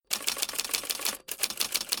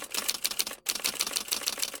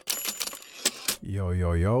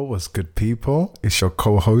Yo, what's good, people? It's your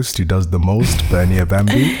co-host who does the most, Bernie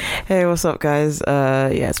Bambi. Hey, what's up, guys?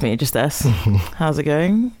 It's me, just us. How's it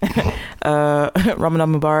going?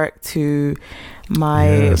 Ramadan Mubarak to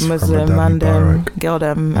my Muslim man dem, girl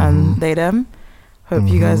dem, and they dem. Hope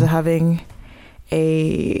you guys are having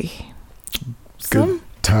a good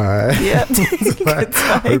time. Yeah, good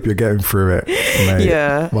time. Hope you're getting through it, mate.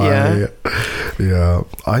 Yeah.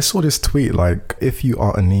 I saw this tweet like, if you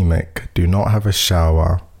are anemic, do not have a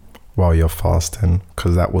shower while you're fasting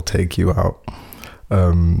because that will take you out.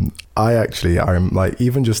 I'm like,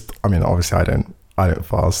 even just, I mean, obviously I don't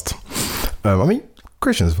fast.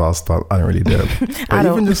 Christians fast, but I don't really do it. But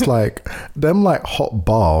even just like them, like hot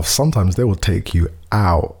baths, sometimes they will take you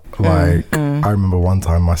out. Like I remember one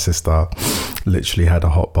time my sister literally had a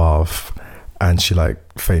hot bath and she like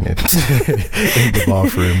fainted in the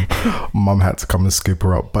bathroom. Mum had to come and scoop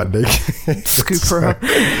her up, but they scoop her up.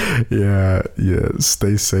 Yeah.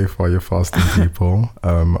 Stay safe while you're fasting, people.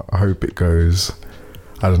 I hope it goes.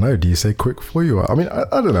 I don't know. Do you say quick for you? I mean,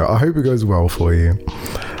 I don't know. I hope it goes well for you.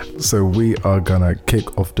 So we are gonna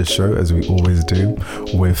kick off the show as we always do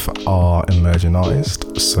with our emerging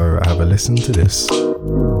artist. So have a listen to this.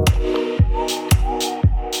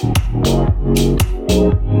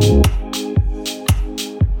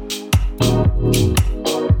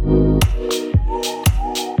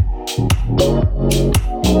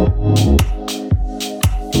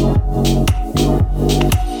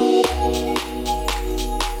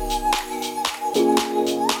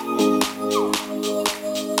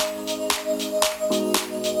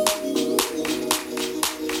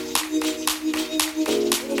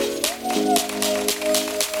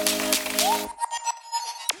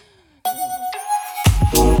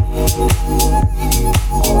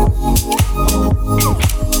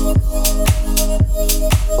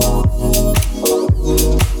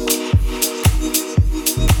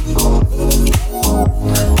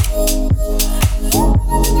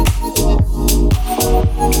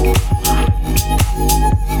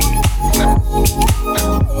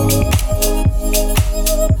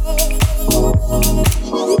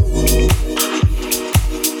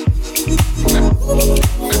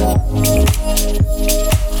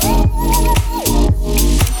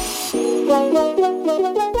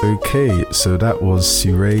 So that was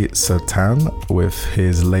Surey Satan with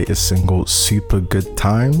his latest single, Super Good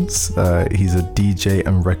Times. He's a DJ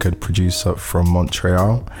and record producer from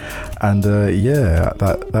Montreal. And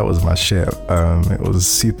that was my shit. It was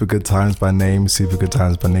Super Good Times by name, Super Good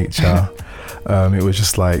Times by nature. It was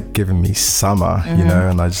just like giving me summer, you know,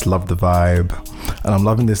 and I just love the vibe. And I'm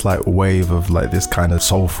loving this like wave of like this kind of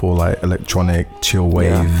soulful, like electronic chill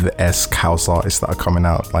wave-esque house artists that are coming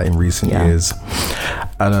out like in recent years.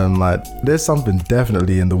 And like there's something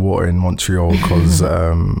definitely in the water in Montreal because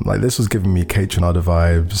like this was giving me K-Tronada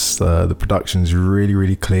vibes. The production's really,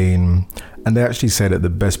 really clean. And they actually say that the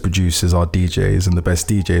best producers are DJs and the best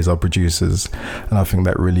DJs are producers. And I think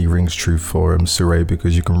that really rings true for Surey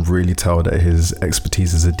because you can really tell that his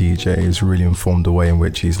expertise as a DJ is really informed the way in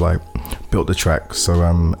which he's like built the track. So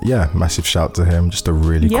massive shout to him. Just a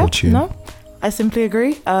really cool tune. No, I simply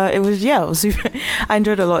agree. It was super. I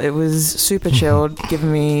enjoyed it a lot. It was super chilled,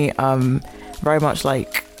 giving me very much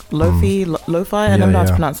like lo-fi. I don't know how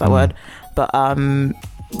to pronounce that word, but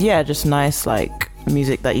just nice like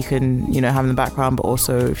music that you can have in the background, but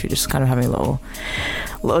also if you're just kind of having a little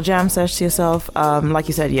jam sesh to yourself, like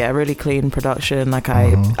you said, really clean production. Like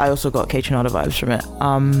I also got K-Tronada vibes from it.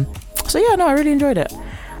 I really enjoyed it.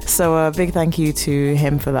 So a big thank you to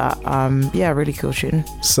him for that. Really cool tune.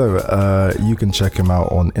 So you can check him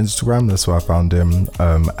out on Instagram. That's where I found him,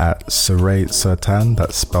 at Surey Sertan.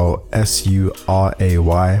 That's spelled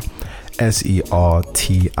SURAY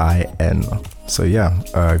SERTIN. So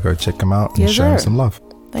go check him out and show him some love.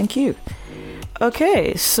 Thank you.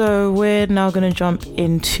 Okay, so we're now going to jump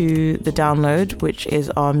into the download, which is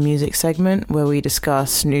our music segment where we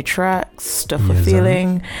discuss new tracks, stuff we're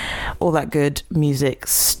feeling, all that good music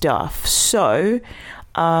stuff. So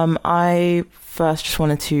I first just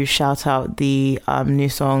wanted to shout out the new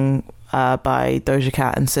song by Doja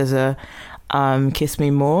Cat and SZA, Kiss Me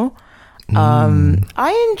More.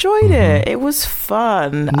 I enjoyed it. It was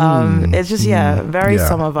fun. It's just very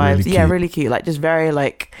summer vibes. Really cute. Like just very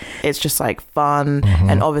like it's just like fun.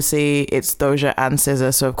 And obviously it's Doja and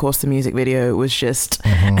SZA, so of course the music video was just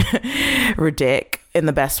ridic in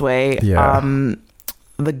the best way. The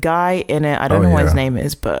guy in it, I don't know what his name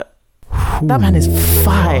is, but that man is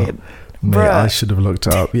fire. Mate, Bruh. I should have looked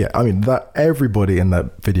it up. Yeah, I mean that everybody in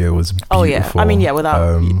that video was beautiful. Oh yeah, I mean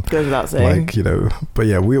goes without saying. Like, you know, but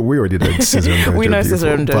yeah, we already know Scissor and Dojo. We know beautiful,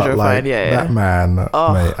 Scissor and Dojo but, like, fine. Yeah, that man,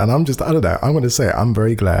 mate. And I don't know. I'm gonna say I'm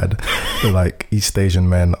very glad that like East Asian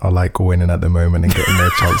men are like winning at the moment and getting their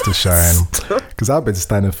chance to shine. Because I've been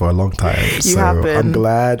standing for a long time. You have been. I'm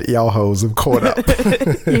glad y'all hoes have caught up.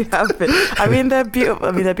 You have been. I mean, they're beautiful.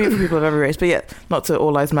 I mean, they're beautiful people of every race. But yeah, not to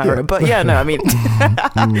all lives matter. Yeah. But yeah, no. I mean,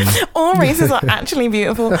 all races are actually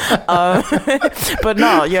beautiful. But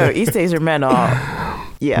no, East Asian men are.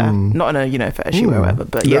 Yeah, not in a fetishy way or whatever,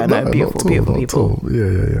 but beautiful people.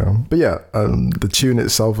 Yeah. But yeah, the tune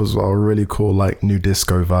itself as well, really cool, like new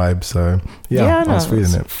disco vibe. So I was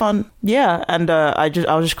feeling it. Fun. Yeah, and I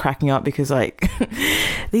was just cracking up because like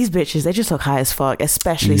these bitches, they just look high as fuck,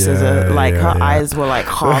 especially Scissor. Like her eyes were like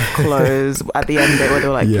half closed at the end of it where they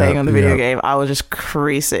were like playing on the video game. I was just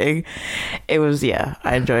creasing. It was I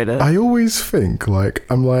enjoyed it. I always think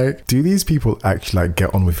I'm like, do these people actually like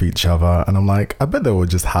get on with each other? And I'm like, I bet they were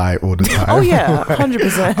just high all the time. Oh yeah,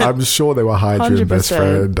 100%. I'm sure they were high during Best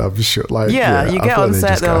Friend. I'm sure, like, you get on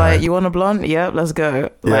set, they're like, you want a blunt? Yep, let's go.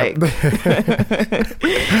 Like,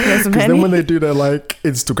 because then when they do their like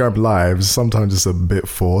Instagram lives, sometimes it's a bit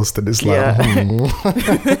forced, and it's like,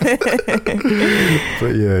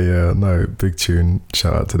 but no, big tune.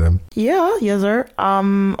 Shout out to them. Yeah, yes sir.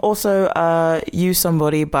 Also, You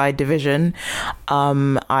Somebody by Division.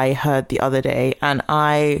 I heard the other day, and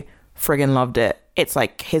I friggin' loved it. It's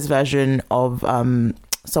like his version of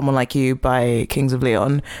Someone Like You by Kings of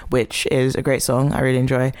Leon, which is a great song. I really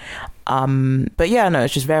enjoy. But yeah, no,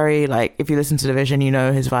 it's just very like, if you listen to Division,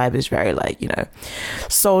 his vibe is very like,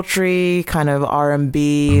 sultry, kind of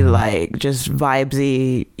R&B, like just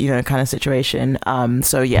vibesy, kind of situation.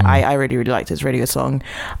 So yeah, I really, really liked it. It's a really good song.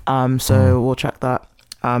 So we'll check that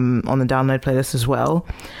on the download playlist as well.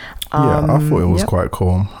 I thought it was quite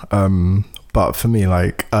cool. But for me,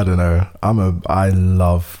 like, I don't know, I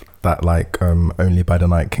love that like Only by the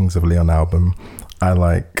Night Kings of Leon album.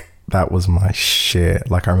 That was my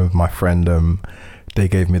shit. Like, I remember my friend, they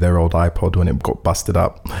gave me their old iPod when it got busted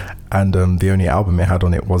up, and the only album it had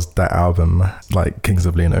on it was that album, like Kings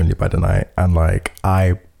of Leon Only by the Night, and like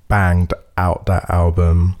I banged out that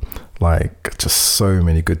album, like just so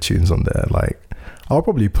many good tunes on there. Like, I'll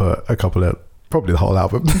probably put probably the whole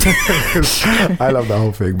album. I love that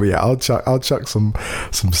whole thing. But yeah, I'll chuck some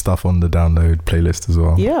stuff on the download playlist as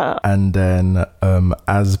well. Yeah. And then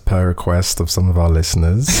as per request of some of our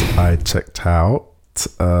listeners, I checked out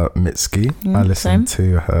Mitski. I listened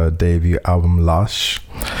to her debut album Lush.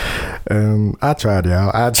 I tried.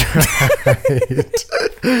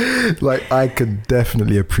 Like, I could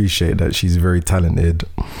definitely appreciate that she's very talented,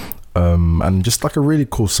 and just like a really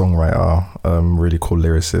cool songwriter, really cool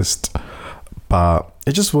lyricist. But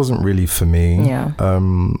it just wasn't really for me. Yeah.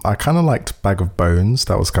 I kind of liked Bag of Bones.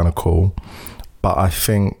 That was kind of cool. But I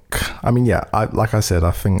think, like I said,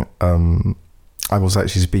 I think I was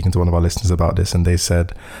actually speaking to one of our listeners about this, and they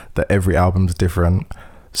said that every album's different.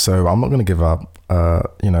 So I'm not going to give up.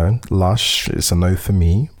 Lush, it's a no for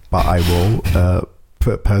me. But I will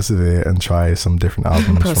persevere and try some different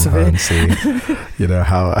albums from her and see,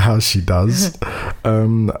 how she does.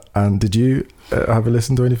 And did you have a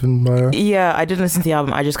listen to anything by her? Yeah, I didn't listen to the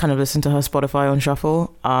album. I just kind of listened to her Spotify on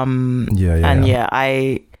shuffle. I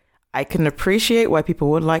can appreciate why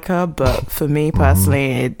people would like her, but for me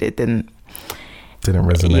personally, it didn't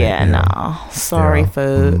resonate. Sorry,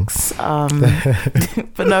 folks.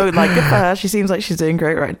 But no, like, good for her. She seems like she's doing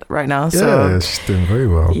great right now. So she's doing very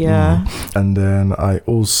well. Yeah. And then I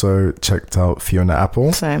also checked out Fiona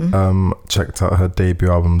Apple. Same. Checked out her debut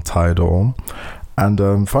album Tidal.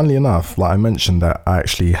 And funnily enough, like, I mentioned that I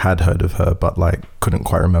actually had heard of her, but like couldn't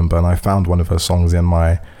quite remember. And I found one of her songs in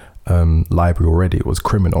my library already. It was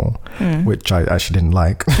Criminal, which I actually didn't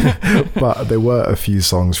like. But there were a few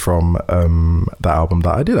songs from that album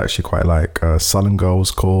that I did actually quite like. Sullen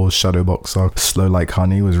Girls cool, Shadowboxer, Slow Like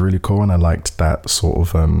Honey was really cool, and I liked that sort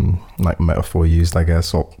of like metaphor used, I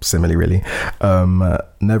guess, or simile really.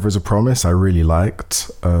 Never Is a Promise I really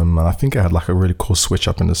liked, and I think it had like a really cool switch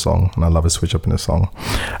up in the song, and I love a switch up in the song.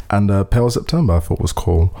 And Pale September I thought was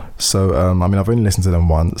cool. So I've only listened to them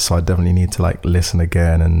once, so I definitely need to like listen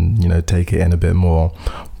again and take it in a bit more.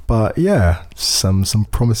 But yeah, some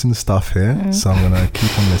promising stuff here. So I'm gonna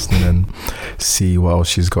keep on listening and see what else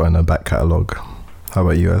she's got in her back catalogue. How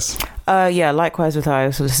about you, S? Yeah, likewise with her. I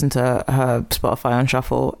also listened to her Spotify on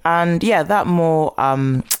shuffle, and yeah, that more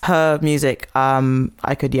her music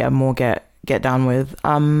I could more get down with.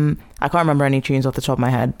 I can't remember any tunes off the top of my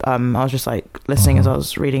head. I was just like listening as I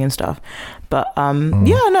was reading and stuff. But I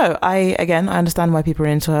understand why people are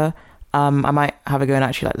into her. I might have a go and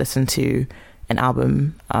actually like listen to an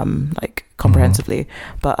album like comprehensively.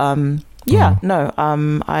 But I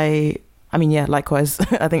mean, yeah, likewise.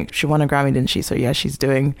 I think she won a Grammy, didn't she? So yeah, she's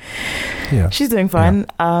doing fine.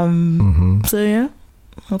 So yeah,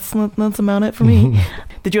 that's about it for me.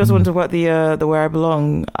 Did you also want to talk about the Where I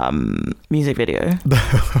Belong music video?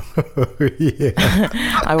 Yeah.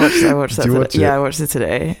 I watched that. I watched it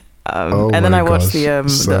today. And then I watched the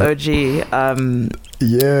OG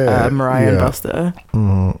Mariah and Busta.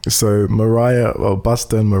 So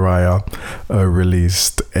Busta and Mariah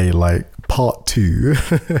released a like part 2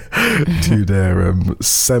 to their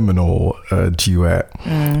seminal duet,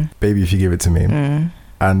 Baby If You Give It To Me.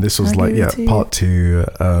 And this was part 2.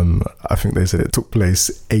 I think they said it took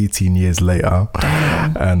place 18 years later.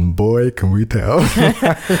 And boy, can we tell.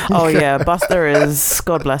 Oh yeah, Buster is,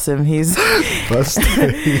 God bless him.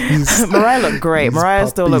 Mariah looked great. Mariah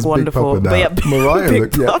still looked wonderful. But yeah, Mariah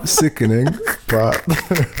looked sickening. But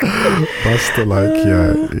Buster,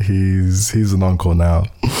 he's an uncle now.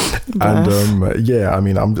 And I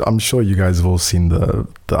mean, I'm sure you guys have all seen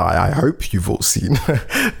I hope you've all seen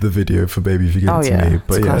the video for Baby If You Give It To Me.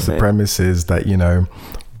 But the premise is that,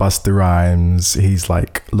 Busta Rhymes, he's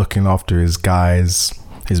like looking after his guys,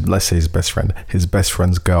 let's say his best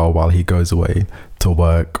friend's girl while he goes away to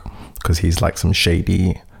work because he's like some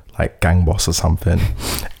shady like gang boss or something.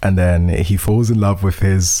 And then he falls in love with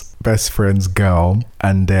his best friend's girl,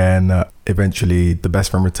 and then eventually the best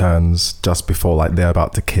friend returns just before like they're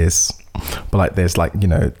about to kiss, but like there's like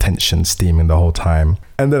tension steaming the whole time.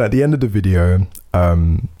 And then at the end of the video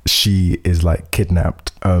she is like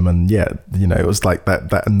kidnapped, and it was like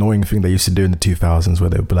that annoying thing they used to do in the 2000s where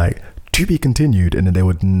they would be like, to be continued, and then they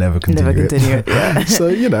would never continue it. Yeah.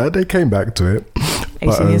 So they came back to it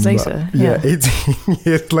 18 years later. 18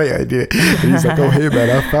 years later. And he's like, oh hey man,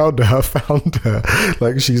 I found her.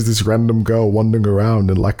 Like she's this random girl wandering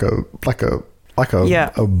around in like a burqa. A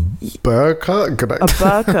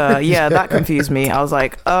burqa. Yeah, that confused me. I was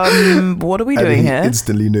like, what are we doing here?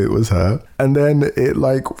 Instantly knew it was her. And then it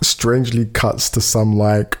like strangely cuts to some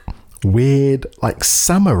like weird like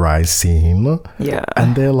samurai scene. Yeah.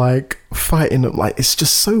 And they're like fighting, like it's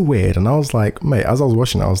just so weird. And I was like, mate, as I was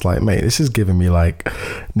watching it, I was like, mate, this is giving me like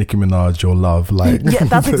Nicki Minaj, Your Love. Like, yeah,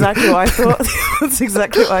 that's exactly what I thought. That's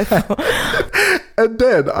exactly what I thought. And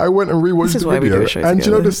then I went and rewatched the video, and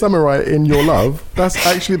you know the samurai in Your Love, that's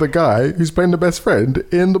actually the guy who's playing the best friend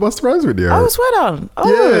in the Busta Rhymes video. Oh, swear down.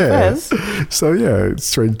 Oh, yeah. So yeah,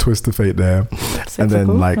 strange twist of fate there. And then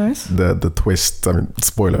the twist, I mean,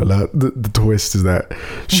 spoiler alert, the twist is that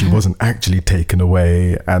she wasn't actually taken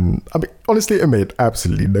away. And I mean, honestly, it made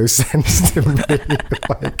absolutely no sense to me.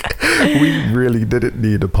 Like, we really didn't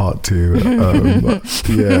need a part 2.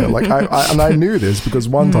 I knew this because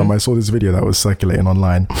one time I saw this video that was circulating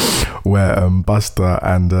online where Busta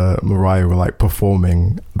and Mariah were like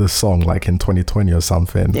performing the song like in 2020 or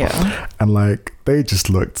something. Yeah. And like they just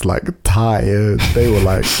looked like tired. They were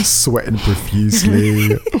like sweating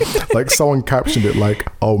profusely. Like someone captioned it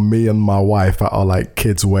like, oh, me and my wife at our like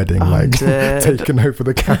kid's wedding, like taking over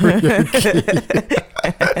the karaoke.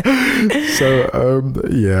 So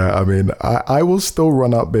I mean, I will still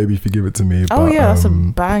run up Baby If You Give It To Me. Oh, that's a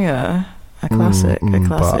banger. A classic.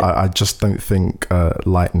 But I just don't think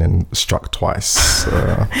lightning struck twice.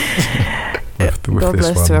 God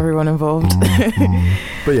bless to everyone involved.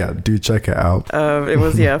 But yeah, do check it out. It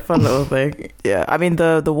was a fun little thing. Yeah, I mean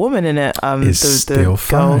the woman in it, the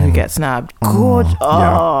fine. girl who gets snapped.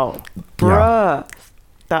 Bruh. Yeah.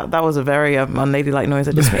 That was a very unladylike noise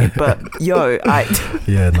I just made. But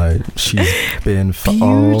she's been beautiful.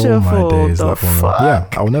 Oh my days, that woman. Yeah,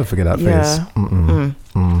 I'll never forget that face.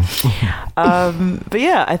 But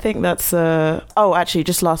yeah, I think that's actually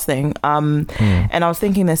just last thing. And I was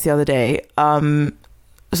thinking this the other day.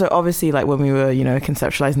 So obviously, like when we were,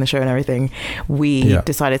 conceptualizing the show and everything, we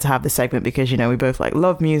decided to have this segment because, we both like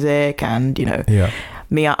love music and,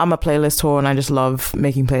 me, I'm a playlist whore and I just love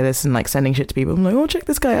making playlists and like sending shit to people. I'm like, oh, check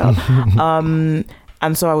this guy out.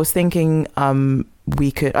 And so I was thinking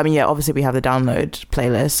we could, obviously we have the download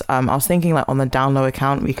playlist. I was thinking like on the download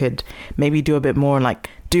account, we could maybe do a bit more and like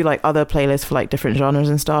do like other playlists for like different genres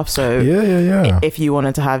and stuff. So if you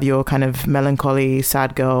wanted to have your kind of melancholy,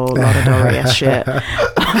 sad girl, Lana Del Rey shit.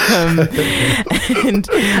 And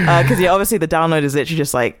because obviously the download is literally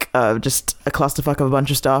just like just a clusterfuck of a bunch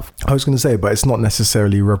of stuff. I was going to say, but it's not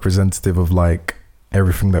necessarily representative of like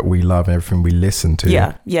everything that we love and everything we listen to.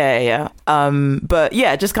 But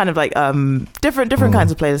yeah, just kind of like different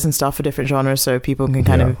kinds of playlists and stuff for different genres, so people can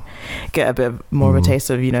kind of get a bit more of a taste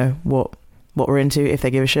of what what we're into, if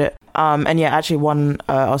they give a shit. And yeah, actually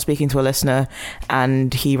I was speaking to a listener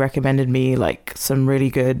and he recommended me like some really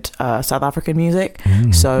good South African music.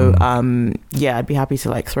 So yeah, I'd be happy to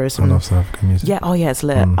like throw some. I love South African music. Yeah, oh yeah, it's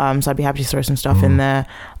lit. So I'd be happy to throw some stuff in there.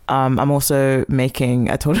 I'm also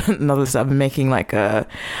I told another listener, I've been making like a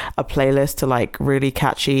playlist to like really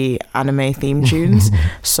catchy anime theme tunes.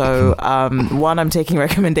 So I'm taking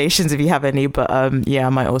recommendations if you have any, but yeah, I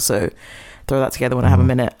might also throw that together when I have a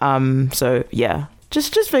minute. So yeah,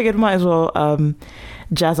 just figured might as well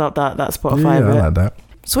jazz out that Spotify bit. I like that.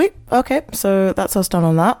 Sweet. Okay, so that's us done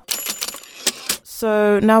on that.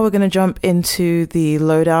 So now we're going to jump into the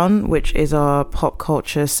lowdown, which is our pop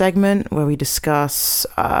culture segment where we discuss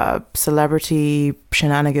celebrity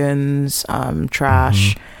shenanigans,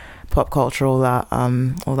 trash, pop culture, all that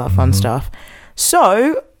fun stuff.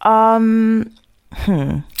 So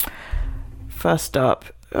first up,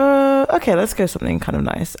 okay, let's go something kind of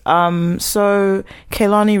nice. So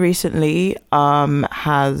Kehlani recently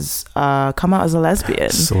has come out as a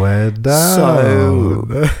lesbian. Swear down. So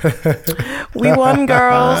we won,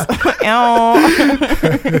 girls.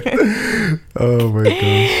 Oh my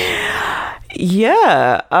gosh.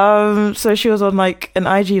 Yeah. So she was on like an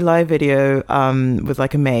IG live video with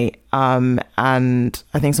like a mate. And I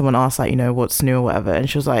think someone asked like, what's new or whatever, and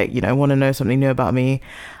she was like, want to know something new about me?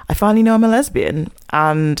 I finally know I'm a lesbian.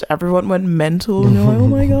 And everyone went mental. Like, oh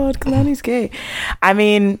my god, Kehlani's gay. I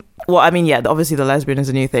mean, yeah, obviously the lesbian is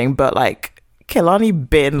a new thing, but like Kehlani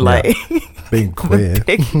been like being queer.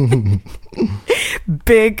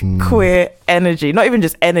 big queer energy. Not even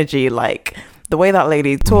just energy, like the way that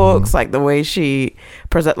lady talks, like the way she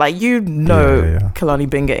present, like Kehlani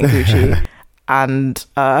been getting Gucci. And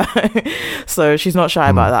so she's not shy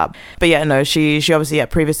about that. But yeah, no, she obviously,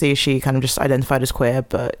 previously she kind of just identified as queer,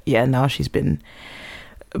 but yeah, now she's been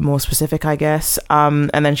more specific, I guess. And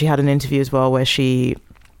then she had an interview as well where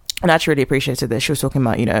and I actually really appreciated this. She was talking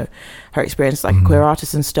about, her experience as like a queer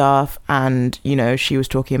artist and stuff. And, she was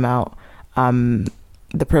talking about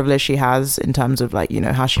the privilege she has in terms of like,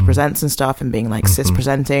 how she presents and stuff and being like cis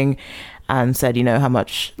presenting, and said, how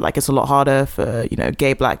much like it's a lot harder for,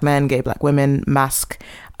 gay black men, gay black women, mask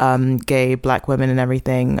gay black women and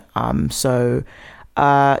everything. So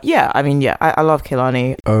yeah, I mean, yeah, I love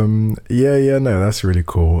Kehlani. No, that's really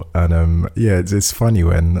cool. And yeah, it's funny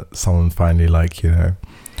when someone finally like,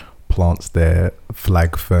 plants their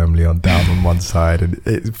flag firmly down on one side, and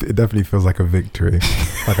it definitely feels like a victory.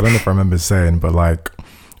 Like, I don't know if I remember saying, but like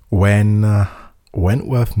when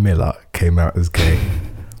Wentworth Miller came out as gay,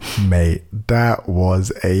 mate, that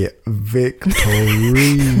was a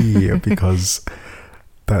victory. Because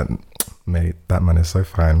that man is so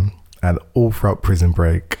fine. And all throughout Prison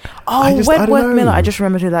Break. Oh, Wentworth Miller. I just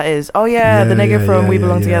remembered who that is. Oh yeah, the nigga from We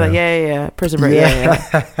Belong Together. Yeah. Prison Break.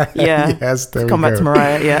 Yeah. Yes, there Come back to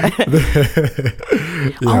Mariah. Yeah.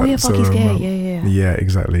 Oh yeah, fuck, he's gay. Yeah. Yeah,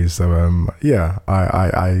 exactly. So yeah,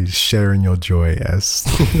 I share in your joy. Yes.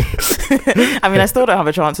 I mean, I still don't have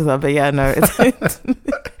a chance with her, but yeah, no,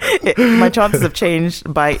 my chances have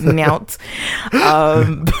changed by nout.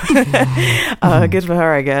 Good for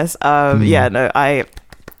her, I guess. Yeah, no,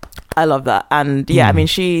 I love that. And yeah, I mean,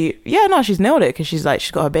 she's nailed it, because she's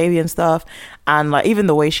got her baby and stuff, and like even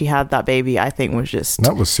the way she had that baby, I think was just,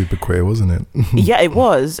 that was super queer, wasn't it? Yeah, it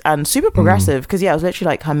was, and super progressive, because yeah, it was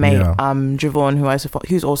literally like her mate, Javon,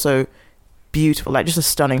 who's also beautiful, like just a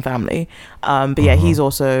stunning family, but yeah, he's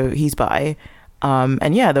bi,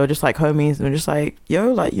 and yeah, they were just like homies, and they're just like,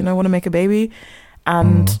 yo, like, want to make a baby.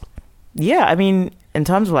 And yeah, I mean, in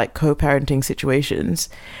terms of like co-parenting situations,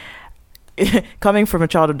 coming from a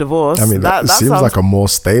child of divorce, I mean, that seems like a more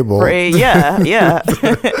stable. Yeah.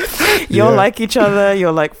 You're like each other.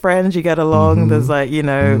 You're like friends. You get along. There's like,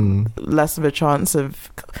 less of a chance of,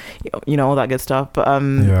 all that good stuff. But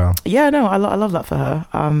yeah, no, I love that for her.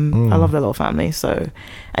 I love their little family. So,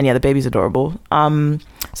 and yeah, the baby's adorable.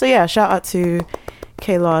 So yeah, shout out to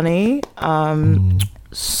Kehlani.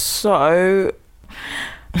 So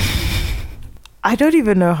I don't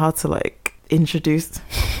even know how to like introduce.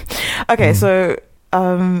 Okay, so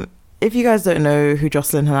if you guys don't know who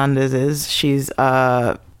Jocelyn Hernandez is, she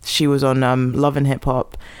was on Love and Hip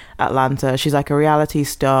Hop Atlanta. She's like a reality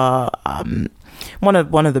star, one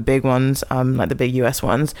of the big ones, like the big US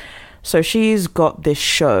ones. So she's got this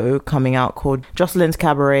show coming out called Jocelyn's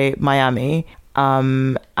Cabaret Miami,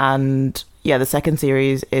 and yeah, the second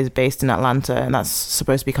series is based in Atlanta, and that's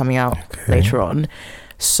supposed to be coming out later on.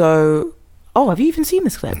 So, have you even seen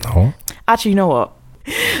this clip? No. Actually, you know what?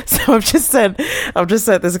 So I've just sent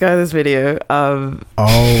this guy this video.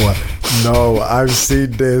 No, I've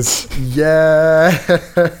seen this. Yeah.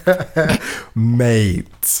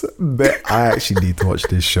 Mate. I actually need to watch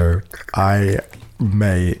this show. I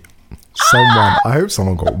hope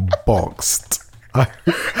someone got boxed.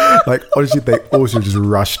 Like, honestly, they also just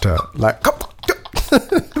rushed her. Like,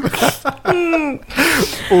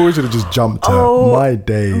 or should have just jumped her. Oh, my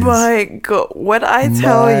days. My God. When I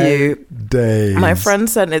tell you, days. My friend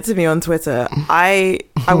sent it to me on Twitter. I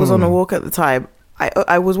was on a walk at the time.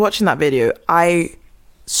 I was watching that video. I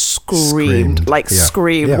screamed.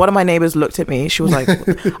 Yeah. One of my neighbors looked at me. She was like,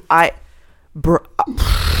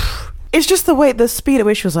 it's just the speed at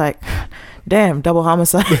which she was like, damn, double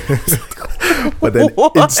homicide. But then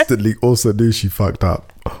instantly also knew she fucked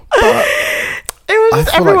up. But it was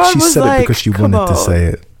I feel like she said it because she wanted to say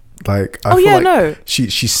it. Like, I feel like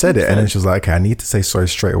she said it, and then she was like, okay, I need to say sorry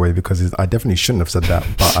straight away because I definitely shouldn't have said that,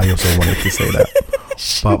 but I also wanted to say that.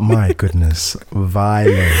 But my goodness,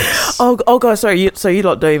 violence. Oh God, sorry. So you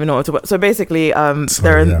lot don't even know what to. So basically,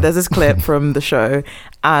 there's this clip from the show,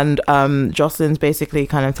 and Jocelyn's basically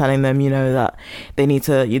kind of telling them, that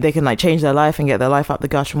they can like change their life and get their life out the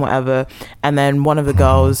gush and whatever. And then one of the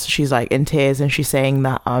girls, she's like in tears, and she's saying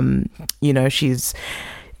that she's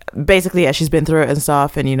basically, she's been through it and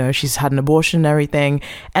stuff, and she's had an abortion and everything.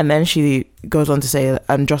 And then she goes on to say,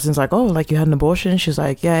 and Jocelyn's like, oh, like you had an abortion? She's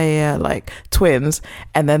like, yeah, like twins.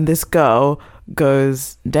 And then this girl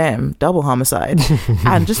goes, damn, double homicide.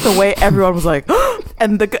 And just the way everyone was like,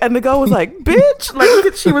 and the girl was like, bitch,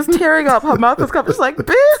 like she was tearing up, her mouth was just like,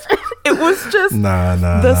 bitch. It was just I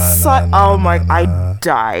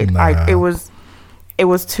died. It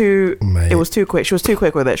was too quick. She was too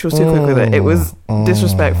quick with it. It was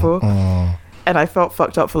disrespectful. And I felt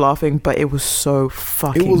fucked up for laughing, but it was so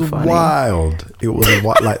fucking funny. It was wild. It was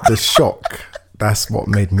like the shock. That's what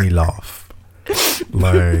made me laugh.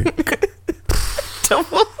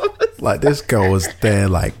 Like this girl was there,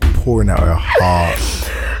 like pouring out her heart,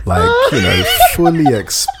 like fully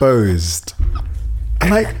exposed.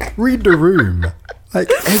 And like read the room. Like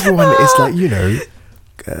everyone is like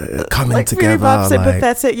coming like together, really bad,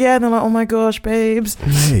 sympathetic, yeah, and they're like, oh my gosh, babes,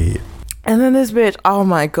 mate. And then this bitch, oh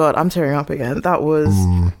my God, I'm tearing up again. That was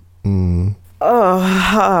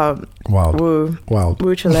wild.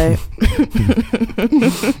 Woo Chile.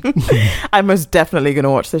 I'm most definitely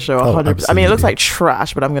gonna watch the show 100%. I mean, it looks like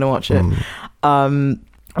trash, but I'm gonna watch it.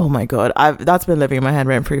 Oh my God, that's been living in my head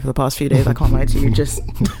rent free for the past few days. I can't lie to you. Just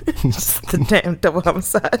the damn double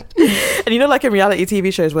homicide. And like in reality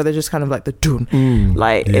TV shows where they're just kind of like the doon,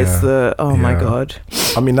 it's the my God.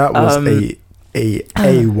 I mean, that was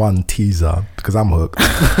A1 teaser because I'm hooked.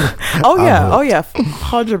 Oh yeah,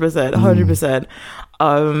 100%.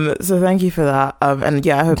 So thank you for that. And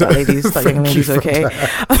yeah, I hope that young lady's okay.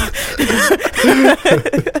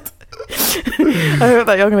 I hope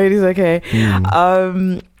that young lady's okay.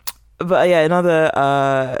 But yeah,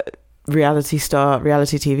 another reality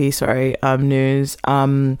TV news.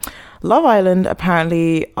 Love Island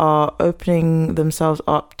apparently are opening themselves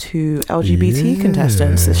up to LGBT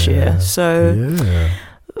contestants this year. So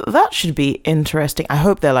that should be interesting. I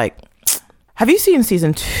hope they're like, have you seen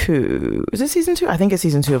season 2? Is it season 2? I think it's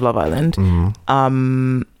season 2 of Love Island.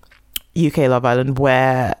 UK Love Island,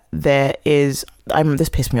 where there is, this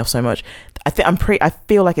pissed me off so much. I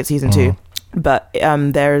feel like it's season 2. But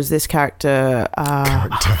there's this character.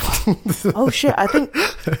 Oh shit! I think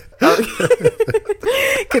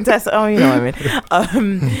contestant. Oh, you know what I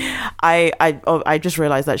mean. I just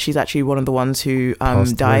realized that she's actually one of the ones who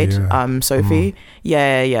died. Sophie.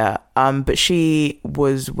 Yeah. But she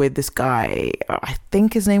was with this guy. I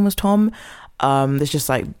think his name was Tom. This just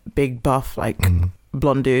like big buff like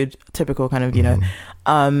blonde dude, typical kind of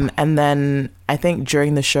And then I think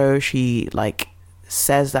during the show she like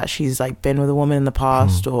says that she's like been with a woman in the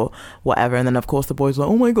past or whatever, and then of course the boys are like,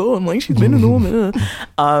 oh my God, like she's been with a woman.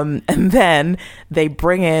 And then they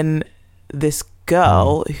bring in this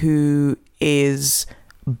girl who is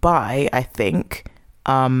bi, I think.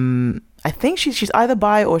 I think she's either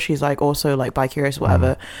bi or she's like also like bi-curious or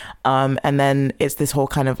whatever. And then it's this whole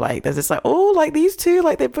kind of like, there's this like, oh, like these two,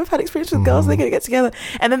 like they both had experience with girls, they're gonna get together.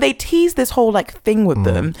 And then they tease this whole like thing with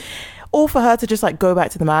them, all for her to just like go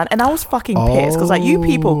back to the man. And I was fucking pissed because like, you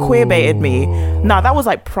people queer baited me. Nah, that was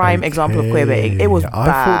like prime example of queer baiting. It was bad.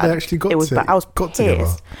 I thought they actually got bad. I was pissed. Together.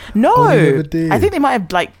 No, I think they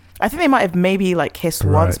might have maybe like kissed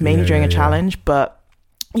once, mainly during a challenge, but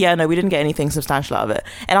yeah, no, we didn't get anything substantial out of it,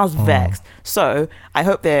 and I was vexed. So I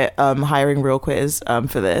hope they're hiring real quiz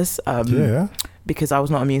for this, because I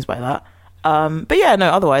was not amused by that. But yeah, no,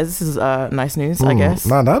 otherwise this is nice news, I guess.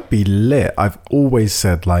 No, that'd be lit. I've always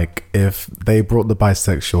said, like, if they brought the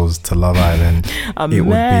bisexuals to Love Island, it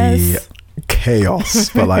would be chaos,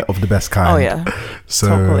 but like of the best kind. Oh yeah.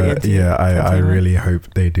 So I really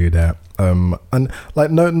hope they do that. And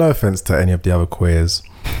like, no offense to any of the other queers,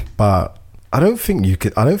 but I don't think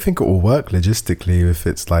it will work logistically if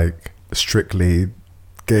it's like strictly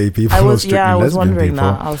gay people or strictly lesbian people. I was wondering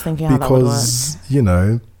that. I was thinking how that would work. Because, you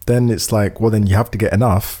know, then it's like, well, then you have to get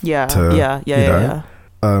enough. Yeah. So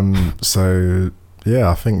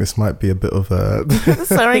yeah, I think this might be a bit of a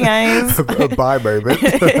sorry guys, a bye moment.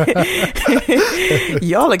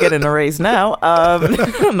 Y'all are getting erased now.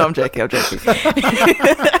 No, I'm joking. I'm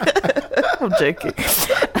joking.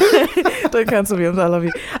 Don't cancel me. I love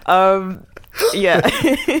you. Yeah.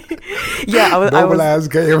 Yeah, I was as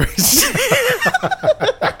gay erased.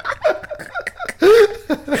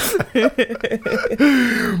 We're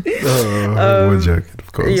joking,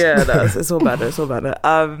 of course. Yeah, it's all better.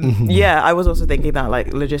 Yeah, I was also thinking that, like,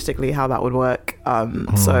 logistically how that would work.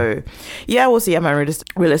 So yeah, we'll see. I mean,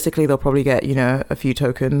 realistically they'll probably get, you know, a few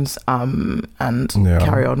tokens and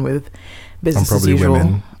carry on with business and probably as usual.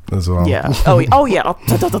 Women as well. Yeah. Oh yeah.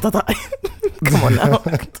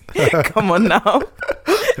 Come on now.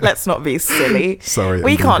 Let's not be silly. Sorry,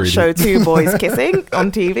 we can't show two boys kissing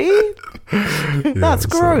on TV. That's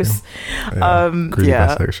gross. Greedy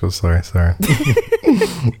bisexual. Sorry.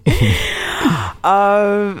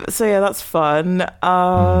 So yeah, that's fun.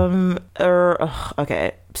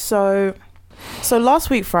 Okay. So last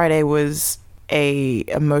week Friday was an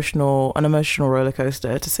emotional roller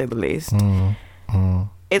coaster, to say the least.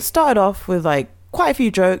 It started off with like quite a few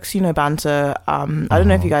jokes, you know, banter. I don't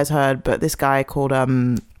know if you guys heard, but this guy called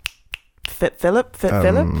Philip,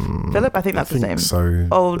 I think that's his name. So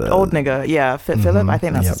old nigger, yeah, Philip, I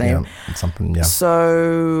think that's his name. Yeah, something, yeah.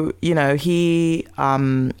 So, you know, he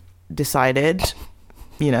decided,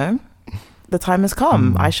 you know, the time has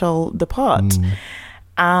come. I shall depart.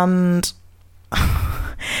 And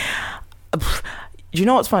do you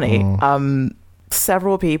know what's funny?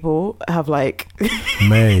 Several people have like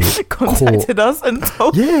contacted us and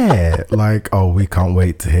told like, oh, we can't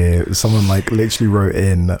wait to hear. Someone like literally wrote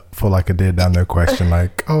in for like a Dear Dan No question,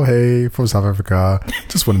 like, oh hey, from South Africa,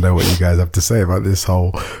 just want to know what you guys have to say about this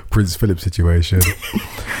whole Prince Philip situation.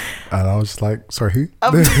 And I was just like, sorry, who?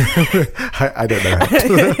 I don't know.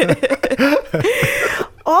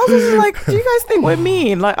 I was just like, do you guys think we're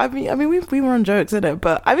mean? Like, I mean we were on jokes, innit?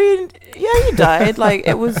 But I mean, yeah, he died. Like,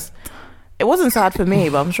 it wasn't sad for me,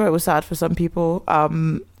 but I'm sure it was sad for some people.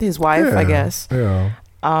 His wife, I guess. Yeah.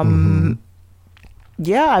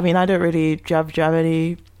 Yeah, I mean, I don't really... Do you have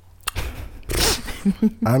any...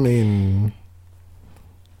 I mean...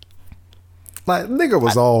 Like, nigga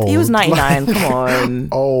was old. He was 99, like, come on.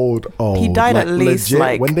 Old. He died like, at least,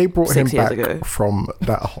 legit, when they brought him 6 years back ago. from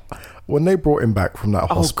that... When they brought him back from that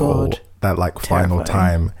hospital, that, like, final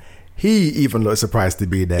time, he even looked surprised to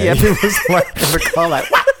be there. Yep. He was, like, in the car, like...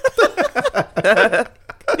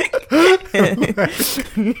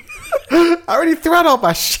 I already threw out all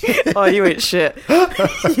my shit. Oh, you ain't shit.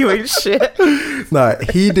 Nah,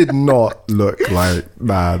 he did not look like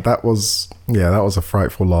that was a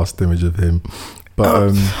frightful last image of him.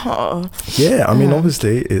 But yeah, I mean,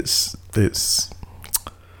 obviously it's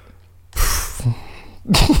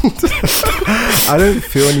I don't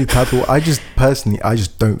feel any type of... I just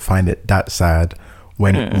don't find it that sad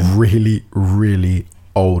when really, really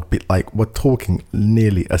old, but like we're talking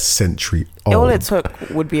nearly a century old. All it took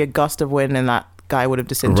would be a gust of wind and that guy would have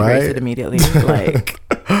disintegrated immediately. Like,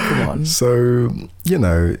 come on. So, you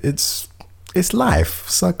know, it's life,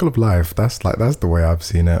 circle of life. That's the way I've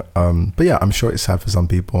seen it. But yeah, I'm sure it's sad for some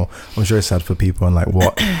people. I'm sure it's sad for people and like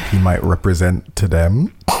what he might represent to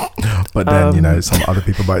them. But then, you know, some other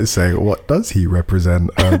people might say, what does he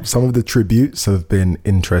represent? Some of the tributes have been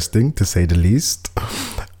interesting, to say the least.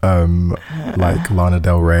 Like Lana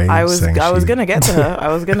Del Rey. I was gonna get to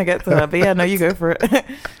her. But yeah, no, you go for it.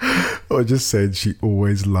 Or just said she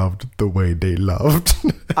always loved the way they loved.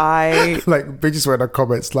 Like bitches were in the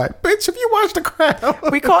comments like, bitch, have you watched The Crown?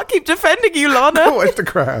 We can't keep defending you, Lana. Go watch The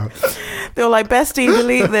Crown. They were like, bestie,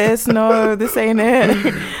 delete this. No, this ain't it.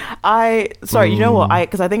 You know what?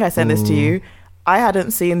 Because I think I sent this to you. I hadn't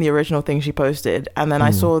seen the original thing she posted, and then I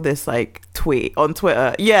saw this like tweet on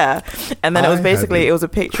Twitter. Yeah, and then it was basically a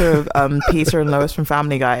picture of Peter and Lois from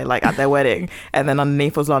Family Guy, like at their wedding, and then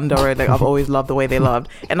underneath was Lana Del Rey, like, I've always loved the way they loved.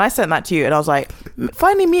 And I sent that to you, and I was like,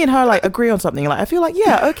 finally, me and her like agree on something. Like, I feel like,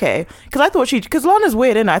 yeah, okay, because Lana's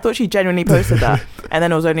weird, and I thought she genuinely posted that, and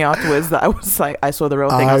then it was only afterwards that I was like, I saw the real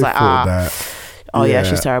thing. I was like, yeah,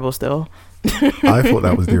 she's terrible still. I thought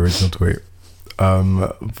that was the original tweet.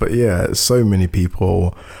 But yeah, so many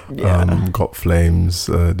people got flames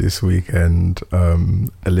this weekend.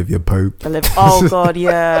 Olivia Pope. Oh God,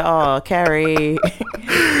 yeah. Oh, Carrie.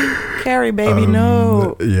 Carrie, baby,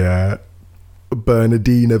 no. Yeah.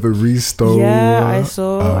 Bernadine Evaristo. Yeah, I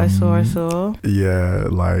saw. Yeah,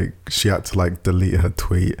 like she had to like delete her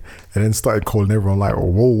tweet and then started calling everyone like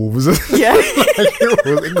wolves. Yeah.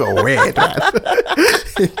 It got weird, man.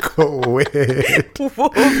 It got weird.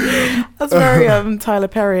 That's very Tyler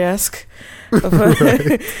Perry-esque.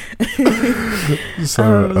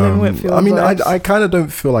 So I mean, I kind of don't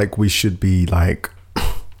feel like we should be like,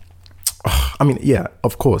 I mean, yeah,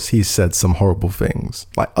 of course, he said some horrible things,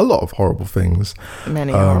 like a lot of horrible things.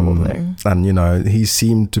 Many horrible things. And, you know, he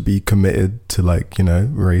seemed to be committed to, like, you know,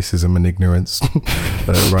 racism and ignorance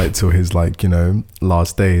right till his, like, you know,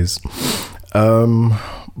 last days.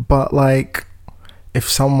 But, like, if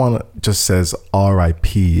someone just says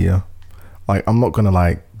R.I.P., like, I'm not going to,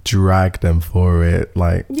 like, drag them for it,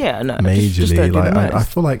 like, majorly. Just like, I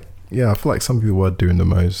feel like some people were doing the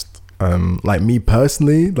most. Like me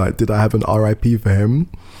personally, like, did I have an RIP for him?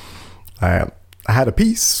 I had a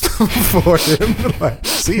piece for him. Like,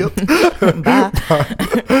 see it.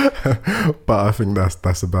 But I think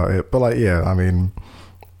that's about it. But like, yeah, I mean,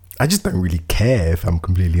 I just don't really care, if I'm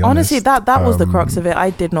completely honest. Honestly, that was the crux of it. I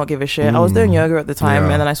did not give a shit. I was doing yoga at the time,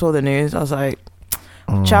 and then I saw the news. I was like,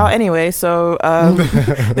 ciao. Anyway, so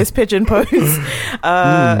this pigeon pose.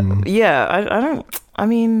 Yeah, I don't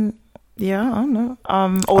know.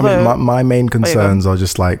 Although I mean, my main concerns are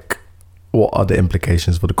just like, what are the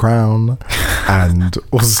implications for the crown? And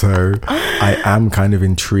also, I am kind of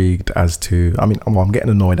intrigued as to, I mean, I'm getting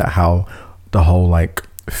annoyed at how the whole like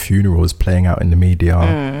funeral is playing out in the media,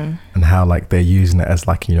 and how like they're using it as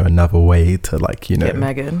like, you know, another way to like, you know, get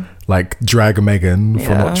Meghan, like drag Meghan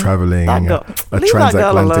for not traveling a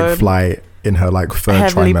transatlantic flight in her like third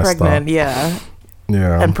heavily trimester. Pregnant, yeah,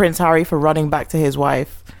 and Prince Harry for running back to his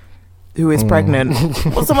wife, who is pregnant.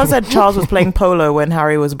 Well, someone said Charles was playing polo when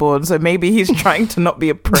Harry was born, so maybe he's trying to not be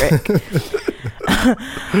a prick.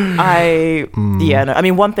 I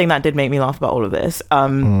mean, one thing that did make me laugh about all of this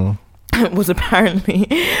was apparently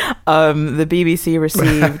the BBC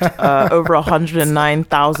received over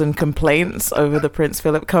 109,000 complaints over the Prince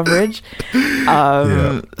Philip coverage.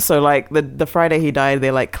 So like the Friday he died,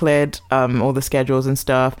 they like cleared all the schedules and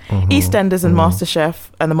stuff. EastEnders and MasterChef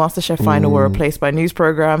and the MasterChef final were replaced by news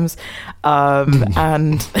programs,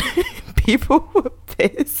 and people were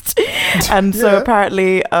pissed. And so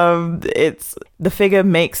apparently it's the figure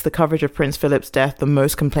makes the coverage of Prince Philip's death the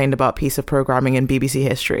most complained about piece of programming in BBC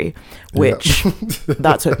history, which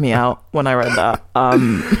that took me out when I read that.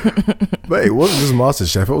 But it wasn't just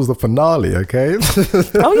MasterChef, it was the finale, okay?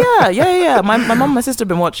 Oh yeah. My mum and my sister have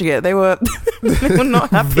been watching it. They were not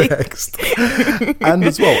happy. Vexed. And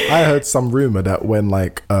as well, I heard some rumor that when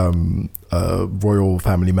like a royal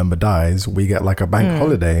family member dies, we get like a bank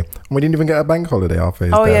holiday. And we didn't even get a bank holiday after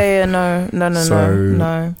his death.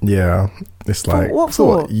 No. Yeah, it's like, what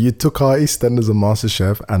for? You took our EastEnders and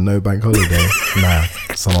MasterChef and no bank holiday. Nah,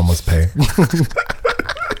 someone must pay.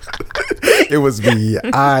 It was me.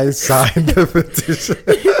 I signed the petition.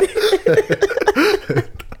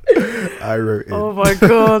 I wrote it. Oh my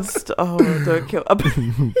god! Don't kill.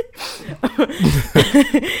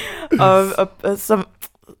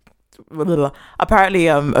 Apparently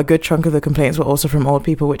a good chunk of the complaints were also from old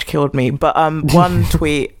people, which killed me. But one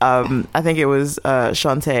tweet, I think it was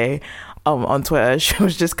Shantae on Twitter, she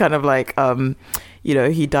was just kind of like, you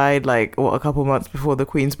know, he died like a couple months before the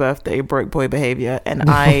Queen's birthday, broke boy behavior, and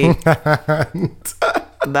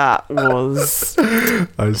that was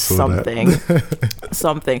something.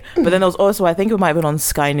 But then there was also, I think it might have been on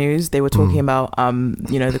Sky News, they were talking about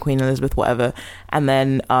you know, the Queen Elizabeth whatever, and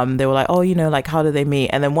then they were like, oh, you know, like how did they meet?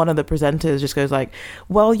 And then one of the presenters just goes like,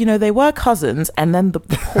 well, you know, they were cousins, and then the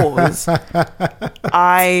pause.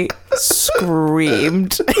 I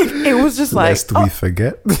screamed. It was just like,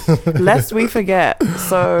 lest we forget.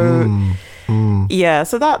 So yeah,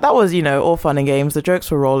 so that was, you know, all fun and games. The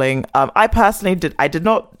jokes were rolling. I personally did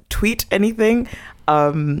not tweet anything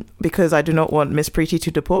because I do not want Miss Preeti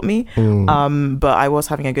to deport me. But I was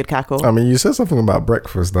having a good cackle. I mean, you said something about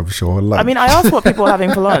breakfast, I'm sure. Like, I mean, I asked what people were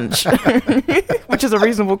having for lunch, which is a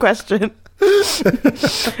reasonable question.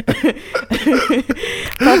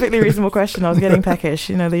 Perfectly reasonable question. I was getting peckish,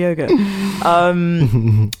 you know, the yoga.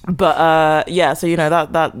 But yeah, so, you know,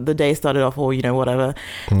 that the day started off all, you know, whatever.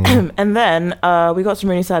 And then we got some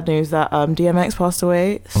really sad news that DMX passed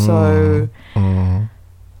away. So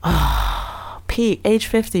peak age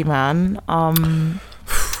 50, man.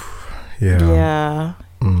 Yeah,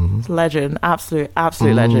 Legend, absolute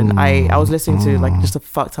legend. I was listening to like just a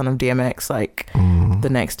fuck ton of DMX like the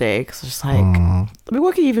next day, because just like I mean,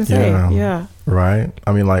 what can you even say? Yeah, right.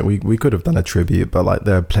 I mean, like we could have done a tribute, but like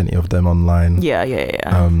there are plenty of them online. Yeah.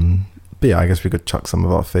 But yeah, I guess we could chuck some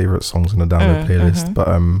of our favorite songs in the download playlist. But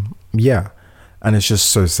yeah, and it's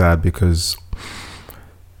just so sad because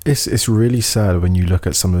it's really sad when you look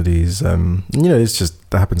at some of these. It's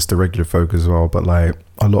just that happens to regular folk as well. But like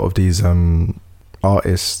a lot of these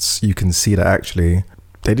artists, you can see that actually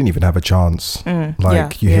they didn't even have a chance. You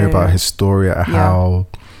hear about his story at how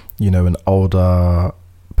an older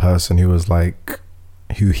person who was like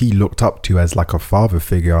who he looked up to as like a father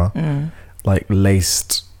figure like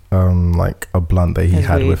laced like a blunt that he his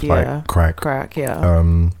had weed, with like crack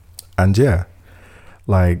and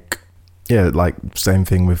like same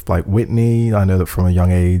thing with like Whitney. I know that from a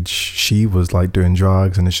young age she was like doing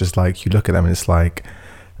drugs, and it's just like you look at them and it's like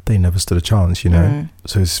they never stood a chance,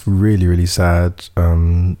 so it's really, really sad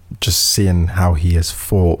just seeing how he has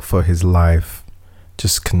fought for his life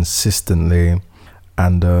just consistently.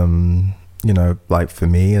 And like for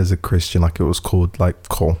me as a Christian, like it was called like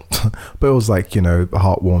cool but it was like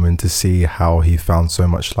heartwarming to see how he found so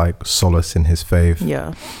much like solace in his faith.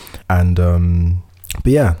 And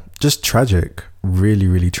but yeah, just tragic, really,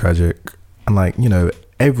 really tragic. And like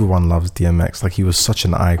everyone loves DMX. Like he was such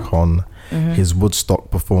an icon. His Woodstock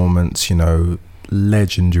performance,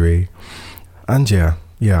 legendary. And yeah,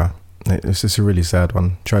 it's just a really sad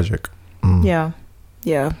one. Tragic. Yeah.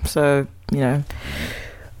 So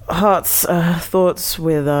hearts, thoughts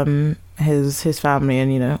with his family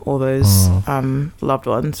and all those loved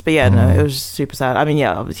ones. But yeah, no, it was super sad. I mean,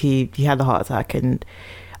 yeah, he had the heart attack, and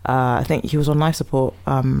I think he was on life support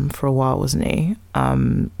for a while, wasn't he?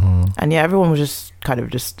 And yeah, everyone was just kind of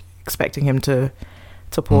just expecting him to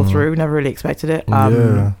pull through. Never really expected it.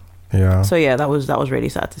 So yeah, that was really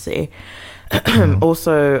sad to see.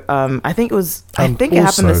 Also, I think it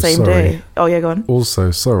happened the same day. Oh yeah, go on.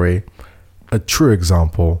 Also, sorry, a true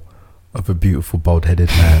example of a beautiful bald-headed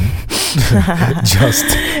man.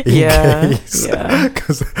 Just in case,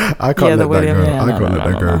 because I can't let that go. I can't let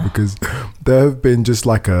that go because there have been just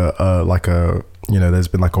like a there's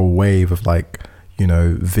been like a wave of like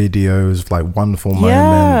videos of like wonderful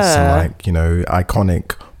moments and like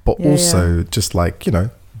iconic, but also just like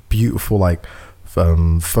beautiful like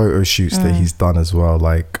photo shoots that he's done as well.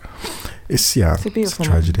 Like it's a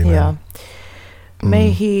tragedy, man.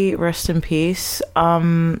 May he rest in peace.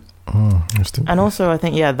 And also I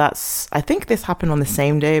think this happened on the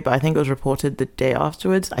same day, but I think it was reported the day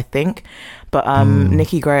afterwards, I think. But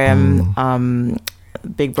Nikki Graham,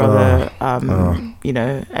 Big Brother,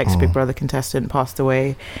 ex Big Brother contestant, passed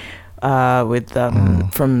away with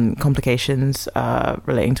from complications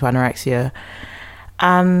relating to anorexia.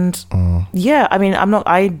 And I mean,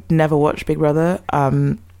 I never watched Big Brother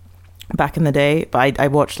back in the day, but I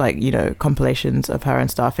watched like compilations of her and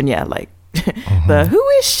stuff, and like the who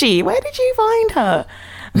is she? Where did you find her?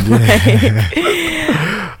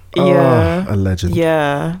 A legend.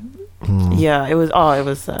 It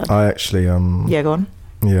was sad. I actually go on.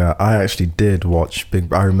 I actually did watch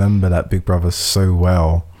I remember that Big Brother so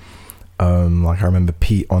well. Like I remember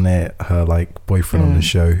Pete on it, her like boyfriend on the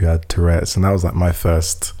show who had Tourette's, and that was like my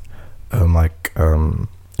first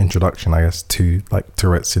introduction, I guess, to like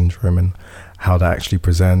Tourette's syndrome and how that actually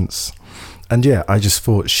presents. And yeah, I just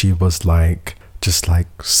thought she was like just like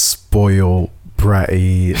spoiled,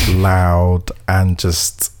 bratty, loud, and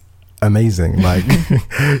just amazing. Like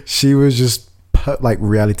she was just like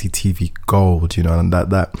reality TV gold, and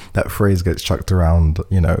that phrase gets chucked around,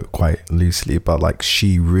 quite loosely, but like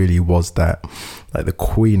she really was that, like the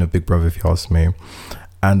queen of Big Brother, if you ask me.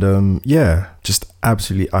 And just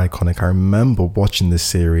absolutely iconic. I remember watching this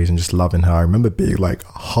series and just loving her. I remember being like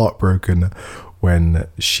heartbroken when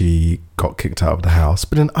she got kicked out of the house,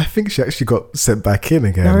 but then I think she actually got sent back in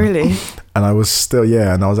again. Oh, really? And I was still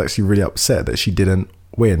and I was actually really upset that she didn't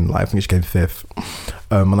win. Like I think she came 5th.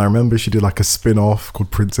 And I remember she did like a spin-off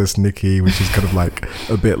called Princess Nikki, which is kind of like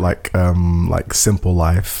a bit like Simple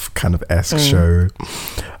Life kind of esque show.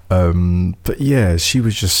 But yeah, she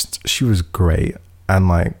was great. And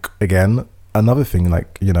like again, another thing,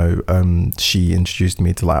 like she introduced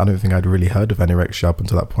me to like, I don't think I'd really heard of anorexia up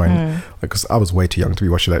until that point, because I was way too young to be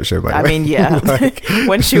watching that show. I mean, like,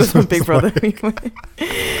 when she was on Big Brother.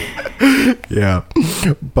 Yeah,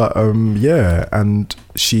 but and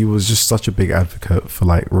she was just such a big advocate for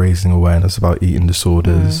like raising awareness about eating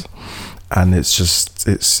disorders. And it's just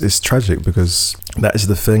it's tragic, because that is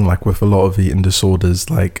the thing, like with a lot of eating disorders,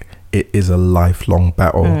 like it is a lifelong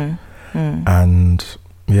battle. And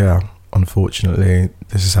yeah, unfortunately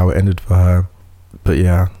this is how it ended for her. but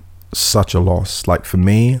yeah, such a loss. Like for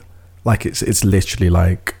me, like it's literally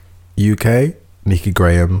like UK, Nikki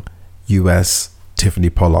Graham, US, Tiffany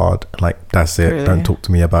Pollard. Like that's it. Really? Don't talk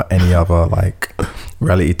to me about any other like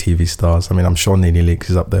reality TV stars. I mean, I'm sure Nene Leakes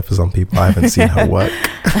is up there for some people. I haven't seen her work,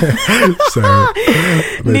 so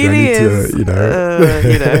maybe I need to,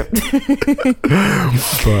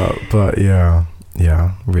 but yeah,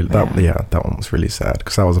 really, that one was really sad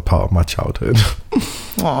because that was a part of my childhood.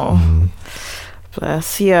 Oh,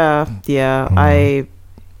 bless. Yeah.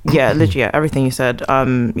 Literally everything you said.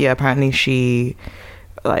 Apparently she,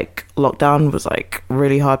 like, lockdown was like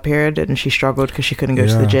really hard period and she struggled because she couldn't go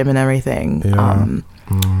to the gym and everything.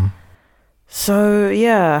 So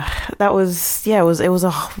yeah, that was it was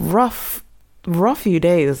a rough few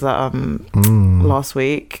days that last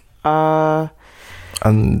week.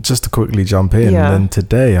 And just to quickly jump in, then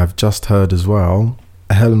today I've just heard as well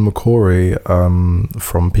Helen McCrory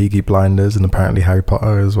from Peaky Blinders and apparently Harry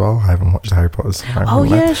Potter as well. I haven't watched Harry Potter. So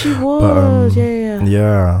She was.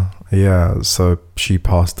 Yeah. So she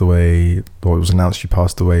passed away, or it was announced she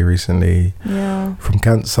passed away recently from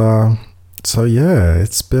cancer. So yeah,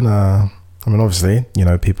 it's been I mean, obviously, you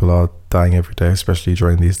know, people are dying every day, especially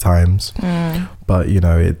during these times. But you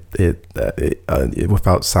know, it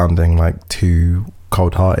without sounding like too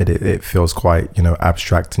cold-hearted, it feels quite, you know,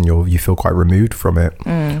 abstract, and you feel quite removed from it.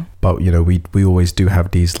 But you know, we always do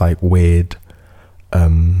have these like weird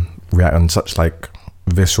such like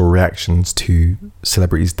visceral reactions to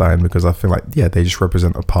celebrities dying, because I feel like they just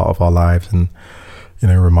represent a part of our lives and, you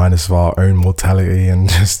know, remind us of our own mortality and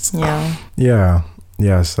just so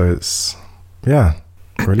it's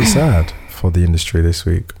really sad for the industry this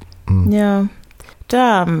week.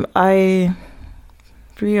 Damn,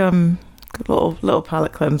 little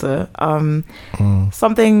palate cleanser.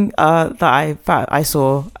 Something that I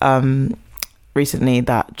saw recently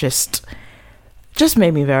that just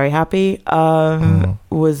made me very happy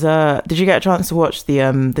was did you get a chance to watch the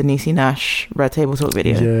Niecy Nash Red Table Talk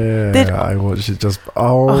video? I watched it.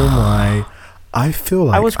 My, I feel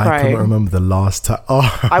like I couldn't remember the last time.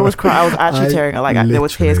 I was crying. I was actually tearing. Like there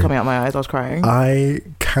was tears coming out my eyes. I was crying. I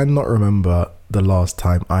cannot remember the last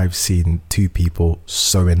time I've seen two people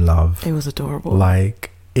so in love. It was adorable.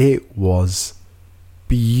 Like, it was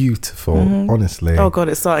beautiful, honestly. Oh god,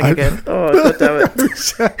 it's starting again. Oh god damn it.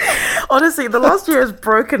 Honestly, the last year has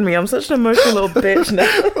broken me. I'm such an emotional little bitch now.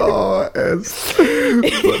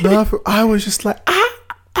 But now I was just like,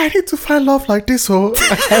 I need to find love like this, I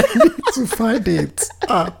need to find it.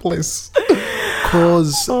 Please.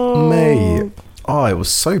 Cause mate, it was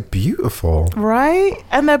so beautiful, right?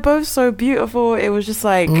 And they're both so beautiful. It was just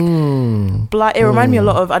like black. It reminded me a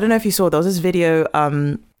lot of, I don't know if you saw, there was this video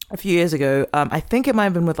a few years ago. I think it might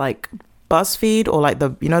have been with like BuzzFeed, or like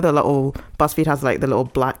the, you know, the little BuzzFeed has like the little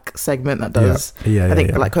black segment that does I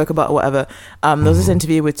think like Cocoa Butter or whatever. There was this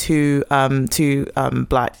interview with two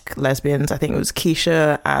black lesbians. I think it was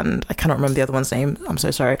Keisha and I cannot remember the other one's name. I'm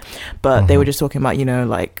so sorry, but they were just talking about, you know,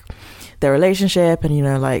 like their relationship and, you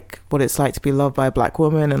know, like what it's like to be loved by a black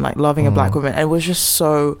woman and like loving a black woman. And it was just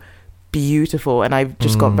so beautiful, and I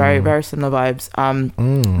just got very, very similar vibes.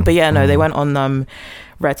 But yeah, no, they went on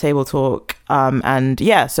Red Table Talk, and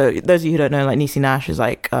so those of you who don't know, like Niecy Nash is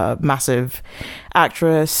like a massive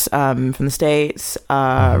actress from the States,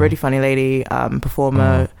 really funny lady,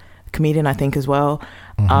 performer, comedian I think as well.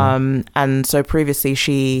 And so previously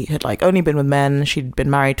she had like only been with men. She'd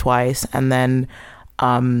been married twice, and then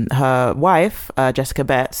her wife, Jessica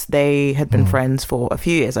Betts, they had been friends for a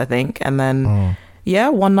few years I think, and then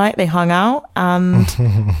one night they hung out and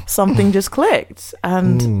something just clicked,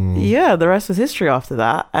 and the rest was history after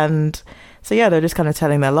that. And so they're just kind of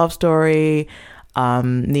telling their love story.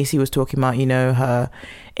 Niecy was talking about, you know, her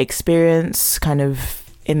experience kind of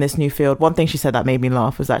in this new field. One thing she said that made me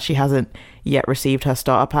laugh was that she hasn't yet received her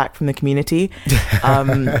starter pack from the community,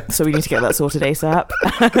 so we need to get that sorted ASAP.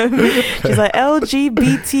 She's like,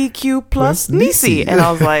 LGBTQ plus Niecy, and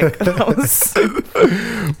I was like, that was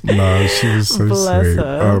no, she was so bless sweet.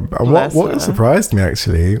 Her. What surprised me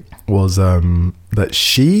actually was that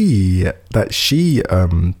she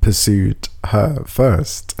pursued her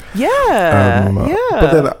first.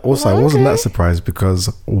 But then also I wasn't that surprised, because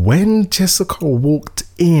when Jessica walked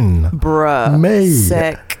in,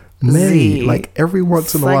 May, like every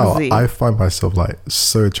once in a while I find myself like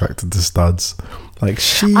so attracted to studs. Like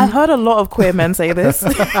I've heard a lot of queer men say this.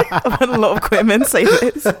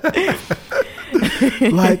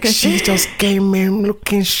 Like she just came in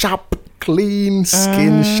looking sharp, clean,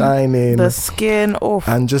 skin shining, the skin off,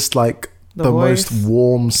 and just like the most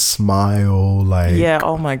warm smile, like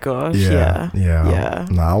oh my gosh, yeah.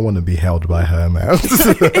 No, I want to be held by her now.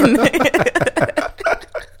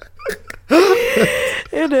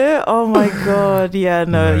 In it? Oh my god. Yeah,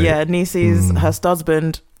 no, yeah. Niecy's her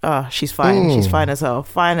husband. She's fine. She's fine as hell.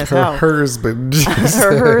 Fine as hell. Her husband.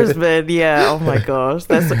 Her husband. Yeah. Oh my gosh.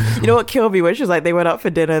 You know what killed me when she was like, they went out for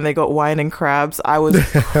dinner and they got wine and crabs. I was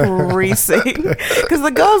creasing because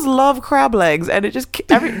the girls love crab legs, and it just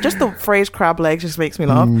the phrase crab legs just makes me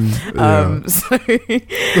laugh. So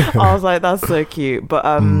I was like, that's so cute. But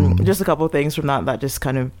just a couple of things from that just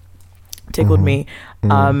kind of tickled me.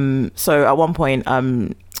 So at one point,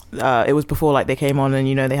 it was before like they came on, and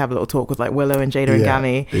they have a little talk with like Willow and Jada and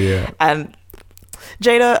Gammy, and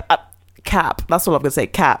Jada Cap, that's all I'm gonna say,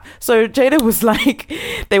 Cap. So Jada was like,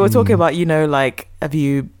 they were talking about like, have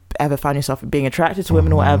you ever found yourself being attracted to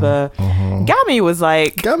women or whatever? Gammy was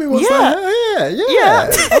like, yeah,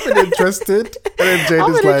 I've been interested. And then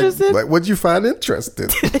Jada's like, what'd you find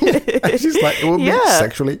interested? And she's like, it would be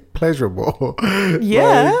sexually pleasurable.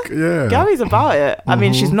 Yeah. Gammy's about it. I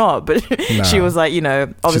mean, she's not, but she was like,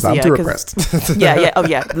 obviously, she's repressed.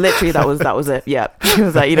 Literally that was it. Yeah. She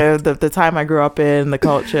was like, the time I grew up in, the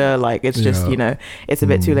culture, like it's just, it's a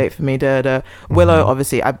bit too late for me. Willow,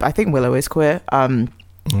 obviously, I think Willow is queer.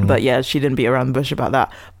 But yeah, she didn't beat around the bush about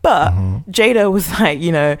that. But Jada was like,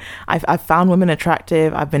 I've found women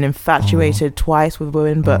attractive. I've been infatuated twice with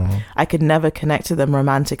women, but I could never connect to them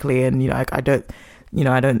romantically. And I don't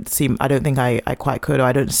think I quite could, or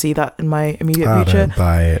I don't see that in my immediate future. Don't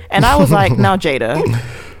buy it. And I was like, now Jada,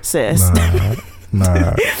 sis.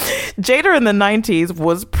 Nah. Jada in the 90s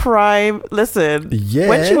was prime. Listen,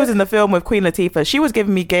 when she was in the film with Queen Latifah, she was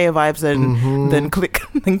giving me gayer vibes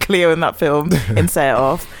than Cleo in that film in Set It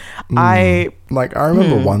Off. I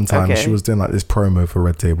remember one time she was doing like this promo for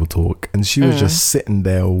Red Table Talk, and she was just sitting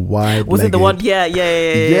there wide. Was it the one? Yeah.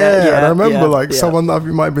 And I remember someone, I think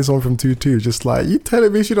it might have been someone from 2-2, just like, you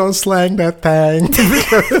telling me she don't slang that thing?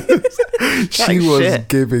 She was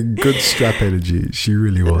giving good strap energy. She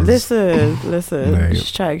really was. Listen, she's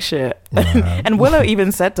chatting shit. And Willow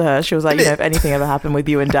even said to her, she was like, if anything ever happened with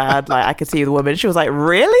you and Dad, like I could see the woman. She was like,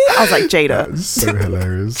 really? I was like, Jada. That's so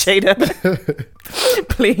hilarious. Jada,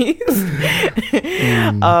 please.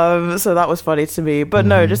 So that was funny to me. But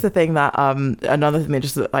no, just the thing that another thing that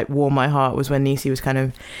just like warmed my heart was when Niecy was kind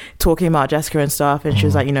of talking about Jessica and stuff, and she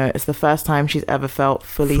was like, it's the first time she's ever felt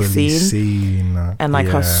fully seen and like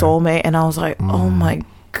her soulmate. And I was like, oh my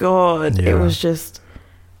god, it was just.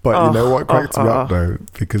 But you know what cracked me up though,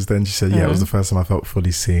 because then she said, it was the first time I felt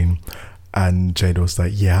fully seen. And Jada was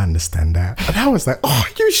like, yeah, I understand that. And I was like, oh,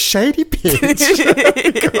 you shady bitch.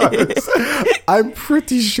 I'm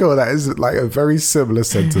pretty sure that is like a very similar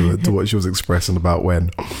sentiment to what she was expressing about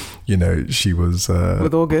when, she was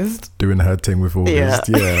with August doing her thing with August.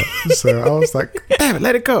 Yeah. So I was like, damn it,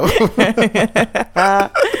 let it go.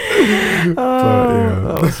 That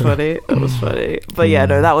was funny. But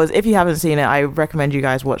no, that was, if you haven't seen it, I recommend you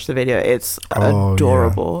guys watch the video. It's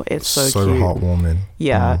adorable. It's so cute. Heartwarming.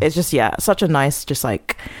 Yeah. It's just, such a nice, just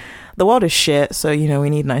like, the world is shit, so we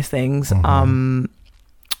need nice things. In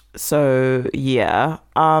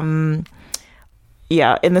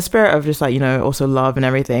the spirit of just like, also love and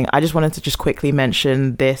everything, I just wanted to just quickly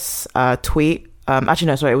mention this tweet.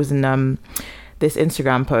 It was in this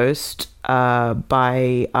Instagram post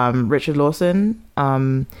by Richard Lawson,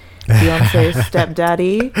 Beyonce's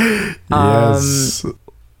stepdaddy. Yes.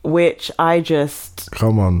 Which I just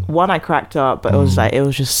I cracked up, but it was like, it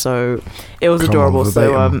was just so, it was adorable.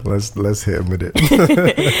 So let's hit him with it.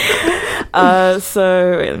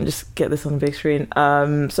 So let me just get this on the big screen.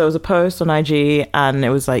 So it was a post on IG, and it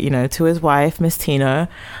was like, to his wife, Miss Tina,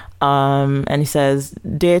 and he says,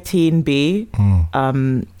 "Dear Teen B,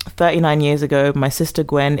 39 years ago, my sister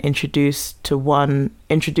Gwen introduced to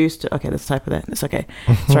okay, let's type of that. It's okay.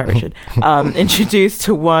 It's right, Richard. Introduced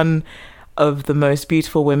to one of the most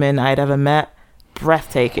beautiful women I'd ever met.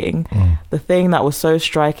 Breathtaking. The thing that was so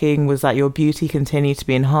striking was that your beauty continued to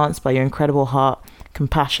be enhanced by your incredible heart,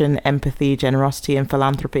 compassion, empathy, generosity, and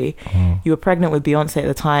philanthropy. You were pregnant with Beyonce at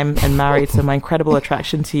the time and married, so my incredible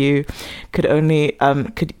attraction to you could only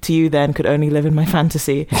live in my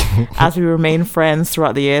fantasy. As we remained friends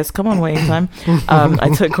throughout the years, come on, waiting time.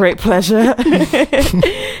 I took great pleasure.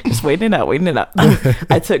 Just waiting it out.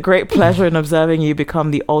 I took great pleasure in observing you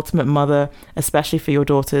become the ultimate mother, especially for your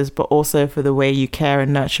daughters, but also for the way you care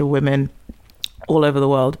and nurture women all over the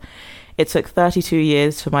world. It took 32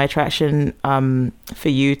 years for my attraction for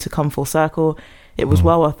you to come full circle. It was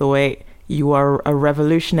well worth the wait. You are a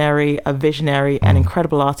revolutionary, a visionary, an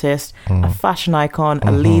incredible artist, a fashion icon,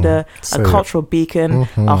 a leader, a cultural beacon,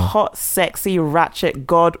 a hot, sexy, ratchet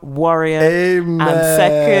god warrior. Amen. And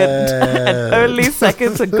second, and only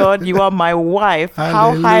second to God, you are my wife.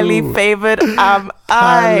 How highly favored am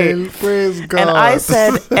I? Praise God. And I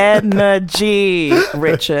said energy,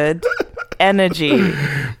 Richard. Energy.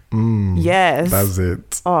 Yes. That's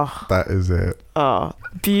it. Oh, that is it. Oh,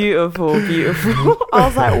 beautiful, beautiful. I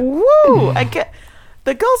was like, woo! I get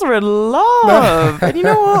the girls are in love, and you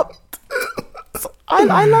know what?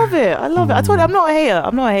 I love it. I love it. I told you I'm not a hater. I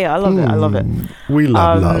love it. I love it. We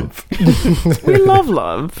love love. We love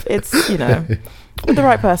love. It's, you know, with the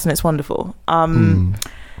right person, it's wonderful.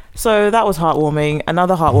 So that was heartwarming.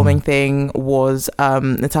 Another heartwarming thing was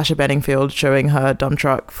Natasha Bedingfield showing her dump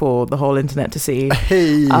truck for the whole internet to see.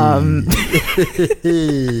 Hey.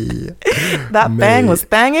 That bang was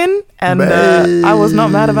banging, and I was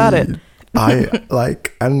not mad about it.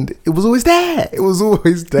 And it was always there. It was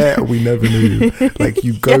always there. We never knew. Like,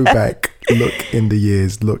 you go back, look in the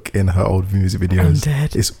years, look in her old music videos.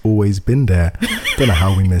 It's always been there. Don't know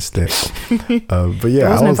how we missed it. But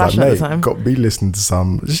yeah, I was like, mate, got me listening to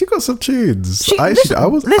some. She got some tunes.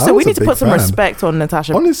 Listen, we need to put some respect on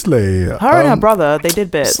Natasha. Honestly, her and her brother, they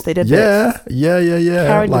did bits. Yeah.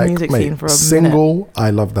 Carried the music scene for a Single, minute.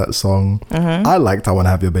 I love that song. I liked I Want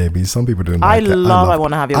to Have Your Babies. Some people didn't like it. I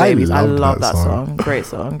Want to Have Your Babies. I love that song. Great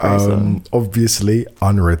song. Obviously,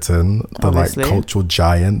 Unwritten, the cultural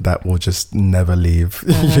giant that will just never leave,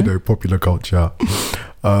 popular culture.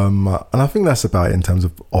 And I think that's about it in terms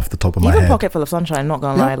of off the top of my head. Pocket Full of Sunshine, not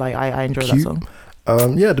gonna lie, like I enjoy that song.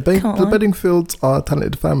 The Bedingfields are a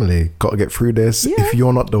talented family. Got to get through this. If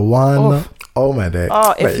you're not the one, oh my day.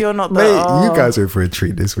 If you're not the you guys are for a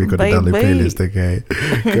treat this week on the download playlist. Okay,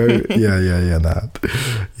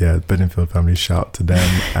 go. Bedingfield family. Shout to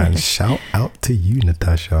them and shout out to you,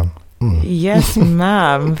 Natasha. Yes,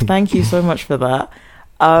 ma'am. Thank you so much for that.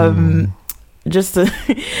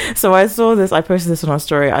 So I saw this. I posted this on our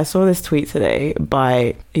story. I saw this tweet today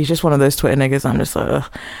by. He's just one of those Twitter niggas. I'm just like,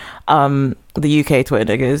 the UK Twitter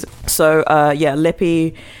niggas. So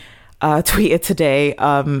Lippy tweeted today.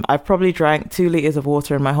 I've probably drank 2 liters of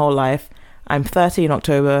water in my whole life. I'm 30 in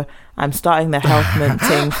October. I'm starting the health mint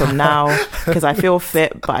thing from now because I feel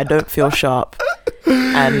fit, but I don't feel sharp.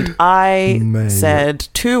 And I said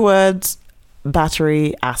 2 words.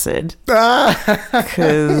 Battery acid,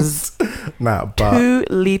 because 2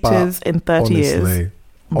 liters in 30 years,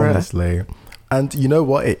 honestly. And you know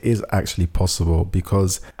what, it is actually possible,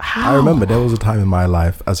 because I remember there was a time in my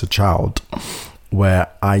life as a child where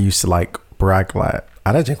I used to like brag like,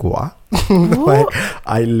 I don't drink water. Like,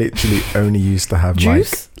 I literally only used to have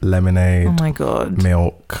juice? Like lemonade. Oh my God.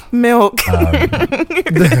 Milk.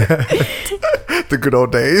 The good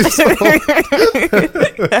old days.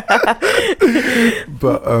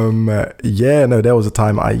 But there was a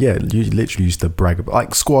time you literally used to brag about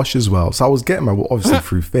like squash as well. So I was getting my water obviously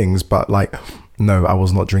through things, but like, no, I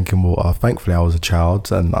was not drinking water. Thankfully, I was a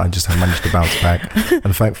child and I just had managed to bounce back.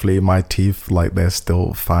 And thankfully, my teeth, like, they're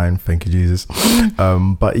still fine. Thank you, Jesus.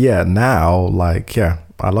 But yeah, now, like, I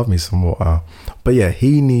love me some water. But yeah,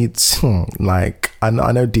 he needs, like, I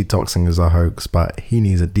know detoxing is a hoax, but he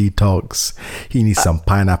needs a detox. He needs some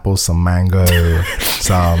pineapple, some mango,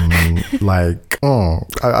 some, like,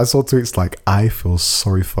 I saw tweets like, I feel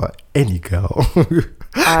sorry for any girl.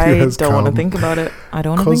 I don't want to think about it.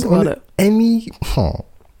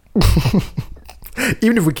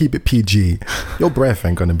 Even if we keep it PG, your breath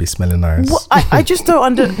ain't gonna be smelling nice. Well, I just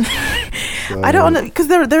don't I don't under, because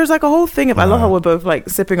there's like a whole thing of I love how we're both like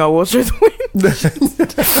sipping our water. It's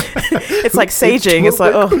like saging. It's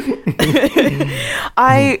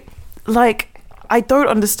like, I don't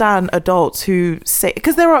understand adults who say,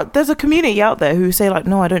 because there's a community out there who say like,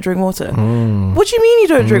 no, I don't drink water. What do you mean you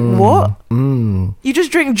don't drink what? You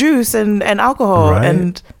just drink juice and alcohol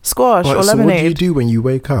and squash or lemonade. So what do you do when you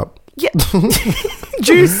wake up? Yeah,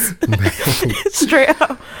 juice straight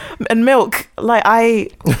up and milk. Like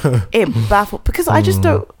it baffled, because I just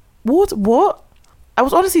don't. What? I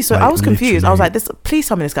was honestly I was confused. Literally. I was like, please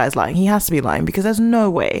tell me this guy's lying. He has to be lying, because there's no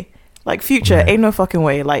way. Like, Future, ain't no fucking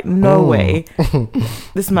way. Like, no way.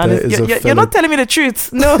 This man you're not telling me the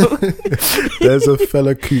truth. No. There's a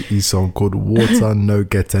fella Cootie song called Water No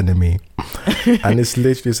Get Enemy. And it's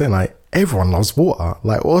literally saying, like, everyone loves water.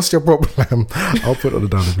 Like, what's your problem? I'll put it on the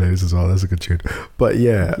download playlist as well. That's a good tune. But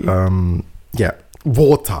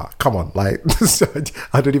water. Come on. Like,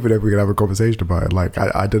 I don't even know if we can have a conversation about it. Like,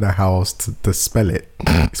 I don't know how else to spell it.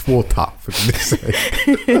 It's water, for goodness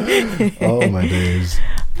sake. Oh, my days.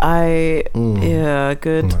 Yeah,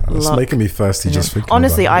 good It's luck. making me thirsty just thinking.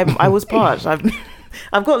 Honestly, about it. I was parched. I've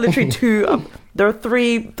got literally two. There are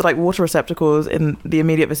three like water receptacles in the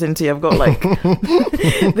immediate vicinity. I've got like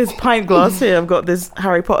this pint glass here. I've got this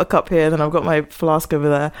Harry Potter cup here, and then I've got my flask over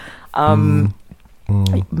there.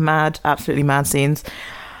 Mad, absolutely mad scenes.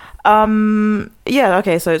 Yeah.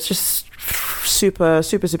 Okay. So it's just super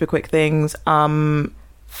quick things.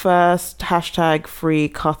 First, hashtag free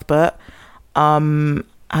Cuthbert.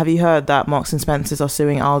 Have you heard that Marks and Spencer's are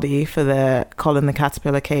suing Aldi for their Colin the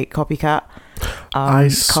Caterpillar cake copycat? I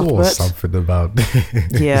saw Cuthbert. something about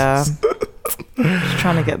this. Yeah. Just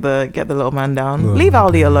trying to get the little man down. Leave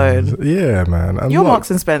Aldi alone. Yeah, man. And You're look, Marks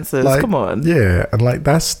and Spencer's. like, Come on. Yeah, and like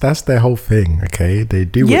that's their whole thing. Okay, they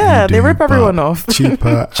do. What Yeah, you do, they rip but everyone off.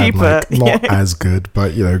 Cheaper, and like not yeah. as good,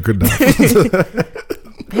 but you know, good enough.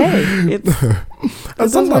 Hey, it's And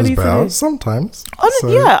sometimes really better. funny. Sometimes.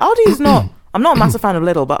 Yeah, Aldi's not. I'm not a massive fan of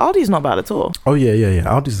Lidl, but Aldi's not bad at all. Oh yeah.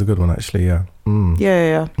 Aldi's a good one actually. Yeah.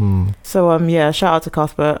 Yeah. So yeah, shout out to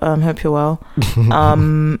Cuthbert. Hope you're well.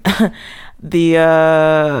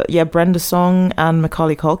 Brenda Song and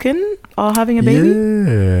Macaulay Culkin are having a baby.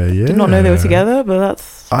 Yeah. Did not know they were together, but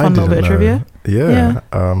that's a fun little bit of trivia. Yeah.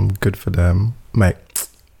 Good for them, mate.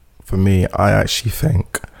 For me, I actually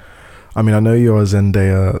think. I mean, I know you're a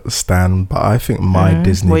Zendaya stan, but I think my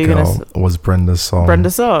Disney girl was Brenda Song.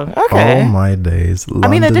 Brenda Song. Okay. Oh my days. I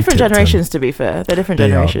mean, they're different Tipton. generations, to be fair. They're different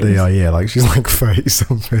generations. They are, yeah. Like, she's like 30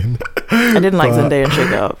 something. I didn't like Zendaya and Shake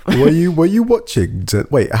It Up. Were you watching?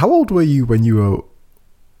 Wait, how old were you when you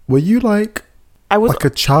were you like, I was like a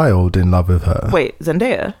child in love with her? Wait,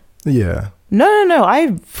 Zendaya? Yeah. No.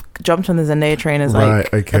 I jumped on the Zendaya train as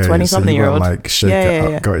like a 20-something-year-old. Like, Shake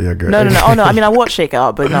It Up. Got you. No. Oh no. I mean, I watched Shake It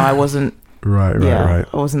Up, but no, I wasn't. Right. I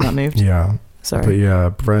wasn't that moved. Yeah. Sorry. But yeah,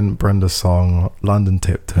 Brenda Song, London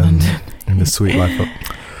Tipton, in the Sweet Life of.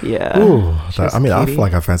 Yeah. Ooh, I mean, I feel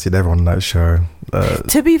like I fancied everyone on that show.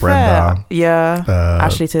 To be Brenda, fair, yeah.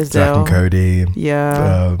 Ashley Tisdale. Jack and Cody.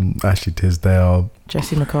 Yeah. Ashley Tisdale.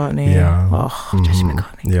 Jesse McCartney. Yeah. Oh, Jesse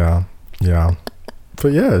McCartney. Yeah.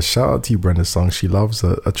 But yeah, shout out to you, Brenda Song. She loves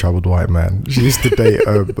a troubled white man. She used to date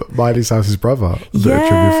Miley Cyrus's brother. A bit of trivia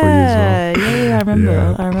for you as well. Yeah,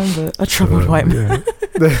 I remember. A troubled white man.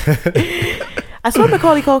 Yeah. I saw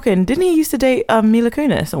Macaulay Culkin. Didn't he used to date Mila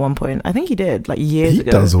Kunis at one point? I think he did, like years ago. He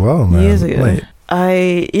does well, man. Years ago. Mate.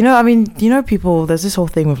 People, there's this whole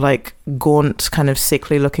thing with like gaunt, kind of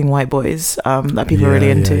sickly looking white boys that people are really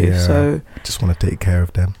into. Yeah. So just want to take care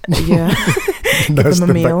of them. Yeah. Give them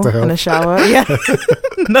a meal and a shower. Yeah.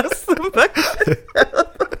 Nurse them back.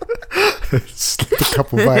 Slip a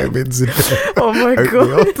couple vitamins in there. Oh my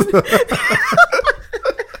God.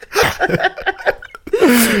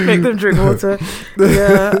 Make them drink water.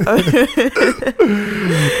 Yeah.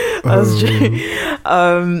 That's true.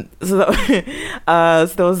 So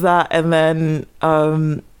there was that, and then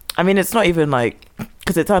I mean, it's not even like,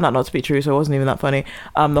 because it turned out not to be true, so it wasn't even that funny.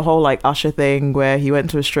 The whole like Usher thing where he went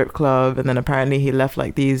to a strip club and then apparently he left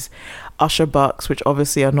like these Usher bucks, which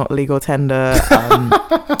obviously are not legal tender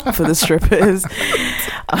for the strippers.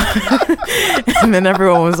 And then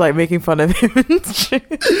everyone was like making fun of him and shit.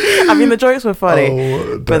 I mean, the jokes were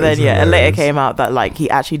funny, but then it later came out that like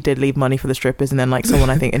he actually did leave money for the strippers, and then like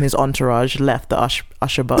someone I think in his entourage left the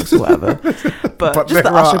Usher bucks or whatever. But just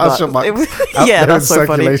the Usher bucks. It was, yeah, that's so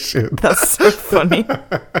funny. That's so funny.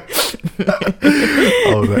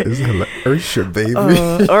 Oh, that is hilarious. Usher, baby.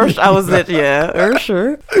 Usher, I was it. Yeah,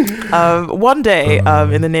 Usher. One day,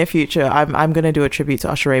 in the near future, I'm gonna do a tribute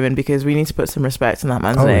to Usher Raymond, because we need to put some respect in that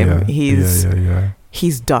man's name. Yeah.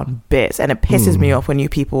 He's done bits, and it pisses me off when you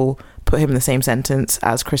people put him in the same sentence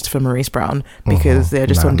as Christopher Maurice Brown, because they're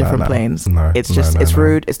just on different planes. It's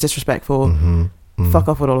rude. It's disrespectful. Fuck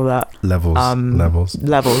off with all of that. Levels.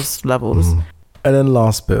 And then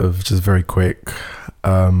last bit of just very quick.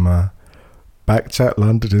 Backchat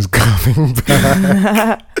London is coming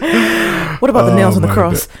back. What about the nails on the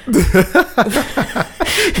cross?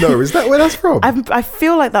 No, is that where that's from? I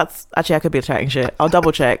feel like that's actually, I could be chatting shit. I'll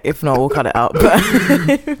double check. If not, we'll cut it out. But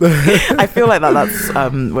I feel like that's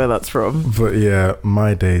where that's from. But yeah,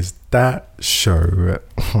 my days. That show,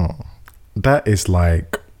 that is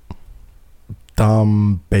like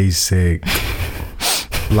dumb, basic,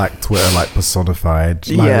 Black Twitter, like personified.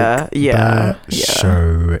 Like, that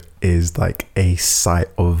show is like a sight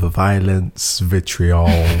of violence, vitriol,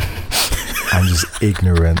 and just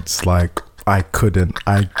ignorance. Like, I couldn't.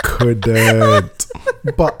 But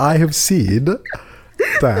I have seen that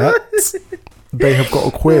they have got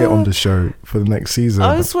a queer on the show for the next season.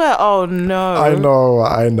 I swear. Oh no. I know.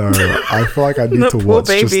 I feel like I need to poor watch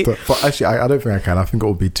baby. but actually I don't think I can. I think it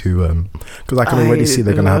will be too because I can already see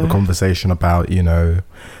they're going to have a conversation about, you know,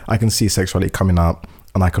 I can see sexuality coming up,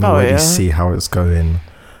 and I can already see how it's going.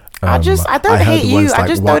 I don't hate you. I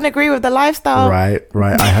just don't agree with the lifestyle. Right.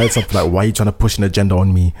 I heard something like, "Why are you trying to push an agenda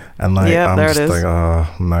on me?" And like, I'm just like, "Oh,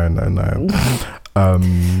 no."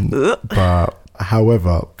 But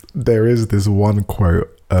however, there is this one quote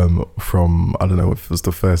from, I don't know if it was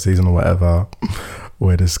the first season or whatever,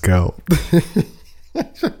 where this girl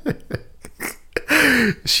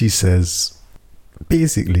she says,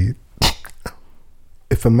 basically,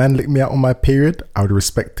 if a man licked me out on my period, I would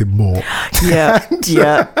respect him more. Yeah.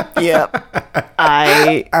 The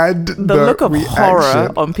look of reaction.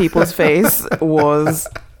 Horror on people's face was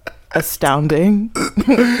astounding.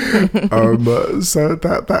 So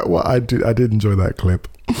that what I did enjoy that clip.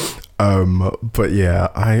 But yeah,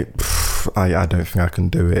 I don't think I can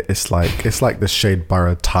do it. It's like the Shade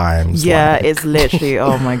Borough Times. Yeah, like, it's literally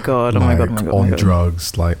oh my god, on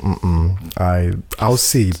drugs. Like, I'll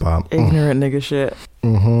see, but ignorant nigga shit.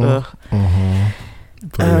 But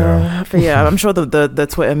yeah, I'm sure the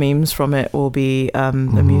Twitter memes from it will be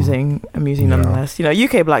amusing nonetheless. You know,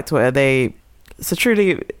 UK Black Twitter,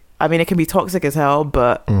 truly, I mean, it can be toxic as hell,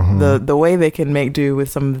 but the way they can make do with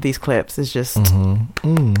some of these clips is just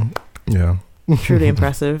truly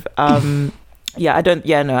impressive. I don't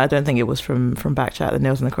think it was from Backchat, the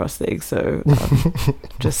nails in the cross thing. So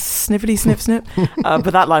just snippety snip.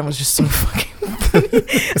 But that line was just so fucking funny.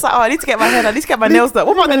 It's like, I need to get my nails done.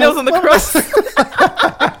 What about the nails on the cross?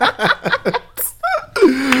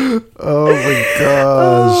 Oh my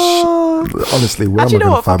gosh. Honestly, where am I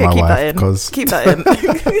going to find my wife? Keep that in.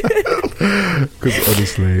 Because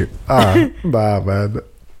honestly, nah, man.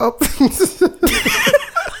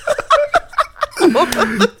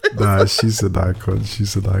 Nah, she's an icon.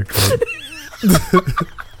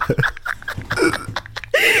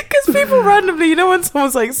 Because people randomly, you know, when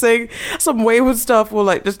someone's like saying some wayward stuff or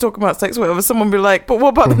like just talking about sex or whatever, someone be like, but what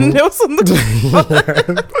about the nails on the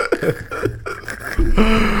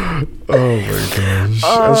Oh my gosh.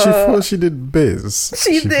 And she thought she did biz.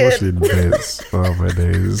 She thought she did biz. Oh my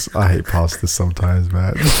days. I hate pastors sometimes,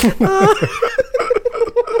 man. I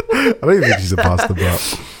don't even think she's a pastor,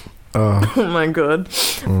 but oh my god.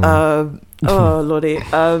 Oh lordy.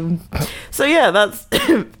 So yeah, that's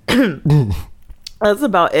that's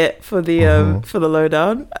about it for the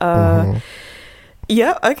lowdown.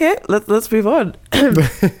 Yeah, okay, let's move on.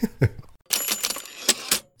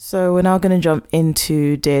 So we're now going to jump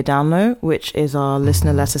into Dear Download, which is our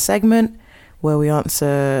listener letter segment where we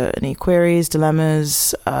answer any queries,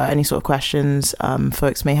 dilemmas, any sort of questions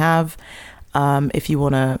folks may have. If you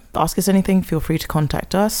want to ask us anything, feel free to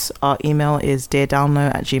contact us. Our email is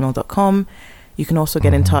deardownload@gmail.com. You can also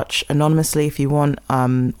get in touch anonymously if you want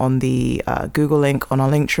on the Google link on our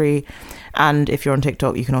link tree. And if you're on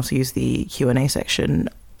TikTok, you can also use the Q&A section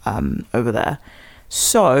over there.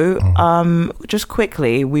 So just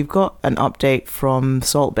quickly, we've got an update from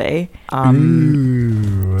Salt Bay.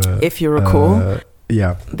 If you recall,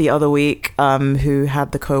 the other week, who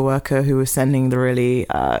had the co-worker who was sending the really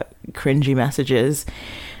cringy messages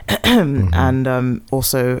and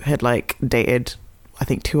also had like dated, I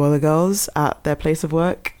think, 2 other girls at their place of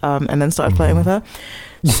work and then started flirting with her.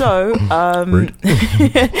 So so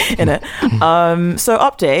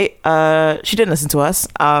update, she didn't listen to us,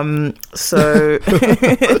 so let's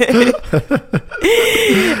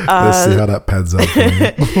see how that pans out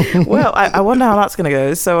for me. Well, I wonder how that's gonna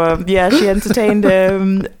go. So she entertained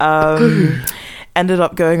him, ended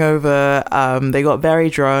up going over, they got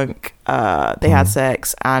very drunk, they had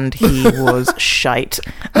sex, and he was shite.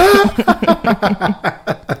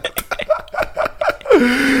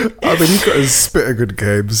 I mean, he's got to spit a good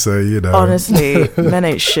game, so you know. Honestly, men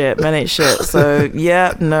ain't shit. So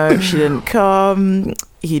yeah, no, she didn't come.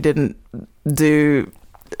 He didn't do,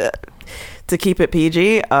 to keep it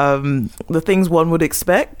PG, the things one would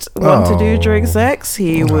expect one to do during sex.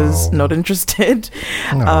 He was not interested.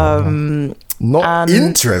 Not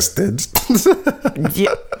interested.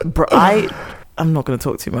 Yeah, bro, I'm not going to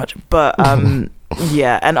talk too much, but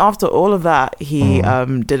yeah, and after all of that, he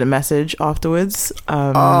did a message afterwards.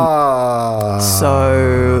 So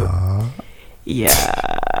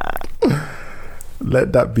yeah,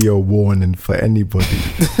 let that be a warning for anybody.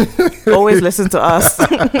 Always listen to us.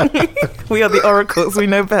 We are the oracles. We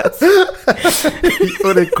know best.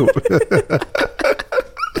 Oracle.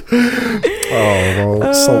 Oh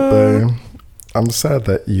well, Salt Bay. I'm sad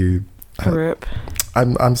that you. Rip.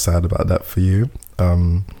 I'm sad about that for you.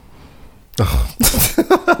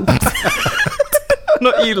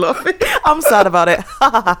 Not you laughing. I'm sad about it.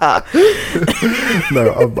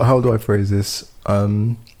 No, how do I phrase this?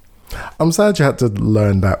 I'm sad you had to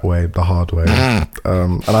learn that way, the hard way.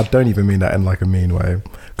 And I don't even mean that in like a mean way.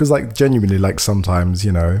 Because like genuinely, like sometimes,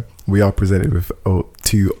 you know, we are presented with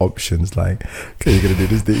two options, like, okay, you're going to do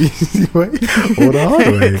this the easy way or the hard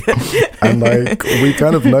way. And like, we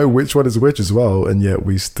kind of know which one is which as well. And yet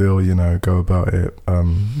we still, you know, go about it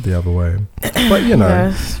the other way. But, you know,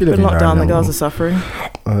 yes, been locked down, the girls are suffering.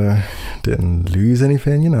 Didn't lose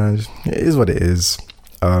anything, you know, it is what it is.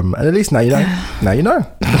 And at least now you know. Now you know.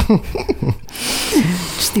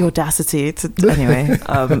 Just the audacity to anyway.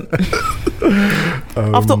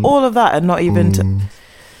 After all of that, and not even.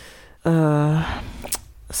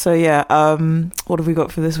 So yeah. What have we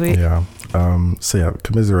got for this week? Yeah. So yeah,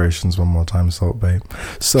 commiserations one more time, Salt Bae.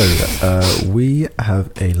 So we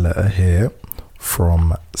have a letter here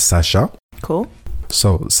from Sasha. Cool.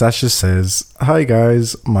 So Sasha says, "Hi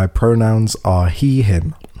guys, my pronouns are he,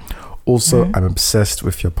 him. Also, I'm obsessed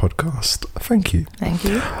with your podcast. Thank you. Thank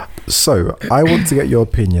you. So, I want to get your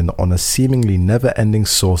opinion on a seemingly never-ending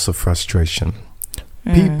source of frustration.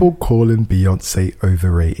 People calling Beyonce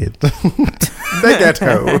overrated. The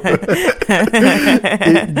ghetto.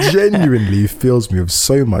 It genuinely fills me with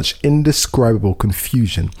so much indescribable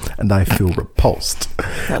confusion, and I feel repulsed.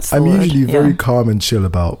 I'm usually very calm and chill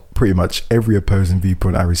about pretty much every opposing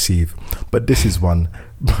viewpoint I receive, but this one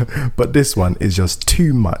is just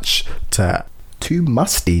too much too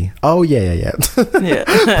musty. Oh yeah.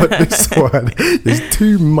 But this one is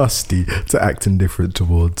too musty to act indifferent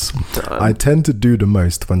towards. I tend to do the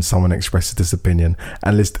most when someone expresses this opinion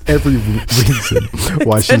and list every reason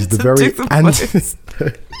why she's the very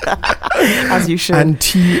as you should.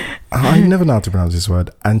 I never know how to pronounce this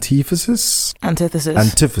word. Antithesis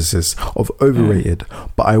of overrated.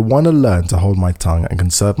 But I want to learn to hold my tongue and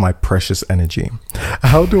conserve my precious energy.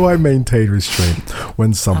 How do I maintain restraint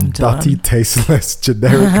when some dirty, tasteless,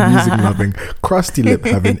 generic, music-loving, crusty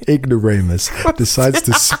lip-having ignoramus decides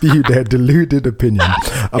to spew their deluded opinion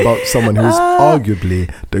about someone who is arguably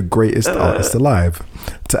the greatest artist alive?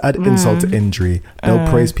 To add insult to injury, they'll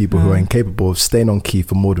praise people who are incapable of staying on key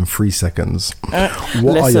for more than 3 seconds.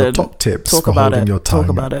 What are your top tips for holding your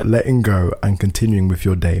tongue, letting go, and continuing with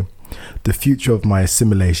your day? The future of my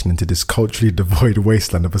assimilation into this culturally devoid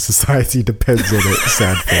wasteland of a society depends on it.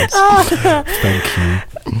 Sad face. Thank you.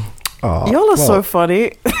 Y'all are so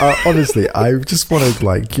funny. Honestly, I just want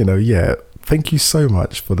to thank you so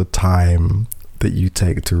much for the time that you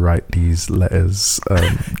take to write these letters.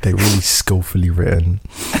 They're really skillfully written.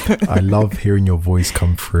 I love hearing your voice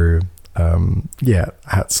come through.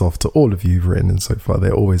 Hats off to all of you who've written in so far.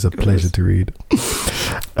 They're always a pleasure to read.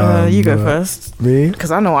 You go first. Me? Because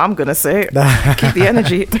I know what I'm gonna say. Keep the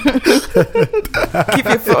energy. Keep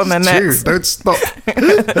your foot on the neck. Don't stop.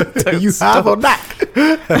 Have on that.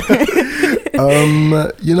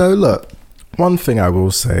 Look, one thing I will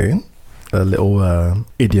say, a little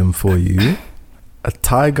idiom for you. A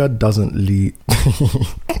tiger doesn't lose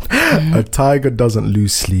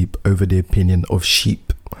sleep over the opinion of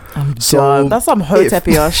sheep. I'm done. That's some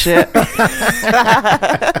hotepi ass shit.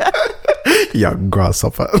 Young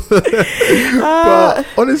grasshopper. But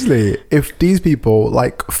honestly, if these people,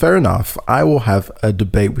 fair enough, I will have a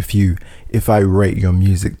debate with you if I rate your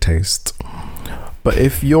music taste. But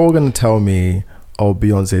if you're going to tell me, oh,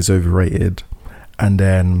 Beyonce is overrated, and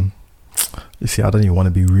then, you see, I don't even want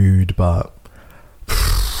to be rude, but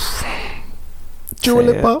Dua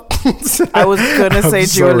Lipa. I was gonna say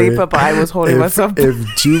Dua Lipa, but I was holding myself. If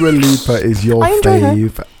Dua Lipa is your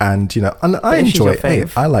fave, and I enjoy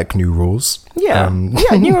it. I like New Rules. Yeah,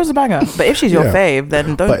 New Rules is a banger. But if she's your fave,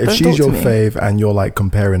 then don't. But if she's your fave and you're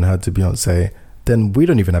comparing her to Beyonce, then we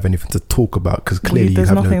don't even have anything to talk about because clearly you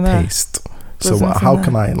have no taste. So how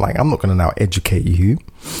can I I'm not going to now educate you.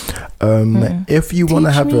 If you want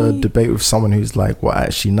to have a debate with someone who's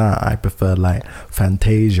actually I prefer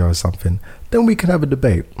Fantasia or something, then we can have a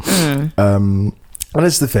debate. And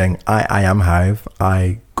that's the thing. I am Hive.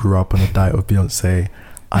 I grew up on a diet of Beyonce.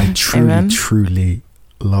 I truly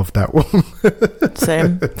love that one.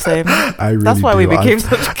 Same. I really That's why we became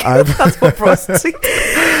such. That's what brought us.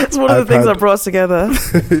 It's one of the things that brought us together.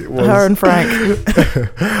 Her and Frank.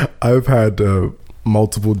 I've had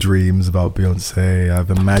multiple dreams about Beyonce.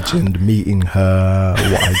 I've imagined meeting her,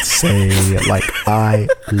 what I'd say. I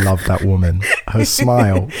love that woman. Her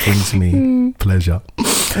smile brings me pleasure.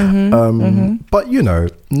 But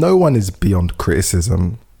no one is beyond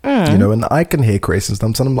criticism. You know, and I can hear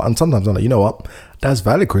criticism. And sometimes I'm like, you know what? That's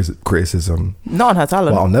valid criticism. Not on her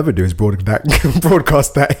talent. What I'll never do is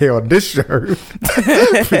broadcast that here on this show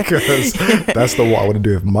because that's not what I want to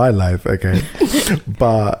do with my life. Okay,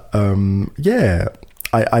 but yeah,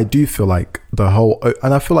 I do feel like the whole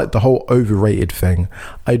overrated thing.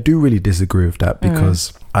 I do really disagree with that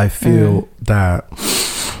because I feel that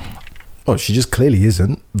she just clearly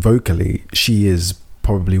isn't vocally. She is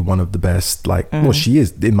probably one of the best, well, she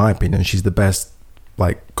is, in my opinion, she's the best,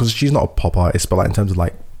 because she's not a pop artist, but in terms of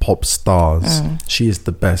pop stars, she is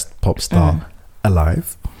the best pop star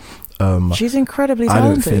alive. She's incredibly talented. I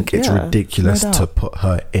don't think it's ridiculous to put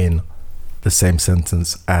her in the same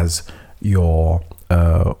sentence as your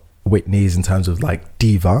Whitney's in terms of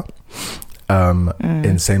diva, in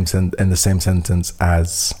the same sentence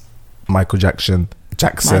as Michael Jackson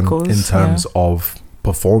in terms of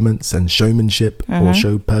performance and showmanship or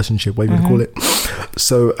show personship, whatever you call it.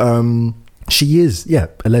 So she is a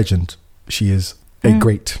legend. She is a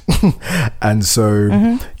great and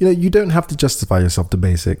so you don't have to justify yourself to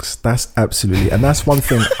basics. That's absolutely, and that's one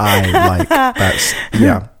thing I like. That's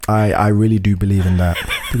I really do believe in that,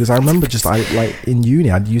 because I remember in uni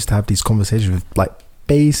I used to have these conversations with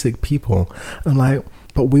basic people, and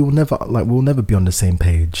but we'll never be on the same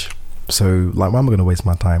page. So why am I going to waste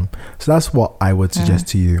my time? So that's what I would suggest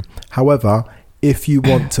to you. However, if you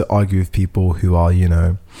want to argue with people who are,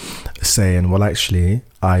 saying, well, actually,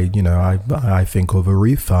 I think of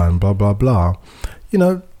Aretha and blah, blah, blah,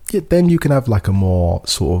 then you can have a more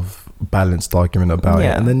sort of balanced argument about it.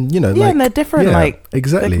 And then, and they're different.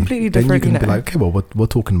 Exactly. They're completely different. Then you can be okay, well, we're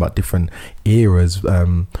talking about different eras. But,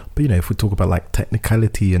 if we talk about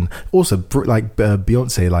technicality and also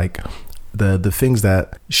Beyonce, the things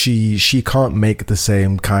that she can't make the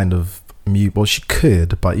same kind of mute. Well, she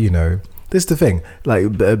could, but this is the thing.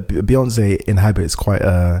 Beyonce inhabits quite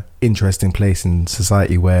a interesting place in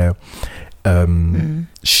society where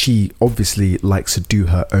she obviously likes to do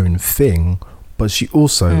her own thing, but she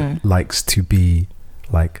also likes to be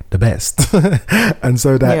the best, and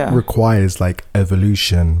so that requires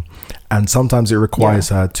evolution. And sometimes it requires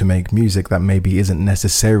her to make music that maybe isn't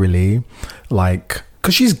necessarily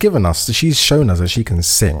because she's shown us that she can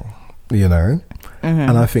sing,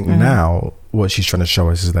 and I think now what she's trying to show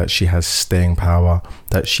us is that she has staying power,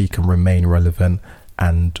 that she can remain relevant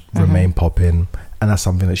and remain popping, and that's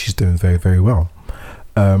something that she's doing very, very well.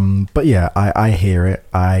 But yeah, I hear it.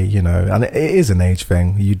 And it is an age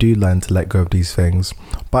thing. You do learn to let go of these things.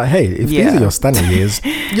 But hey, if these are your standing years,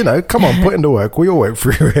 come on, put in the work. We all went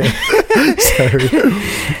through it. So,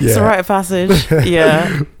 it's a rite of passage.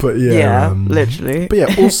 Yeah. But literally. But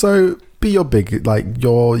yeah, also be your big,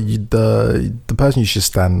 the person you should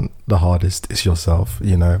stand the hardest is yourself.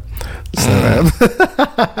 So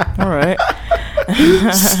all right.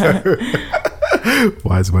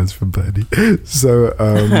 Wise words from Bernie. So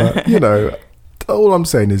all I'm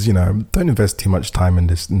saying is don't invest too much time in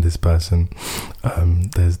this person.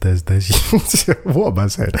 There's what am I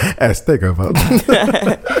saying? Take over.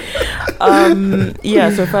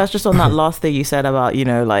 So first, just on that last thing you said about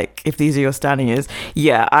if these are your standing years,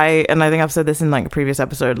 I think I've said this in a previous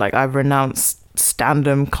episode, I've renounced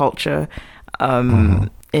standum culture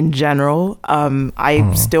in general.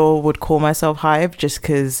 I still would call myself Hive just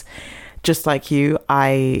because, just like you,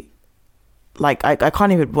 I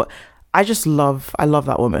can't even. I love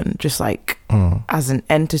that woman. Just as an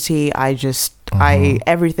entity, I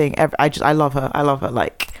love her. I love her.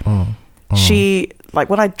 She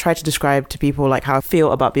when I try to describe to people how I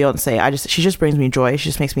feel about Beyonce, she just brings me joy. She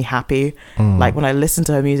just makes me happy. When I listen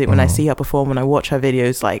to her music, when I see her perform, when I watch her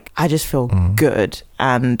videos, I just feel good.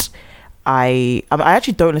 And I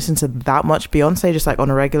actually don't listen to that much Beyonce, just on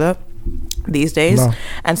a regular these days.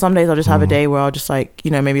 And some days I'll just have a day where I'll just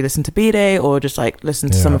maybe listen to B-Day or just listen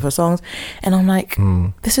to some of her songs, and I'm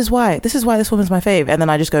this is why this woman's my fave. And then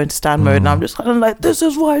I just go into stan mode and I'm this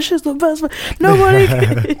is why she's the best. Nobody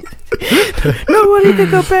can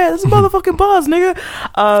compare. This is motherfucking bars, nigga.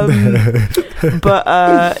 But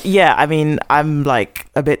I mean, I'm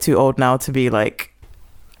a bit too old now to be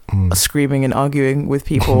screaming and arguing with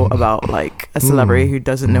people about a celebrity who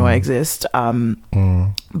doesn't know I exist.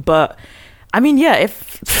 But I mean,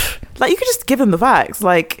 if you could just give them the facts,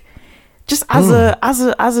 just as an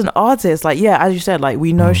artist, as you said,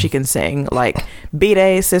 we know she can sing.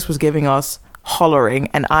 B-Day, sis was giving us hollering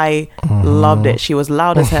and I loved it. She was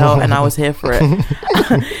loud as hell and I was here for it.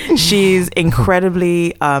 She's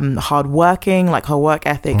incredibly hardworking. Her work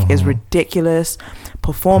ethic is ridiculous.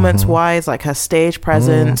 Performance wise, her stage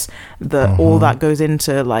presence, all that goes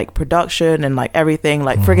into production and everything.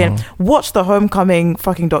 Friggin' watch the Homecoming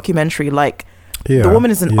fucking documentary. the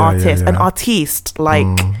woman is an artist, an artiste,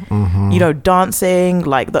 like, you know, dancing,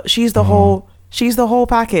 like, she's the whole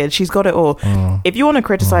package. She's got it all. If you want to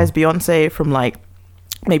criticize Beyonce from, like,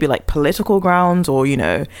 maybe, like, political grounds, or, you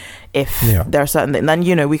know, if there are certain things, then,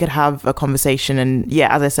 you know, we could have a conversation. And,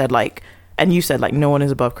 yeah, as I said, like, and you said, like, no one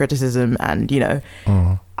is above criticism, and, you know,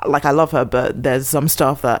 like, I love her, but there's some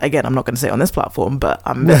stuff that, again, I'm not going to say on this platform, but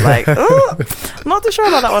I'm a bit like, oh, I'm not too sure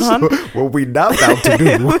about that one, hon. So, what we now about to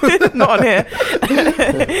do? Not on here.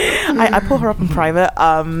 I pull her up in private.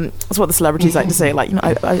 That's what the celebrities like to say. Like, you know,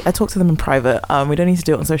 I talk to them in private. We don't need to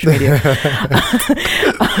do it on social media.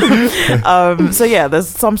 So yeah, there's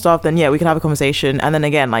some stuff. Then yeah, we can have a conversation. And then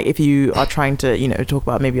again, like, if you are trying to, you know, talk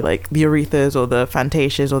about maybe like the Arethas or the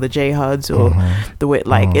Fantasias or the J Huds or the way,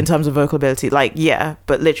 like, in terms of vocal ability, like, yeah,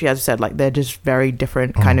 but literally, as I said, like, they're just very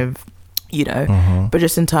different kind of, you know, but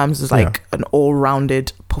just in terms of like an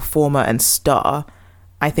all-rounded performer and star,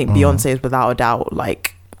 I think Beyonce is without a doubt,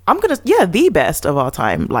 like, the best of our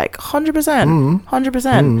time, like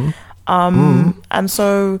 100%. And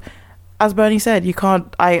so, as Bernie said, you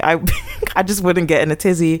can't, I just wouldn't get in a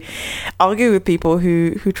tizzy argue with people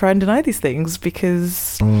who try and deny these things,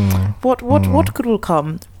 because what good will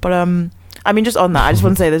come. But I mean, just on that, I just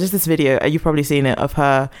want to say there's just this video, you've probably seen it, of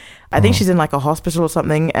her, I think she's in like a hospital or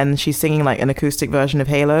something, and she's singing like an acoustic version of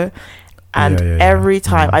Halo. And every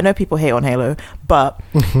time, I know people hate on Halo, but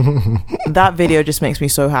that video just makes me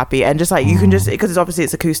so happy. And just like, you can just, because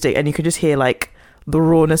it's acoustic, and you can just hear like the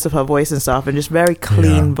rawness of her voice and stuff, and just very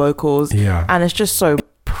clean vocals. And it's just so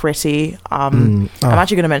pretty. I'm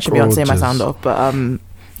actually going to mention Beyonce in my sound off, but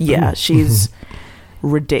yeah, she's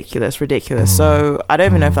ridiculous. So I don't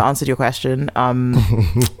even know if that answered your question.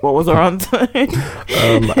 What was our answer?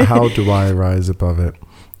 How do I rise above it?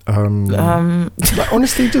 Like,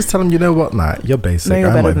 honestly, just tell them, you know what, nah, you're basic. No,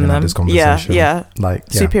 you're better than them. This conversation.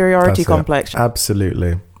 Like, superiority complex.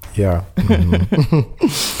 Absolutely. Yeah.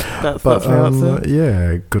 That's my answer.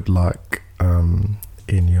 Yeah, good luck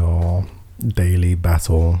in your daily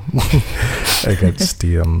battle against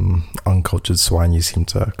the uncultured swine you seem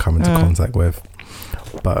to come into contact with.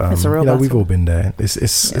 But it's a real you know, battle. we've all been there.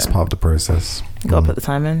 It's part of the process. You gotta put the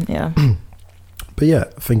time in. Yeah. But yeah,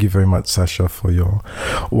 thank you very much, Sasha, for your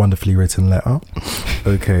wonderfully written letter.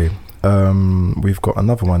 Okay, we've got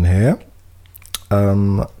another one here.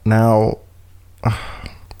 Now,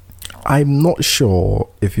 I'm not sure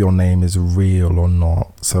if your name is real or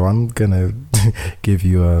not, so I'm gonna give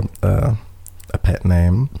you a pet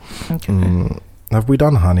name. Okay. Have we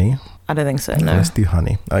done Honey? I don't think so. No. Let's do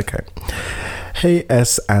Honey. Okay. Hey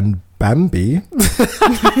S and Bambi.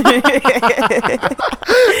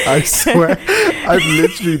 I swear, I'm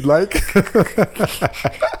literally like,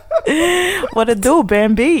 what a do,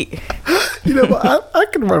 Bambi. You know what? I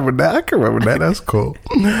can run with that. That's cool.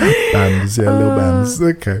 Bams, yeah, little Bams.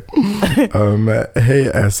 Okay. Hey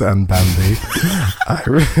S and Bambi.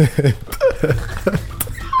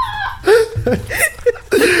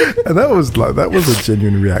 And that was a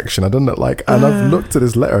genuine reaction. I don't know, like, and I've looked at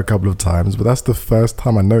this letter a couple of times, but that's the first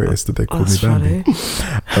time I noticed that they called me Bambi.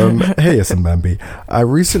 Hey yes and Bambi, I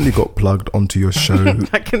recently got plugged onto your show.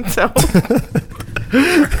 I can tell.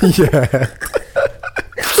 Yeah.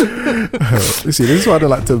 You see, this is why I don't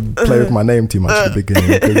like to play with my name too much at the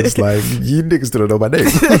beginning, because it's like, you niggas don't know my name.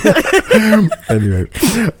 Anyway,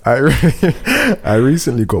 I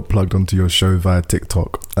recently got plugged onto your show via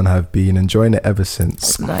TikTok and have been enjoying it ever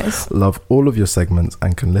since. Nice. Love all of your segments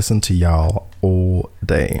and can listen to y'all all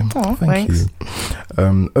day. Oh, Thank you.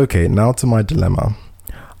 Okay, now to my dilemma.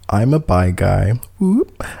 I'm a bi guy.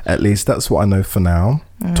 At least that's what I know for now.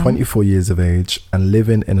 24 years of age and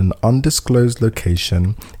living in an undisclosed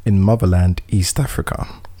location in motherland East Africa.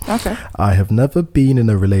 Okay. I have never been in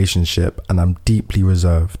a relationship and I'm deeply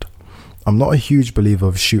reserved. I'm not a huge believer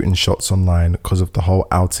of shooting shots online because of the whole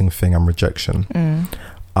outing thing and rejection.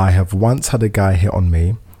 I have once had a guy hit on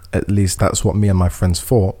me, at least that's what me and my friends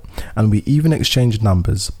thought, and we even exchanged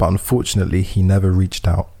numbers, but unfortunately he never reached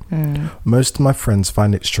out. Most of my friends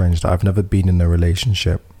find it strange that I've never been in a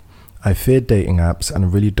relationship. I fear dating apps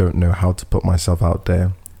and really don't know how to put myself out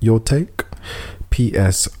there. Your take?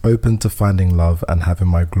 P.S. Open to finding love and having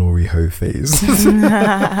my glory hoe phase. In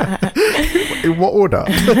what order?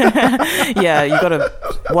 Yeah,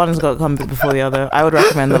 one's got to come before the other. I would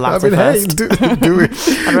recommend the latter first. Hey, do it.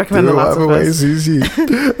 I'd recommend the latter first.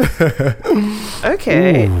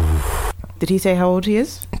 Okay. Ooh. Did he say how old he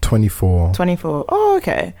is? 24. Oh,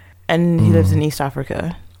 okay. And he lives in East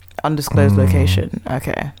Africa. Undisclosed location.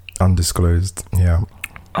 Okay. Undisclosed, yeah.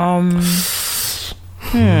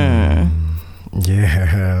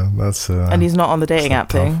 Yeah, that's and he's not on the dating app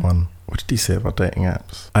thing. One. What did he say about dating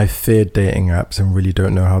apps? I fear dating apps and really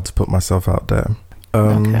don't know how to put myself out there.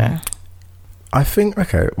 Okay. I think,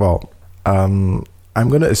 well, I'm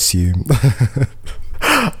going to assume,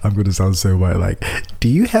 I'm going to sound so white, like, do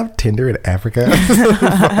you have Tinder in Africa?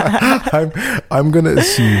 I'm going to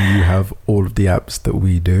assume you have all of the apps that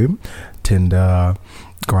we do. Tinder,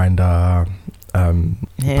 Grindr,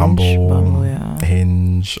 Bumble,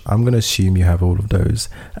 Hinge. I'm going to assume you have all of those.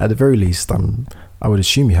 At the very least, I would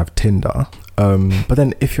assume you have Tinder. But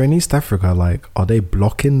then if you're in East Africa, like, are they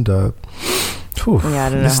blocking the... I don't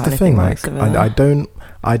know. This is the thing. Like, I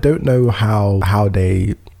don't know how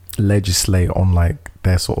they legislate on like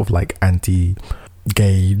their sort of like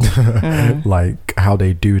anti-gay, like how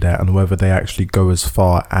they do that, and whether they actually go as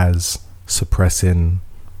far as suppressing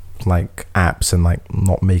like apps and like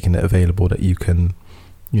not making it available that you can,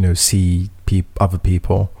 you know, see other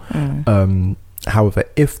people. However,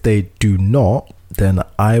 if they do not, then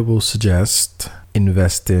I will suggest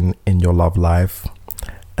investing in your love life.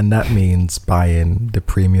 And that means buying the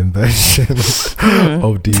premium version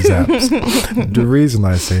of these apps. The reason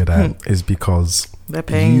I say that is because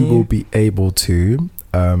you will be able to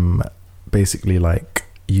basically like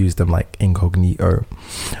use them like incognito.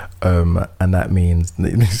 And that means, see,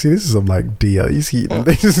 this is some like deal. You see,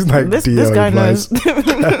 this is like this guy knows.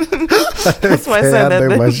 That's why I said that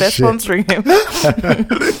they're sponsoring him.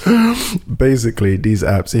 Basically, these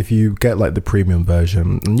apps, if you get like the premium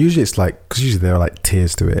version, and usually it's like, because usually there are like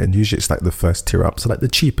tiers to it, and usually it's like the first tier up, so like the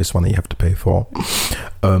cheapest one that you have to pay for.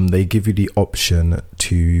 They give you the option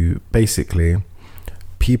to basically,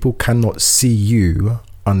 people cannot see you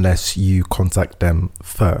unless you contact them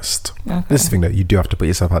first. This is the thing, that you do have to put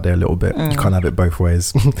yourself out there a little bit. You can't have it both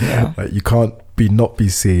ways. Like, you can't not be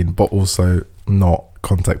seen but also not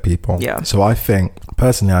contact people. So I think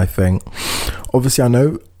personally, obviously I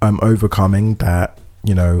know overcoming that,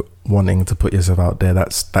 you know, wanting to put yourself out there,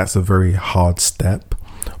 that's a very hard step,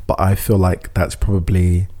 but I feel like that's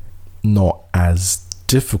probably not as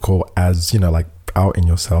difficult as, you know, like outing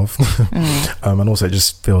yourself. And also it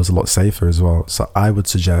just feels a lot safer as well. So I would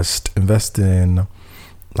suggest invest in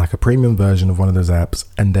like a premium version of one of those apps,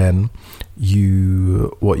 and then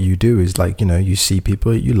what you do is, like, you know, you see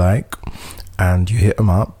people that you like and you hit them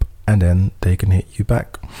up, and then they can hit you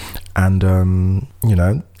back. And you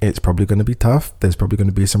know, it's probably going to be tough, there's probably going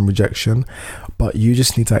to be some rejection, but you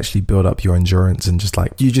just need to actually build up your endurance, and just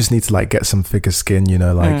like, you just need to like get some thicker skin, you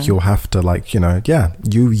know, like you'll have to, like, you know,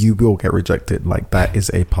 you will get rejected. Like, that is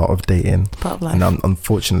a part of dating, part of life. And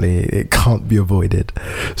unfortunately it can't be avoided,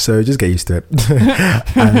 so just get used to it.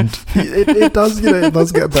 And it does, you know, it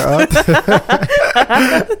does get better.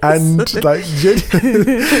 And like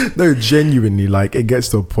genuinely, like, it gets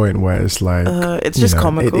to a point where it's like, it's just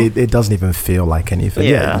comical. It doesn't even feel like anything.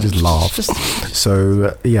 You just laugh.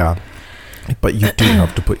 So but you do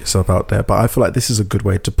have to put yourself out there. But I feel like this is a good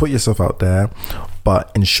way to put yourself out there,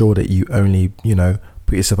 but ensure that you only, you know,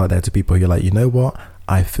 put yourself out there to people you're like, you know what,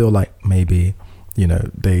 I feel like maybe, you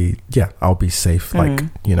know, I'll be safe, like,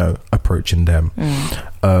 you know, approaching them.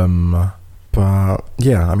 But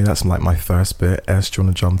yeah, I mean, that's like my first bit. Do you want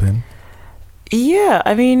to jump in? Yeah,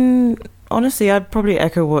 I mean, honestly, I'd probably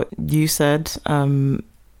echo what you said.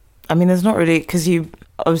 I mean, there's not really, because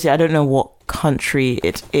obviously I don't know what country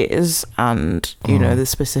it is, and you know, the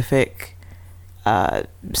specific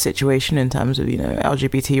situation in terms of, you know,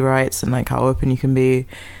 LGBT rights and like how open you can be,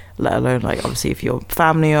 let alone like obviously if you're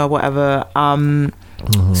family or whatever.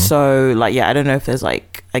 So like, I don't know if there's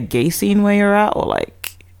like a gay scene where you're at, or like,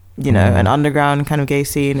 you know, an underground kind of gay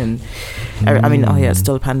scene. And I mean, it's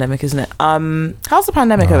still a pandemic, isn't it? How's the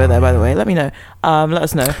pandemic over there, by the way? Let me know. Let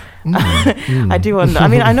us know. I do wonder. I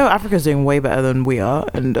mean, I know Africa's doing way better than we are,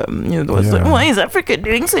 and you know, like, why is Africa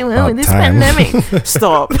doing so well with this pandemic?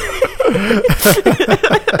 Stop.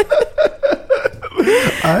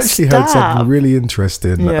 I actually heard something really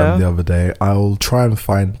interesting the other day. I'll try and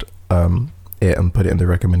find it and put it in the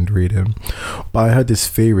recommended reading. But I heard this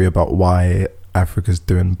theory about why Africa's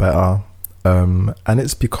doing better, and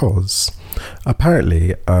it's because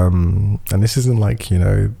apparently, and this isn't like, you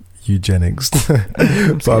know, eugenics,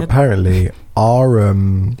 but apparently our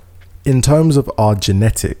in terms of our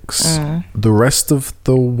genetics, the rest of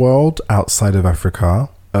the world outside of Africa,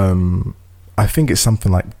 I think it's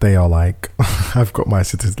something like they are like I've got my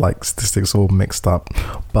statistics all mixed up,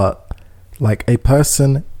 but like a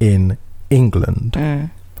person in England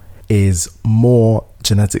is more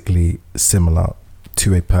genetically similar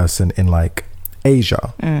to a person in like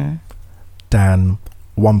Asia than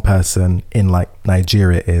one person in like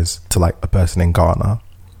Nigeria is to like a person in Ghana,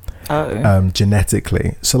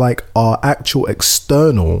 genetically. So like our actual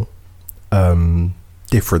external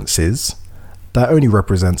differences, that only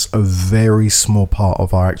represents a very small part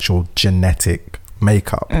of our actual genetic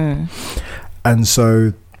makeup. And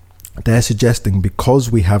so they're suggesting,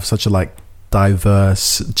 because we have such a like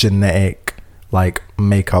diverse genetic like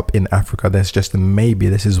makeup in Africa, they're suggesting maybe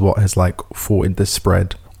this is what has like thwarted the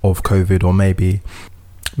spread of COVID, or maybe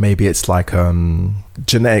it's like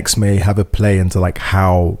genetics may have a play into like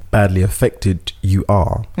how badly affected you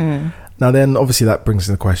are. Now then obviously that brings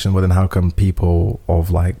in the question, well then how come people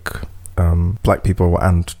of like black people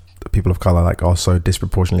and people of color like are so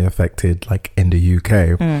disproportionately affected like in the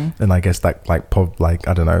UK? And I guess that like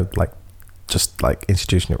I don't know, like just like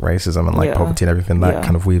institutional racism and like poverty and everything that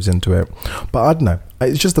kind of weaves into it. But I don't know,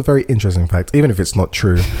 it's just a very interesting fact, even if it's not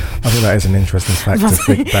true. I think that is an interesting fact to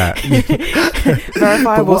think that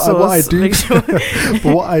verifiable source.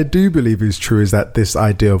 But what I do believe is true is that this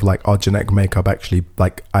idea of like our genetic makeup, actually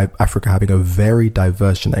like Africa having a very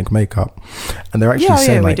diverse genetic makeup, and they're actually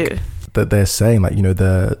saying like that they're saying like, you know,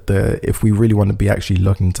 the if we really want to be actually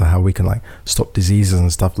looking into how we can like stop diseases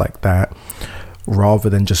and stuff like that, rather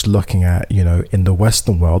than just looking at, you know, in the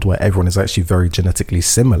Western world where everyone is actually very genetically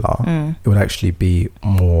similar, it would actually be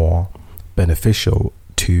more beneficial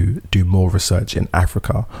to do more research in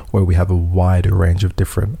Africa, where we have a wider range of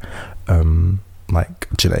different like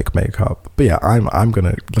genetic makeup. But yeah, I'm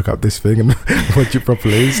gonna look up this thing and watch it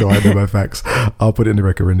properly so I know my facts. I'll put it in the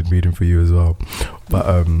recommended medium for you as well.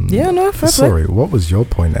 But sorry, what was your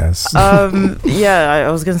point, S? I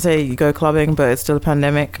was gonna say you go clubbing, but it's still a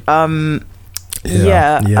pandemic. If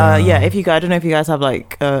you guys, I don't know if you guys have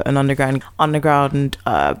like an underground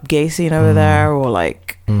gay scene over there, or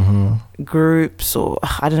like groups, or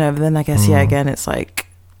I don't know. But then I guess again, it's like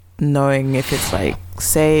knowing if it's like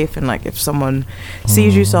safe, and like if someone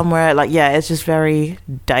sees you somewhere, like it's just very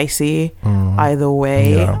dicey either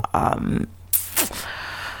way.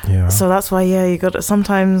 So that's why you got to,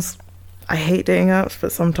 sometimes I hate dating apps,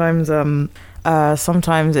 but sometimes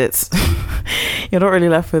it's you're not really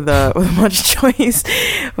left with much choice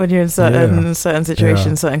when you're in certain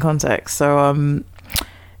situations, certain contexts. So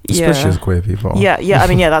especially as queer people. I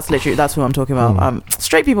mean that's who I'm talking about.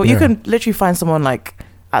 Straight people, you can literally find someone like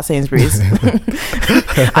at Sainsbury's.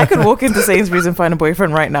 I could walk into Sainsbury's and find a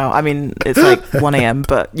boyfriend right now. I mean, it's like 1 a.m,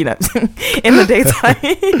 but you know, in the daytime.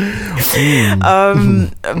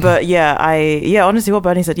 But honestly, what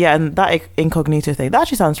Bernie said, and that incognito thing, that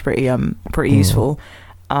actually sounds pretty useful.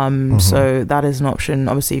 So that is an option,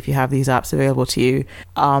 obviously, if you have these apps available to you.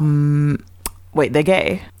 Wait, they're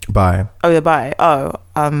gay? Bi. Oh, they're bi. Oh,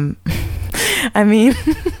 I mean,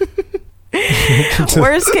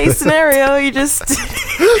 worst case scenario, you just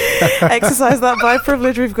exercise that bi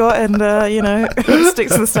privilege we've got, and you know, stick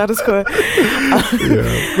to the status quo.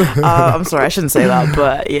 I'm sorry, I shouldn't say that,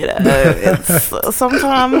 but you know, it's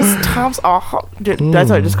sometimes are hot.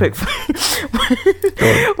 Sorry, just quick.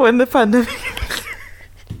 When the pandemic,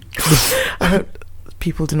 I hope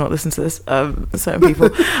people do not listen to this. Certain people,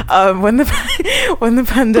 when the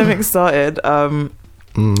pandemic started,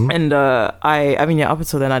 and I mean up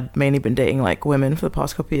until then I'd mainly been dating like women for the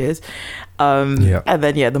past couple of years, and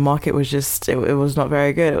then the market was just it was not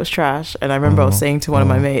very good. It was trash. And I remember I was saying to one of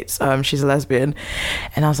my mates, she's a lesbian,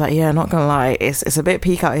 and I was like, not gonna lie, it's a bit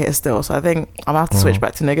peak out here still, so I think I'm gonna have to switch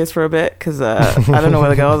back to niggas for a bit, because I don't know where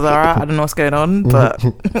the girls are at. I don't know what's going on, but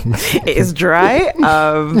it is dry.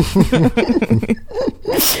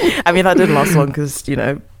 I mean, that didn't last long because, you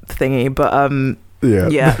know, thingy, but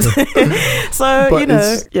so but you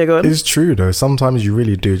know, go on. It's true though, sometimes you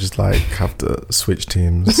really do just like have to switch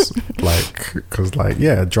teams, like, because like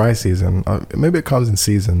dry season, maybe it comes in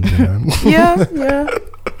seasons, you know.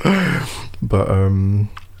 But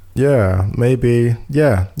maybe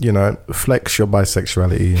you know, flex your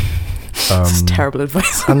bisexuality. It's terrible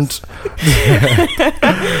advice.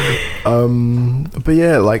 But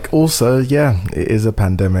like also it is a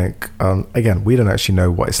pandemic. Again, we don't actually know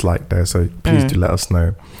what it's like there, so please do let us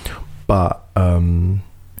know. But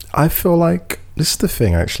I feel like this is the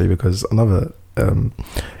thing actually, because another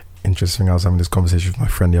interesting, I was having this conversation with my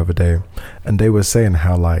friend the other day, and they were saying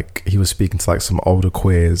how like he was speaking to like some older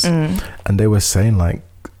queers, and they were saying like,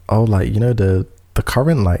 oh, like, you know, the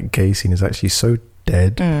current like gay scene is actually so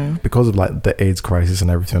dead because of like the AIDS crisis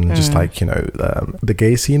and everything, and just like, you know, the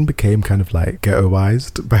gay scene became kind of like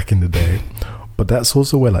ghettoized back in the day, but that's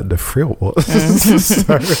also where like the thrill was.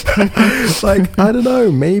 So, like, I don't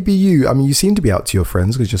know, maybe you seem to be out to your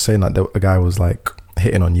friends, because you're saying like a guy was like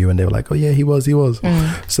hitting on you, and they were like, oh yeah, he was.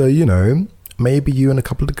 So, you know, maybe you and a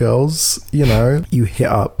couple of girls, you know, you hit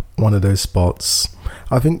up one of those spots.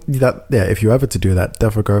 I think that if you're ever to do that,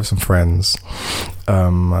 definitely go with some friends,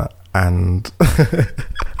 and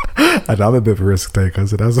And I'm a bit of a risk taker,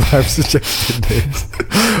 so that's why I've suggested this.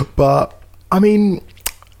 But I mean,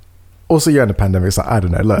 also you're in a pandemic, so I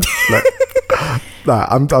don't know. Look. Nah,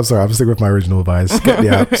 I'm sorry. I'm sticking with my original advice. Get the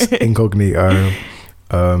apps incognito,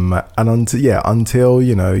 and until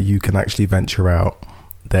you can actually venture out,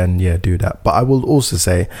 then do that. But I will also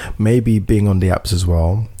say maybe being on the apps as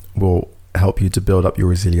well will help you to build up your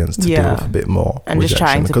resilience to deal with a bit more and just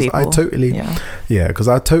chatting to people. Because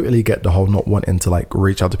I totally get the whole not wanting to like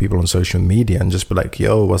reach out to people on social media and just be like,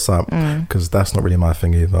 yo, what's up, because that's not really my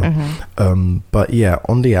thing either. But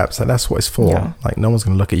on the apps, that's what it's for. Like no one's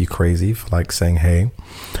gonna look at you crazy for like saying hey.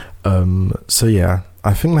 I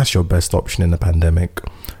think that's your best option in the pandemic.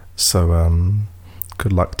 So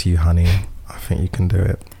good luck to you, honey. I think you can do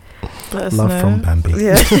it. Love from Bambi.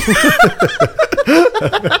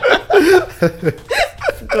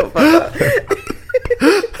 Forgot about that.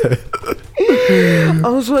 I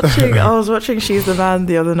was watching She's the Man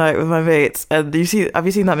the other night with my mates, and have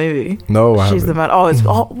you seen that movie? No, I She's haven't. the Man.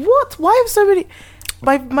 What? Why have so many?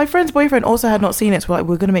 My friend's boyfriend also had not seen it, so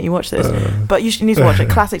we're gonna make you watch this, but you need to watch it.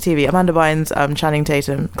 Classic TV. Amanda Bynes, Channing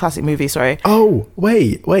Tatum. Classic movie. Sorry. Oh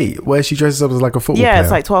wait, where she dresses up as like a football player. It's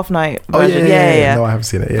like 12th Night version. Yeah. No, I haven't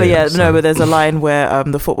seen it. But there's a line where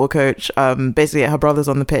the football coach basically her brother's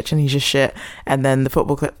on the pitch and he's just shit, and then the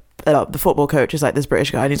football coach is like this British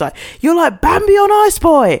guy, and he's like, "You're like Bambi on Ice,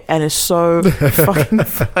 boy," and it's so fucking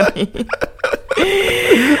funny.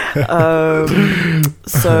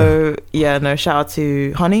 Shout out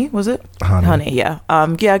to Honey, was it? Honey, yeah.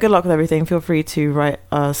 Good luck with everything. Feel free to write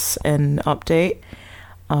us an update.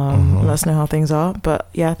 Let us know how things are. But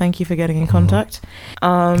thank you for getting in contact.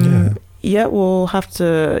 We'll have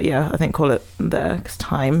to I think call it there because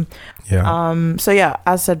time.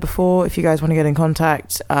 As said before, if you guys want to get in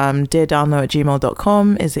contact,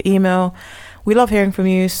 deardownload@gmail.com is the email. We love hearing from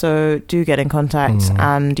you, so do get in contact.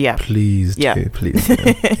 And please do. Please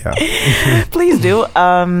do.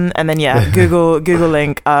 And then Google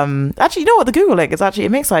link. Actually, you know what, the Google link is actually,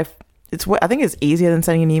 it makes life, I think it's easier than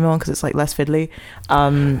sending an email because it's like less fiddly.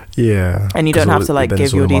 And you don't have to like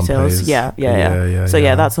give your details. So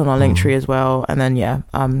that's on our link tree as well. And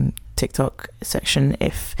then TikTok section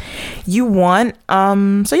if you want.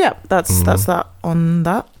 That's that on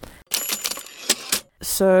that.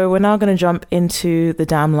 So we're now going to jump into the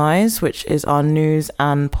Damn Lies, which is our news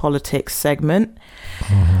and politics segment.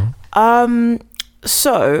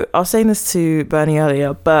 So I was saying this to Bernie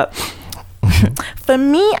earlier, but for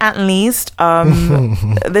me at least,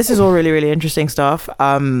 this is all really, really interesting stuff.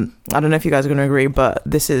 I don't know if you guys are going to agree, but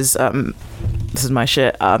this is my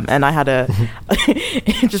shit. And I had it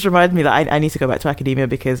just reminded me that I need to go back to academia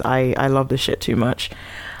because I love this shit too much.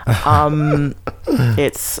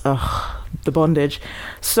 It's the bondage.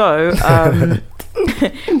 So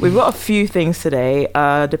we've got a few things today.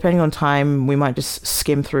 Depending on time, we might just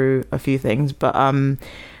skim through a few things, but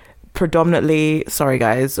predominantly, sorry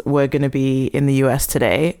guys, we're going to be in the US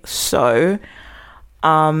today. So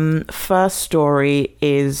first story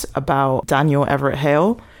is about Daniel Everett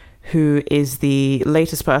Hale, who is the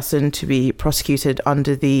latest person to be prosecuted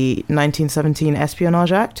under the 1917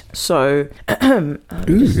 Espionage Act. So,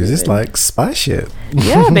 is this like spy shit?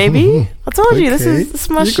 Yeah, baby. I told you, this is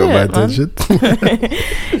my shit, man.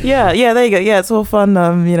 Yeah, there you go. Yeah, it's all fun.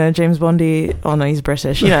 James Bondy. Oh no, he's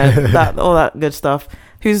British. That all that good stuff.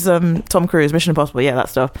 Who's Tom Cruise? Mission Impossible. Yeah, that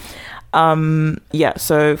stuff.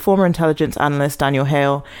 So former intelligence analyst Daniel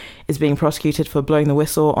Hale is being prosecuted for blowing the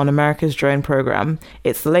whistle on America's drone program.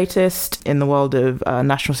 It's the latest in the world of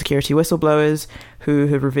national security whistleblowers who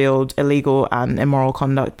have revealed illegal and immoral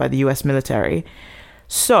conduct by the US military.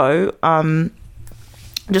 So,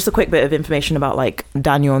 just a quick bit of information about like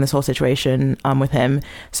Daniel and this whole situation with him.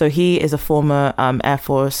 So he is a former Air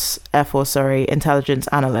Force intelligence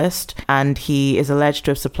analyst, and he is alleged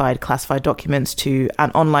to have supplied classified documents to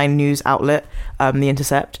an online news outlet, The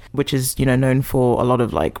Intercept, which is known for a lot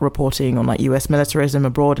of like reporting on like US militarism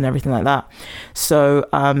abroad and everything like that. So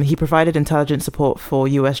he provided intelligence support for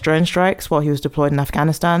US drone strikes while he was deployed in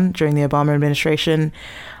Afghanistan during the Obama administration.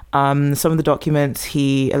 Some of the documents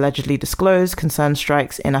he allegedly disclosed concern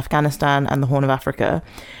strikes in Afghanistan and the Horn of Africa.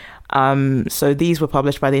 So these were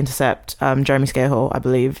published by The Intercept, Jeremy Scahill, I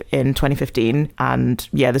believe, in 2015. And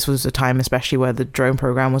this was a time especially where the drone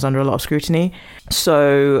program was under a lot of scrutiny.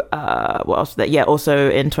 So what else?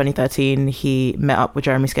 Also in 2013, he met up with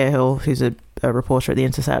Jeremy Scahill, who's a reporter at The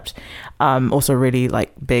Intercept, also really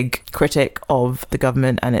like big critic of the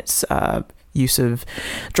government and its use of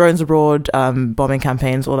drones abroad, bombing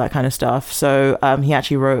campaigns, all that kind of stuff. So he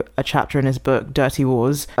actually wrote a chapter in his book Dirty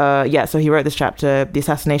Wars. So he wrote this chapter, The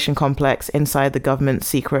Assassination Complex Inside the Government's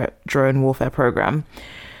Secret Drone Warfare Program.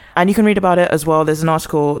 And you can read about it as well. There's the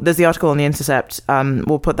article on The Intercept.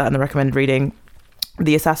 We'll put that in the recommended reading.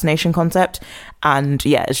 The assassination concept. And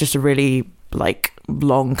yeah, it's just a really like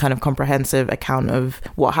long kind of comprehensive account of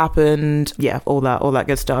what happened, all that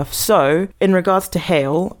good stuff. So in regards to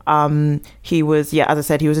Hale, he was, as I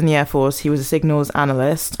said, he was in the Air Force. He was a signals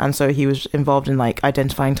analyst, and so he was involved in like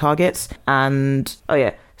identifying targets. And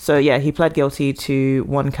he pled guilty to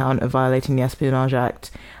 1 count of violating the Espionage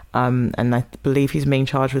Act, and I believe he's being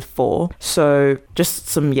charged with 4. So just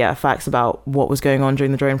some facts about what was going on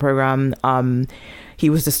during the drone program. He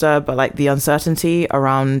was disturbed by like the uncertainty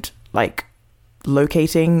around like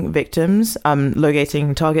locating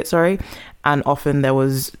targets, and often there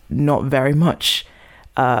was not very much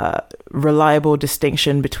reliable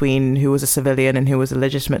distinction between who was a civilian and who was a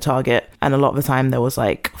legitimate target, and a lot of the time there was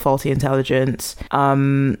like faulty intelligence.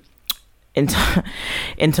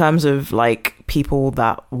 In terms of like people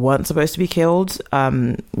that weren't supposed to be killed,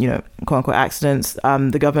 quote unquote accidents,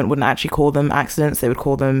 the government wouldn't actually call them accidents. They would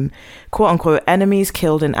call them quote unquote enemies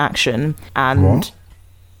killed in action. And what?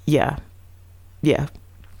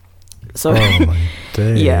 So oh my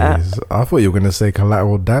days. I thought you were gonna say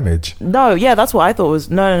collateral damage. No, that's what I thought was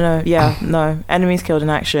no. No, enemies killed in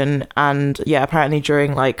action. And apparently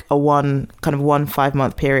during like a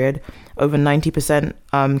 5-month period, over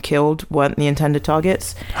 90% killed weren't the intended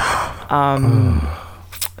targets.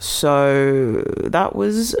 So that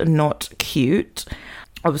was not cute.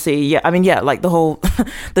 Obviously, like the whole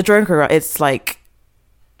the drone career, it's like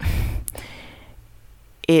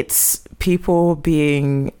it's people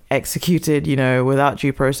being executed, without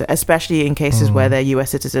due process, especially in cases where they're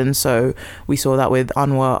US citizens. So we saw that with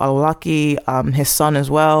Anwar al-Awlaki, his son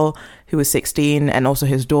as well, who was 16, and also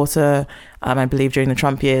his daughter, I believe during the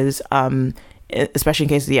Trump years, especially in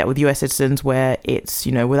cases, with US citizens where it's,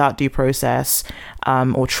 without due process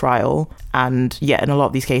or trial. And in a lot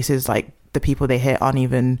of these cases, like the people they hit aren't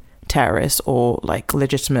even terrorists or like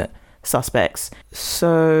legitimate suspects.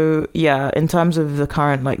 So in terms of the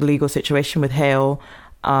current like legal situation with Hale,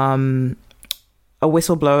 a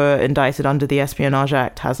whistleblower indicted under the Espionage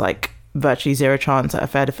Act has like virtually zero chance at a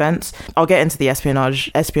fair defense. I'll get into the Espionage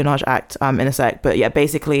Act in a sec, but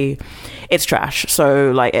basically it's trash.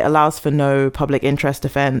 So like it allows for no public interest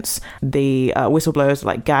defense. The whistleblowers are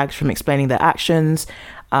like gagged from explaining their actions.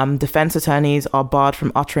 Defense attorneys are barred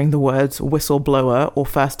from uttering the words whistleblower or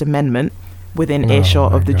First Amendment within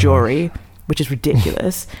earshot of the jury, which is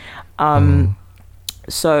ridiculous.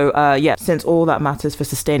 So since all that matters for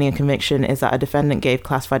sustaining a conviction is that a defendant gave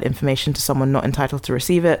classified information to someone not entitled to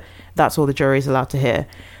receive it, that's all the jury is allowed to hear.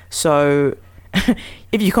 So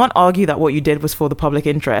if you can't argue that what you did was for the public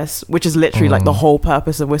interest, which is literally like the whole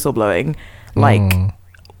purpose of whistleblowing, like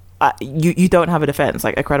you don't have a defense,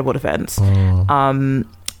 like a credible defense.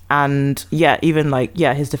 And even like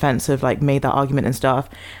his defense have like made that argument and stuff,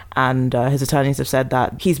 and his attorneys have said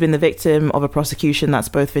that he's been the victim of a prosecution that's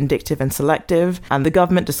both vindictive and selective, and the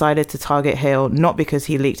government decided to target Hale not because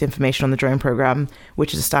he leaked information on the drone program,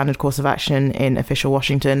 which is a standard course of action in official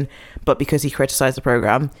Washington, but because he criticized the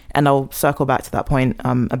program. And I'll circle back to that point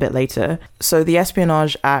a bit later. So the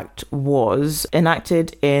Espionage Act was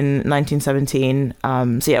enacted in 1917.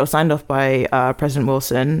 It was signed off by President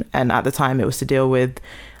Wilson, and at the time it was to deal with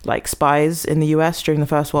like spies in the US during the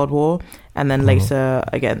First World War, and then later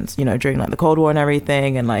again, during like the Cold War and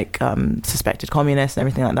everything, and like suspected communists and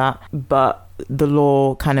everything like that. But the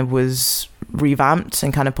law kind of was revamped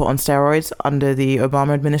and kind of put on steroids under the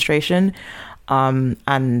Obama administration.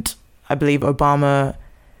 And I believe Obama,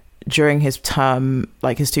 during his term,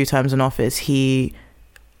 like his 2 terms in office, he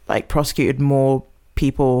like prosecuted more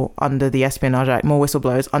people under the Espionage Act, more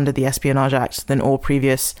whistleblowers under the Espionage Act than all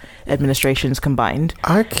previous administrations combined.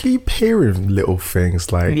 I keep hearing little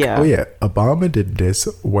things like, Obama did this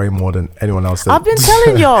way more than anyone else did. I've been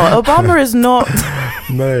telling y'all, Obama is not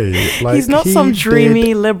he's not some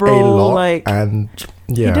dreamy liberal, and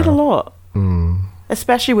he did a lot.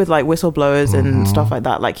 Especially with like whistleblowers and stuff like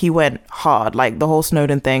that. Like he went hard, like the whole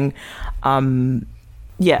Snowden thing.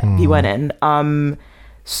 He went in.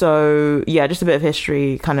 So just a bit of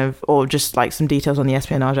history kind of, or just like some details on the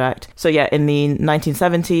Espionage Act. So in the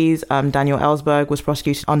 1970s, Daniel Ellsberg was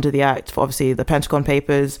prosecuted under the act for obviously the Pentagon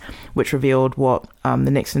Papers, which revealed what the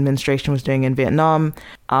Nixon administration was doing in Vietnam.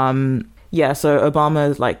 So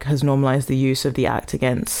Obama like has normalized the use of the act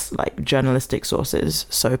against like journalistic sources,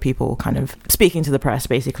 so people kind of speaking to the press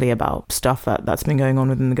basically about stuff that's been going on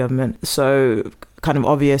within the government. So kind of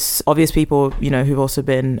obvious people, who've also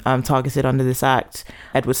been targeted under this act: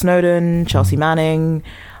 Edward Snowden, Chelsea Manning,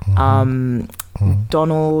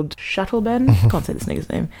 Donald Shattleben, can't say this nigga's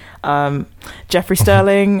name, Jeffrey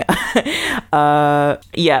Sterling.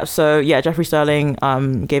 Jeffrey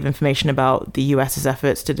Sterling gave information about the US's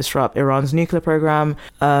efforts to disrupt Iran's nuclear program.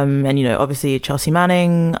 And, you know, obviously Chelsea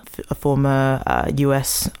Manning, a former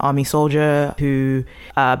US Army soldier who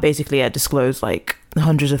basically had disclosed like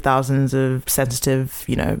hundreds of thousands of sensitive,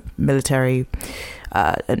 you know, military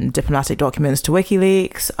and diplomatic documents to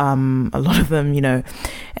WikiLeaks, a lot of them, you know,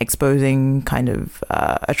 exposing kind of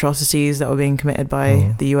atrocities that were being committed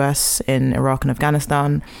by the US in Iraq and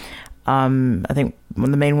Afghanistan. I think one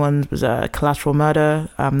of the main ones was Collateral Murder,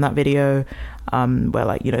 that video where,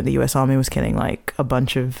 like, you know, the US Army was killing like a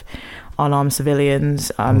bunch of unarmed civilians,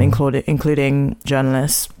 including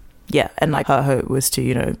journalists. Yeah, and like her hope was to,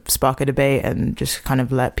 you know, spark a debate and just kind of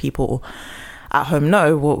let people at home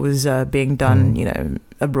know what was being done, you know,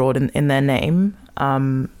 abroad in their name.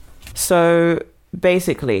 So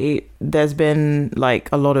basically, there's been like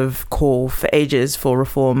a lot of call for ages for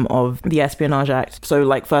reform of the Espionage Act. So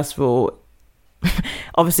like, first of all,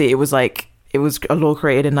 obviously it was a law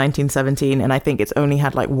created in 1917, and I think it's only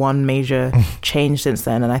had like one major change since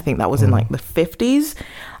then, and I think that was in like the 50s.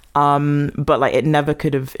 But like it never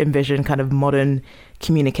could have envisioned kind of modern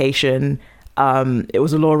communication. It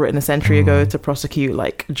was a law written a century ago to prosecute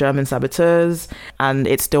like German saboteurs, and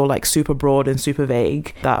it's still like super broad and super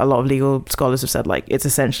vague, that a lot of legal scholars have said like it's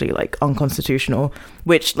essentially like unconstitutional,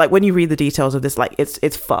 which like when you read the details of this, like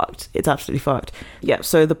it's fucked. It's absolutely fucked. Yeah,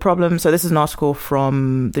 so this is an article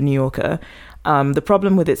from The New Yorker. The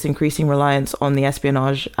problem with its increasing reliance on the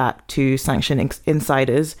Espionage Act to sanction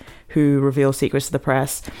insiders who reveal secrets to the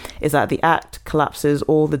press is that the act collapses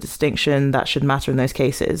all the distinction that should matter in those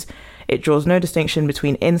cases. It draws no distinction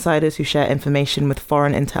between insiders who share information with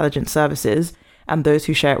foreign intelligence services and those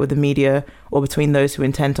who share it with the media, or between those who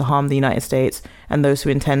intend to harm the United States and those who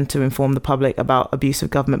intend to inform the public about abuse of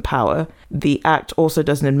government power. The Act also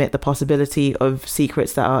doesn't admit the possibility of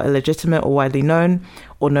secrets that are illegitimate or widely known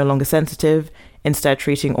or no longer sensitive, instead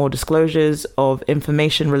treating all disclosures of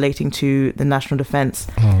information relating to the national defense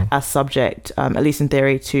as subject, at least in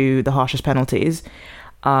theory, to the harshest penalties.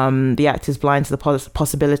 The Act is blind to the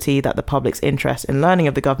possibility that the public's interest in learning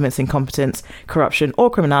of the government's incompetence, corruption, or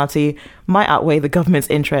criminality might outweigh the government's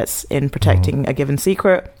interests in protecting a given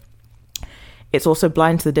secret. It's also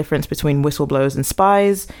blind to the difference between whistleblowers and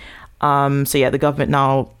spies. The government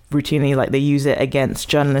now routinely, like, they use it against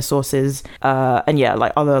journalist sources.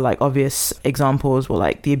 Like other like obvious examples were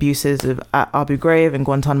like the abuses of Abu Ghraib and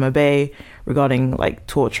Guantanamo Bay regarding like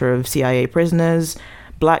torture of CIA prisoners,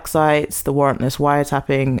 black sites, the warrantless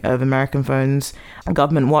wiretapping of American phones,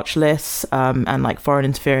 government watch lists, and like foreign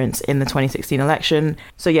interference in the 2016 election.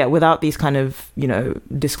 So yeah, without these kind of, you know,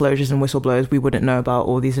 disclosures and whistleblowers, we wouldn't know about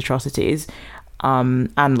all these atrocities.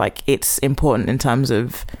 And like it's important in terms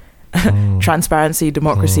of transparency,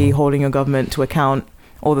 democracy, holding your government to account,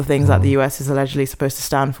 all the things that the US is allegedly supposed to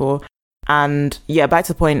stand for. And yeah, back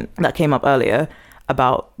to the point that came up earlier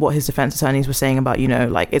about what his defense attorneys were saying about, you know,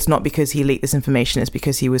 like it's not because he leaked this information, it's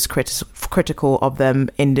because he was critical of them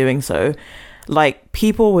in doing so. Like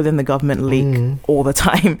people within the government leak all the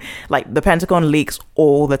time. Like the Pentagon leaks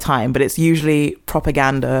all the time, but it's usually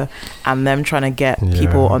propaganda and them trying to get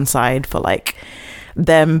people on side for like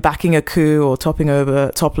them backing a coup or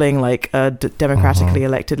toppling like a democratically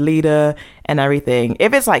elected leader and everything.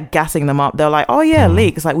 If it's like gassing them up, they're like, oh yeah,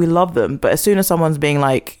 leaks, like we love them. But as soon as someone's being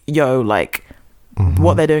like, yo, like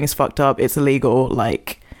what they're doing is fucked up, it's illegal,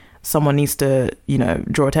 like someone needs to, you know,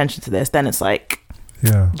 draw attention to this, then it's like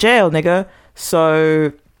jail, nigga.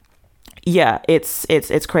 So yeah,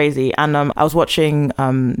 it's crazy. And I was watching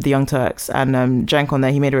the Young Turks, and Cenk on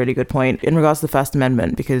there, he made a really good point in regards to the First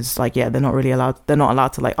Amendment, because like they're not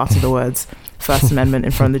allowed to like utter the words First Amendment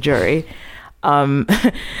in front of the jury.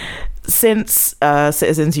 Since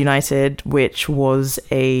Citizens United, which was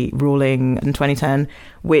a ruling in 2010,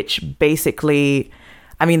 which basically,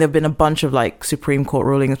 I mean, there've been a bunch of like Supreme Court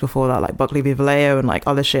rulings before that, like Buckley v. Vallejo and like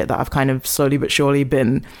other shit that have kind of slowly but surely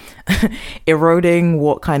been eroding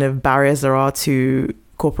what kind of barriers there are to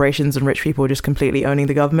corporations and rich people just completely owning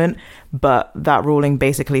the government. But that ruling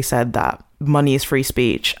basically said that money is free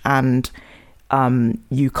speech, and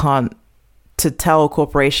you can't, to tell a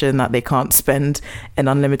corporation that they can't spend an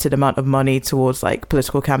unlimited amount of money towards like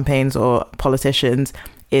political campaigns or politicians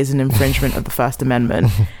is an infringement of the First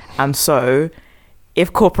Amendment. And so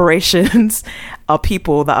if corporations are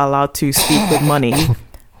people that are allowed to speak with money,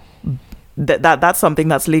 that's something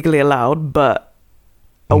that's legally allowed, but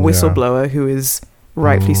a whistleblower who is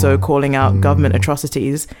rightfully so calling out government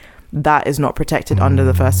atrocities, that is not protected under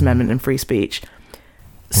the First Amendment and free speech.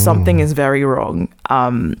 Something is very wrong.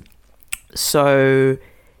 So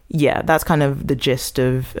yeah, that's kind of the gist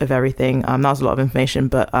of everything. That was a lot of information,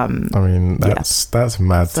 but I mean, that's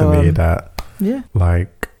mad to me that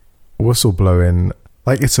like whistleblowing,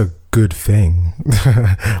 like it's a good thing.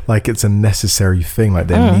 Like it's a necessary thing. Like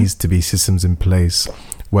there needs to be systems in place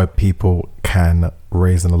where people can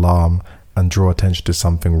raise an alarm and draw attention to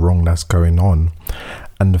something wrong that's going on.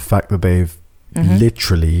 And the fact that they've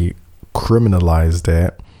literally criminalized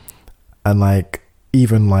it and like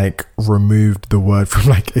even like removed the word from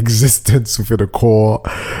like existence within a court,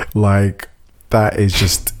 like that is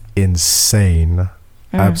just insane.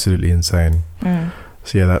 Absolutely insane.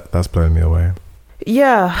 So yeah, that's blowing me away.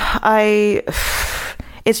 Yeah,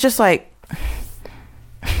 it's just like,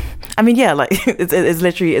 I mean, yeah, like it's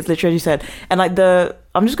literally as you said. And like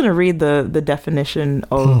I'm just gonna read the definition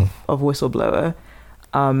of whistleblower.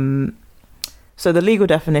 So the legal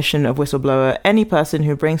definition of whistleblower: any person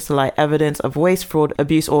who brings to light evidence of waste, fraud,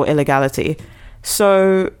 abuse, or illegality.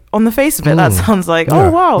 So on the face of it, that sounds like, oh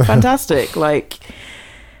wow, fantastic. Like,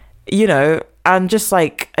 you know, and just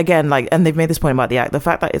like, again, like, and they've made this point about the act, the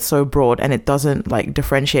fact that it's so broad and it doesn't like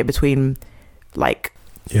differentiate between like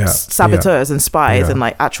saboteurs and spies and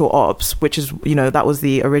like actual ops, which is, you know, that was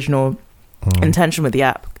the original intention with the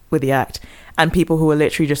act, and people who are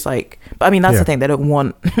literally just like, but I mean, that's the thing, they don't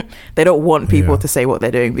want people to say what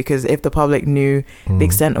they're doing, because if the public knew the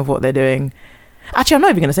extent of what they're doing, actually I'm not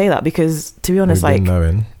even going to say that, because to be honest, like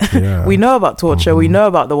we know about torture, we know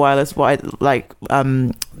about the wireless,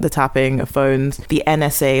 the tapping of phones, the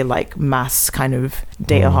NSA like mass kind of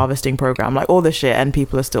data harvesting program, like all this shit, and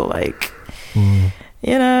people are still like, you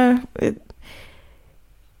know,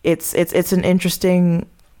 it's an interesting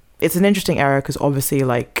era, because obviously,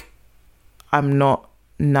 like, I'm not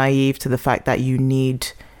naive to the fact that you need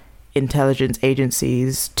intelligence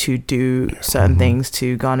agencies to do certain things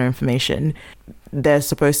to garner information. There's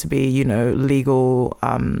supposed to be, you know, legal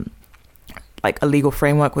like a legal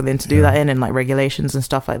framework within to do that in, and like regulations and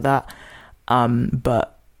stuff like that,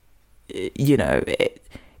 but you know,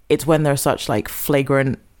 it's when there are such like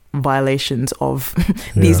flagrant violations of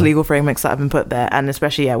these legal frameworks that have been put there, and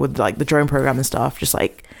especially with like the drone program and stuff, just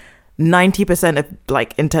like 90% of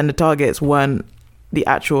like intended targets weren't the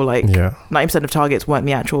actual, like 90% of targets weren't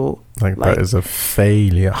the actual, like that is a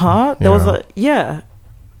failure. There was a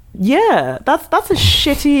that's a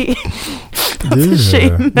shitty that's a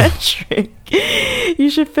shitty metric. You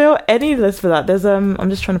should fail any list for that. There's I'm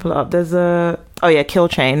just trying to pull it up. There's a kill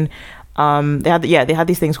chain. They had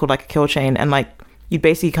these things called like a kill chain, and like you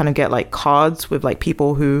basically kind of get like cards with like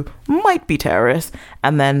people who might be terrorists,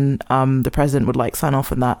 and then the president would like sign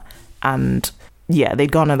off on that, and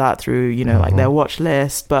they'd garner that through, you know, like their watch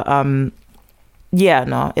list. But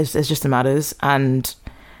it's just the matters. And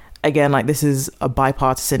again, like this is a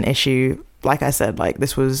bipartisan issue. Like I said, like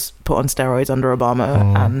this was put on steroids under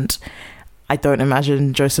Obama, and I don't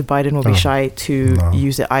imagine Joseph Biden will be shy to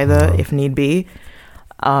use it either if need be.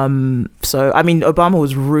 So I mean, Obama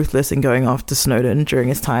was ruthless in going after Snowden during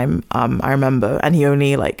his time. I remember, and he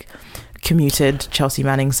only like commuted Chelsea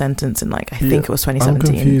Manning's sentence in like I think it was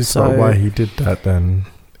 2017. I'm confused about why he did that then,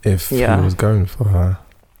 if he was going for her.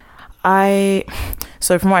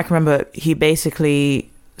 So from what I can remember, he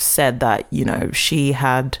basically said that, you know, she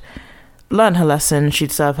had learned her lesson,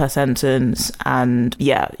 she'd served her sentence, and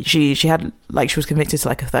she had like, she was convicted to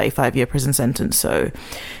like a 35-year prison sentence. So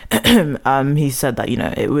he said that, you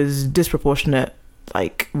know, it was disproportionate,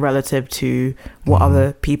 like relative to what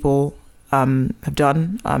other people have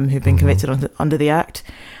done who've been convicted under the act.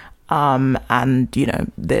 And you know,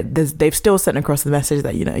 they've still sent across the message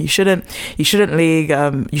that, you know, you shouldn't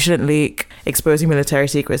leak, exposing military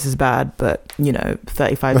secrets is bad, but you know,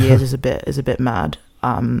 35 years is a bit mad.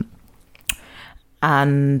 He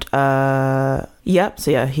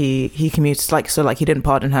commutes, like, so like he didn't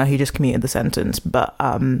pardon her, he just commuted the sentence. But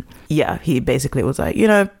he basically was like, you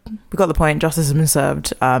know, we got the point, justice has been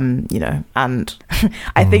served, you know. And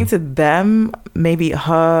I think to them, maybe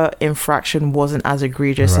her infraction wasn't as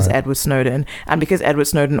egregious as Edward Snowden, and because Edward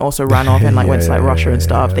Snowden also ran off and like went to like Russia and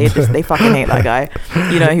stuff, they fucking hate that guy,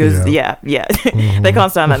 you know. He was they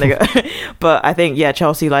can't stand that nigga. But I think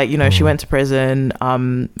Chelsea, like, you know, she went to prison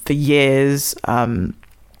for years,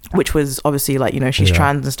 which was obviously like, you know, she's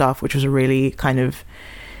trans and stuff, which was a really kind of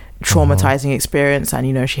traumatizing experience. And,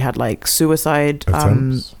 you know, she had like suicide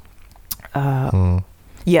attempts. And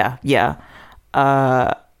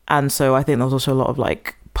so I think there was also a lot of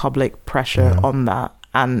like public pressure on that,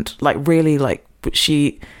 and like really like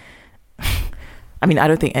she I mean, I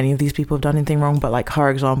don't think any of these people have done anything wrong, but like her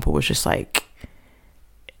example was just like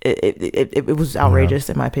it was outrageous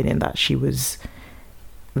in my opinion that she was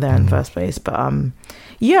there in the first place. But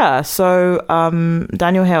Yeah, so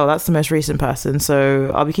Daniel Hale, that's the most recent person.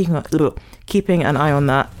 So I'll be keeping an eye on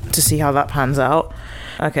that to see how that pans out.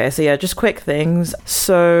 Okay, so yeah, just quick things.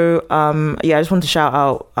 So yeah, I just want to shout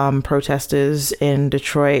out protesters in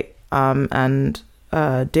Detroit and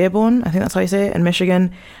Dearborn, I think that's how you say it, in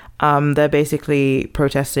Michigan. They're basically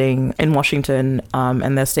protesting in Washington,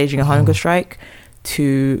 and they're staging a hunger strike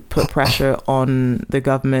to put pressure on the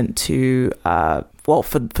government to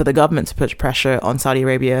for the government to put pressure on Saudi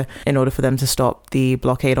Arabia in order for them to stop the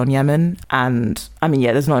blockade on Yemen. And I mean,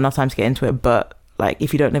 yeah, there's not enough time to get into it, but like,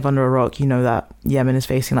 if you don't live under a rock, you know that Yemen is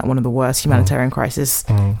facing like one of the worst humanitarian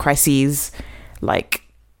crises like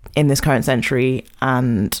in this current century.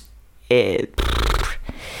 And it's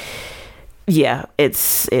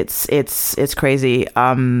crazy.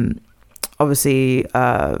 Obviously,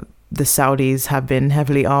 the Saudis have been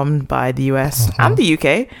heavily armed by the US and the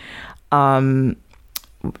UK.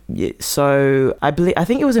 So I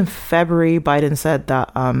think it was in February, Biden said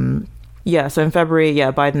that, so in February,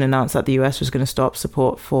 Biden announced that the US was going to stop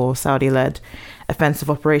support for Saudi-led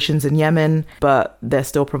offensive operations in Yemen, but they're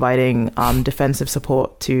still providing defensive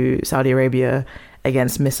support to Saudi Arabia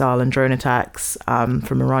against missile and drone attacks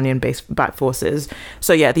from Iranian-backed forces.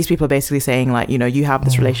 So yeah, these people are basically saying, like, you know, you have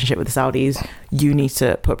this relationship with the Saudis, you need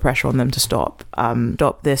to put pressure on them to stop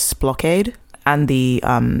this blockade. And the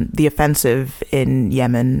offensive in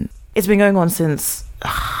Yemen, it's been going on since,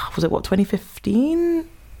 2015?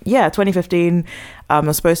 Yeah, 2015. It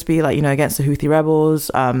was supposed to be like, you know, against the Houthi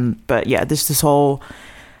rebels. But yeah, there's a whole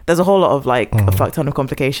lot of like a fuck ton of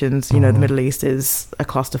complications. You know, the Middle East is a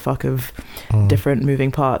clusterfuck of different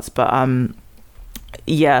moving parts. But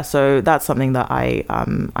yeah, so that's something that I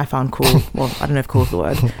found cool. Well, I don't know if cool is the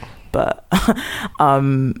word, but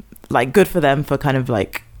like, good for them for kind of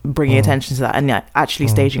like bringing attention to that and actually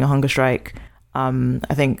staging a hunger strike. I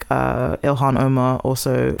think Ilhan Omar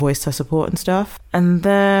also voiced her support and stuff. And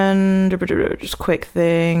then just quick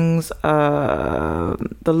things. The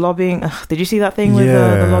lobbying. Did you see that thing with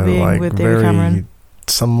the lobbying like with David Cameron?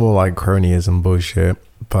 Some more like cronyism bullshit,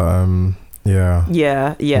 but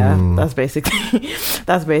yeah. That's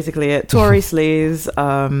basically it. Tory sleaze,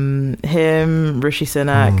 him, Rishi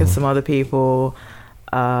Sunak, and some other people.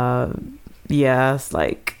 It's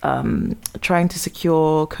like trying to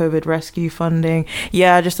secure COVID rescue funding.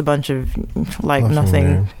 Yeah, just a bunch of like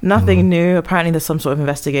nothing new. Apparently there's some sort of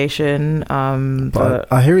investigation.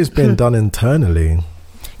 But I hear it's been done internally.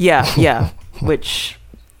 Yeah, which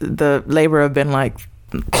the Labour have been like,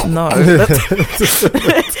 no.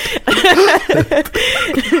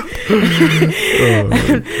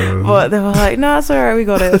 But they were like, no, it's alright, we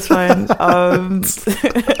got it, it's fine.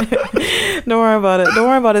 Don't worry about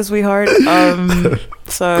it, sweetheart.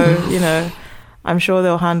 So, you know, I'm sure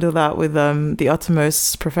they'll handle that with the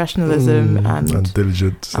uttermost professionalism and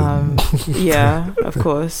diligence. Yeah, of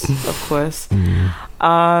course. What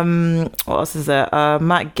else is there?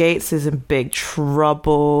 Matt Gaetz is in big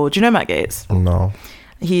trouble. Do you know Matt Gaetz? No.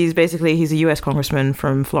 He's a US congressman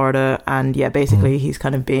from Florida, and yeah, basically he's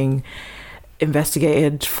kind of being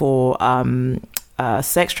investigated for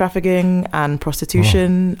sex trafficking and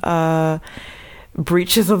prostitution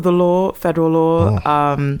breaches of the law, federal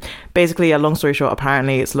law. Basically, long story short,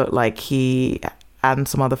 apparently it's looked like he and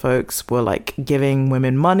some other folks were like giving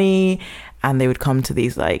women money, and they would come to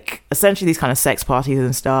these like essentially these kind of sex parties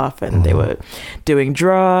and stuff, and they were doing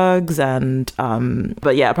drugs and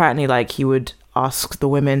but yeah, apparently like he would ask the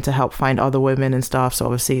women to help find other women and stuff. So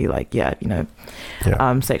obviously like,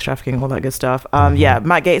 sex trafficking, all that good stuff. Yeah,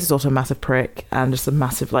 Matt Gaetz is also a massive prick and just a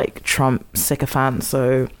massive like Trump sycophant.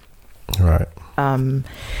 So right.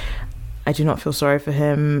 I do not feel sorry for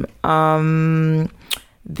him.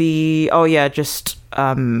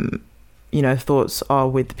 Thoughts are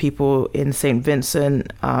with the people in St.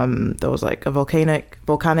 Vincent. There was like a volcanic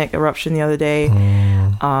eruption the other day,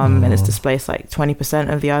 and it's displaced like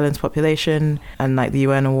 20% of the island's population, and like the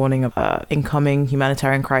UN are warning of incoming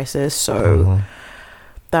humanitarian crisis. So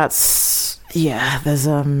that's there's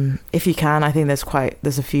if you can, I think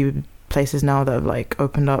there's a few places now that have like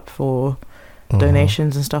opened up for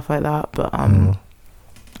donations and stuff like that, but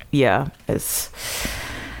it's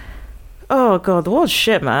oh god, the world's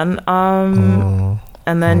shit, man.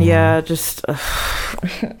 And then just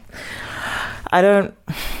I don't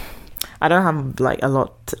have like a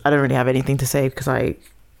lot. I don't really have anything to say because I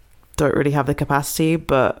don't really have the capacity.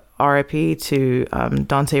 But RIP to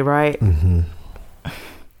Dante Wright.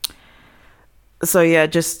 So yeah,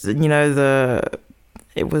 just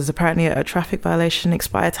it was apparently a traffic violation,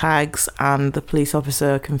 expired tags, and the police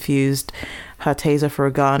officer confused her taser for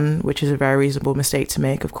a gun, which is a very reasonable mistake to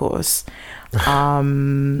make, of course.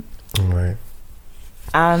 Right.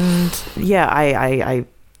 And yeah, I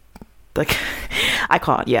like, I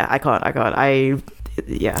can't. Right.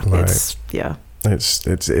 It's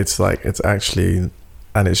It's like, it's actually,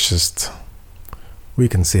 and it's just, we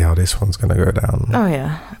can see how this one's gonna go down. Oh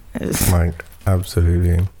yeah, it's like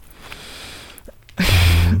absolutely.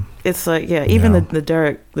 it's like, yeah, even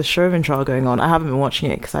the Chauvin trial going on, I haven't been watching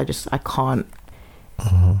it because I can't.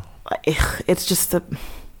 It's just the,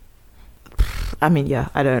 I mean, yeah,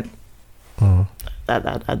 I don't. I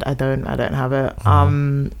don't have it.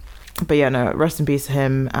 But yeah, no, rest in peace to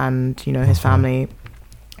him, and his family.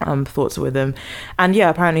 Thoughts are with him, and yeah,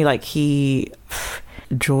 apparently like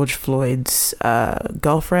George Floyd's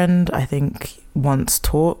girlfriend, I think, once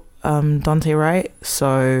taught Dante Wright.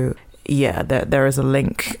 So yeah, there is a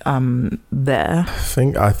link there. I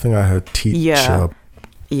think I heard teacher.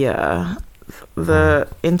 Yeah. The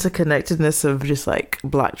interconnectedness of just like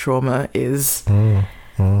Black trauma is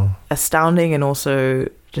astounding, and also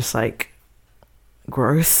just like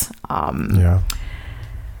gross.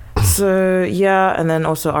 So yeah, and then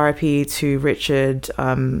also RIP to Richard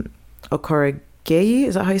Okorigeye.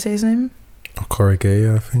 Is that how you say his name?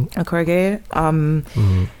 Okorigeye, I think. Okorigeye.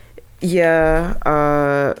 Yeah,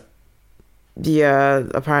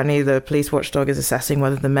 apparently the police watchdog is assessing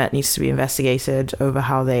whether the Met needs to be investigated over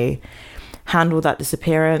how they handled that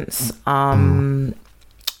disappearance.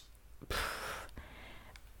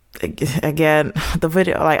 Again, the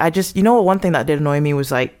video, like, I just, what, one thing that did annoy me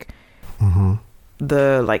was like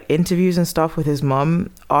the like interviews and stuff with his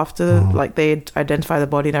mum after like they identify the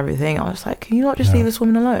body and everything. I was like, can you not just leave this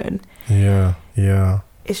woman alone? Yeah.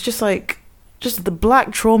 It's just like, just the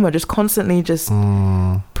Black trauma, just constantly just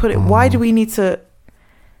put it. Why do we need to?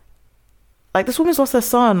 Like, this woman's lost her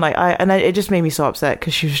son. Like, it just made me so upset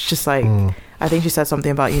because she was just like, I think she said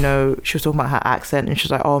something about, she was talking about her accent, and she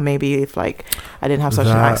was like, oh, maybe if like I didn't have such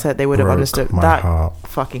an accent, they would have understood. That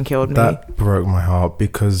fucking killed me. That broke my heart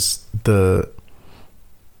because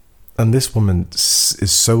and this woman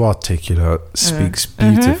is so articulate, speaks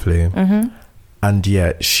beautifully, and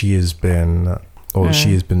yet she has been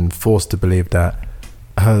forced to believe that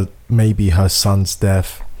maybe her son's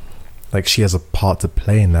death, like, she has a part to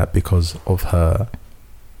play in that because of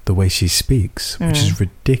the way she speaks, which is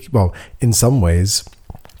ridiculous. Well, in some ways,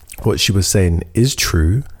 what she was saying is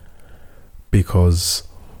true,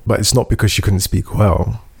 but it's not because she couldn't speak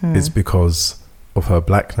well. It's because of her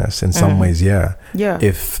Blackness. In some ways, yeah.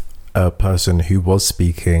 If a person who was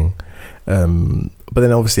speaking, but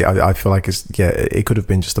then obviously I feel like it could have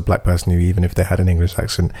been just a Black person who, even if they had an English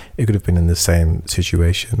accent, it could have been in the same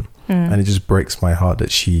situation. And it just breaks my heart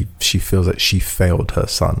that she feels that she failed her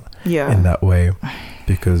son in that way,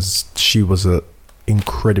 because she was a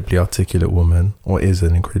incredibly articulate woman, or is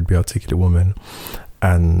an incredibly articulate woman,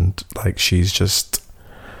 and like, she's just,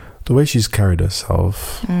 the way she's carried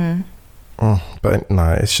herself. But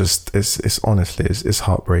no, it's just, it's honestly, it's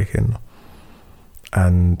heartbreaking.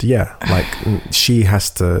 And yeah, like, she has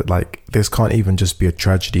to, like, this can't even just be a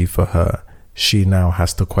tragedy for her. She now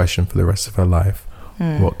has to question for the rest of her life,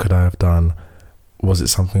 what could I have done? Was it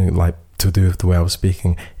something like to do with the way I was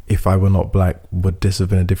speaking? If I were not Black, would this have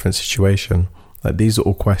been a different situation? Like, these are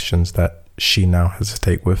all questions that she now has to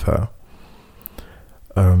take with her.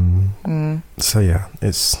 So yeah,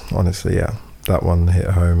 it's honestly, that one hit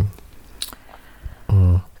home.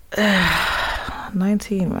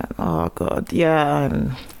 19, man. Oh god,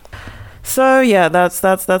 yeah. So yeah, that's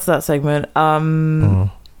that segment.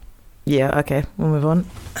 Yeah, okay, we'll move on.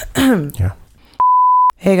 Yeah.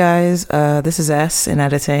 Hey guys, this is S in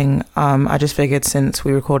editing. I just figured, since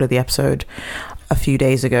we recorded the episode a few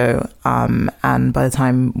days ago, and by the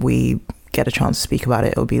time we get a chance to speak about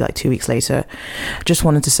it, it'll be like 2 weeks later. Just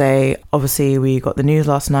wanted to say, obviously we got the news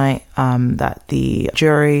last night that the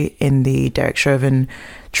jury in the Derek Chauvin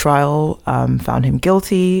trial found him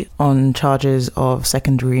guilty on charges of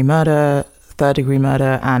second-degree murder, third-degree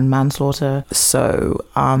murder, and manslaughter. So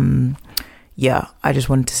yeah, I just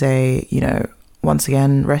wanted to say, once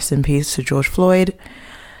again, rest in peace to George Floyd.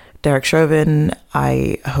 Derek Chauvin,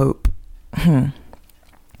 I hope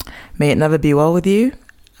may it never be well with you.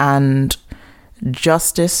 And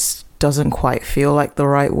justice doesn't quite feel like the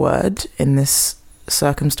right word in this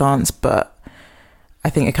circumstance, but I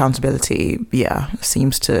think accountability,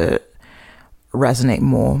 seems to resonate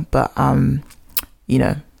more. But,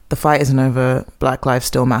 the fight isn't over. Black lives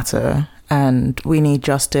still matter. And we need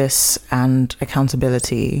justice and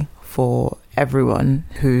accountability for everyone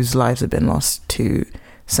whose lives have been lost to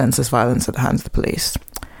senseless violence at the hands of the police.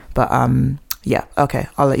 But, okay,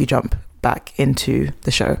 I'll let you jump back into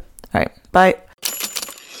the show. All right, bye.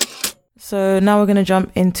 So now we're going to jump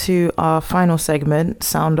into our final segment,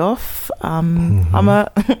 Sound Off. I'm going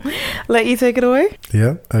to let you take it away.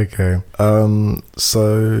 Yeah, okay.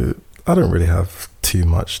 So I don't really have too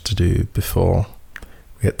much to do before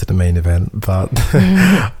we get to the main event, but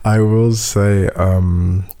I will say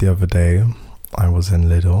the other day I was in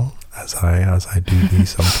Lidl, as I do be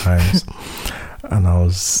sometimes, and I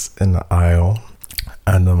was in the aisle,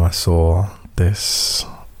 and I saw this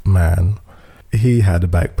man. He had a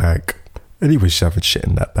backpack, and he was shoving shit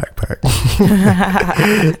in that backpack.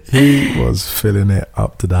 He was filling it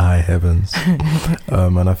up to the high heavens.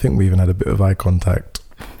 And I think we even had a bit of eye contact.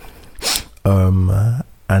 And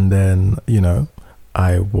then,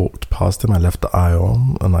 I walked past him. I left the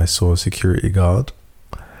aisle, and I saw a security guard.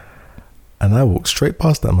 And I walked straight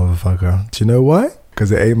past that motherfucker. Do you know why?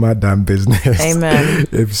 Because it ain't my damn business. Amen.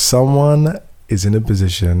 If someone is in a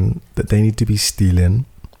position that they need to be stealing,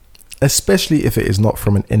 especially if it is not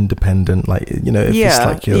from an independent, like, if it's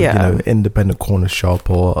like your independent corner shop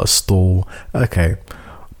or a store, okay.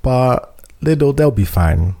 But Lidl, they'll be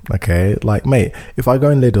fine, okay? Like, mate, if I go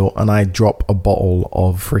in Lidl and I drop a bottle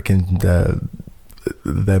of freaking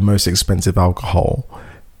their most expensive alcohol,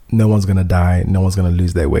 no one's gonna die, no one's gonna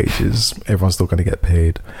lose their wages, everyone's still gonna get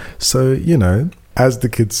paid. So, as the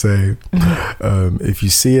kids say, if you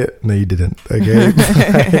see it, no, you didn't. Okay,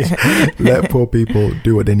 let poor people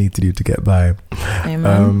do what they need to do to get by.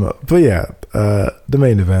 Amen. But yeah, the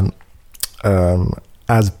main event,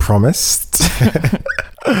 as promised.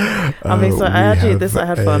 I'm excited. I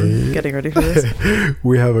had fun getting ready for this.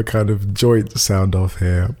 We have a kind of joint sound off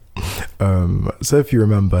here. So if you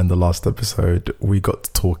remember in the last episode, we got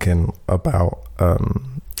to talking about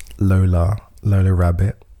Lola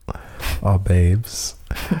Rabbit, our babes,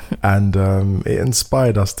 and it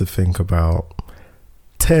inspired us to think about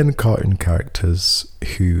 10 cartoon characters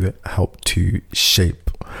who helped to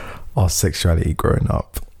shape our sexuality growing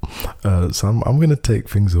up. So I'm going to take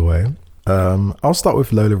things away. I'll start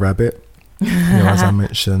with Lola Rabbit, as I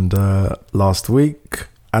mentioned last week,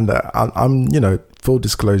 and I'm full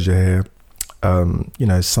disclosure here,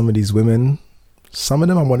 some of these women, some of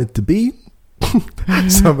them I wanted to be,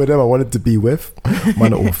 some of them I wanted to be with.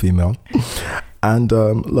 Mine are all female. And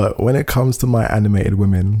look, when it comes to my animated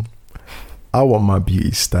women, I want my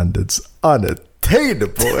beauty standards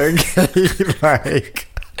unattainable. Okay? Like,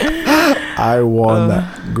 I want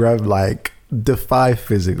defy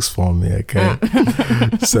physics for me. Okay.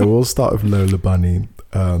 So we'll start with Lola Bunny.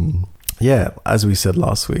 As we said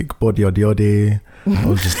last week, body. I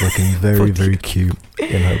was just looking very, very cute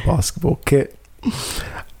in her basketball kit.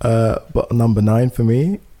 But number 9 for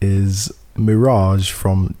me is Mirage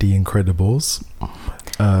from The Incredibles.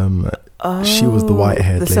 She was the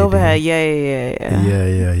white-haired lady. The silver hair,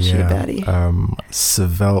 yeah. She daddy.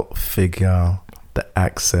 Svelte figure, the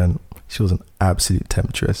accent. She was an absolute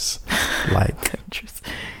temptress. Temptress.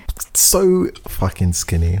 So fucking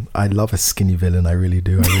skinny. I love a skinny villain. I really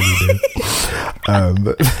do. Skinny villain.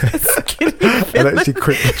 Actually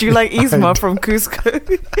do you like Yzma from Cusco?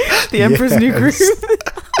 The Emperor's New Groove?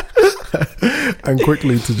 And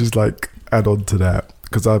quickly to just add on to that,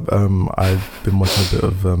 because I've been watching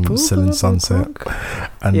a bit of Selling Sunset,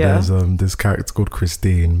 and there's this character called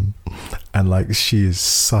Christine, and she is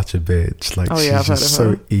such a bitch. She's just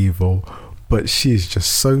so evil, but she's just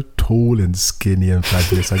so tall and skinny and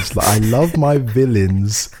fabulous. I love my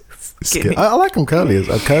villains. I like them curvy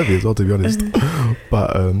as well, to be honest.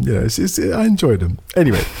 But I enjoy them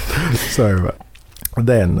anyway. So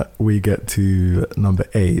then we get to number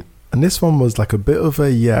 8, and this one was a bit of a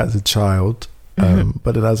as a child,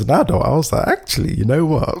 but then as an adult, I was like, actually, you know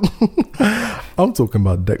what? I'm talking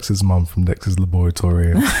about Dexter's mum from Dexter's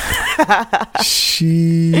Laboratory.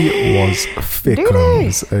 She was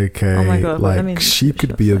thickums, okay? Oh my God, she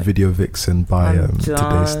could be a video vixen by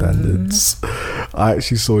today's standards. I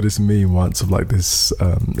actually saw this meme once of this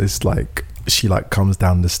she comes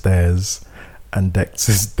down the stairs and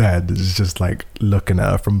Dexter's dad is just looking at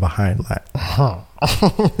her from behind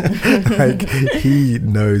he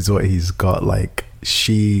knows what he's got.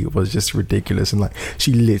 She was just ridiculous, and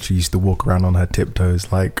she literally used to walk around on her tiptoes.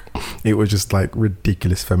 It was just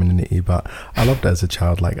ridiculous femininity. But I loved it as a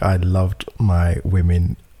child. I loved my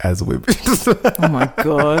women as women. Oh my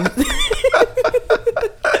God.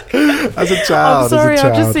 As a child. I'm sorry,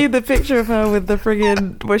 I've just seen the picture of her with the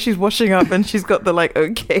friggin' where she's washing up and she's got the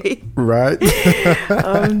okay. Right?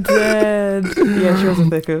 I'm dead. Yeah, she was a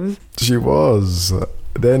thickums. She was.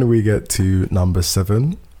 Then we get to number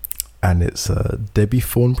 7, and it's Debbie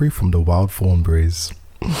Thornberry from the Wild Thornberrys.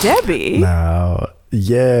 Debbie? Now,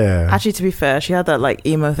 Yeah. Actually, to be fair, she had that like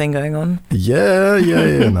emo thing going on. Yeah.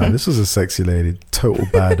 No, this was a sexy lady, total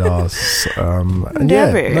badass. And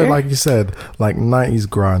no, like you said, like 90s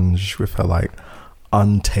grunge with her like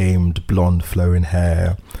untamed blonde flowing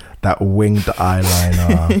hair, that winged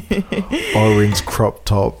eyeliner, orange crop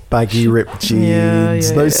top, baggy ripped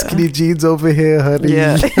jeans, no skinny jeans over here, honey.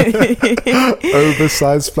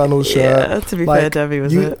 Oversized flannel shirt. Yeah, to be fair, Debbie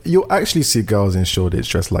was it. You'll actually see girls in Shoreditch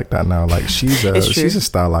dressed like that now. Like she's a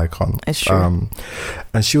style icon. It's true.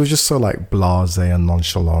 And she was just so like blasé and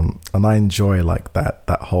nonchalant, and I enjoy like that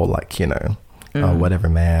whole like, you know, whatever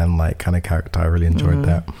man like kind of character. I really enjoyed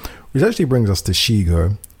that. Which actually brings us to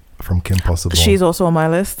Shigo from Kim Possible. She's also on my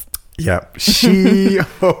list. Yep, she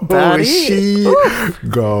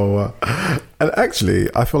go. And actually,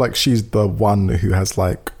 I feel like she's the one who has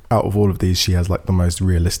like, out of all of these, she has like the most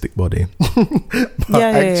realistic body.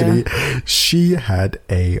 But she had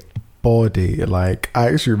a body. Like, I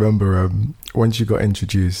actually remember when she got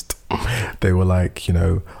introduced, they were like, you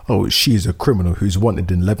know, oh, she's a criminal who's wanted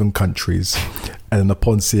in 11 countries. And then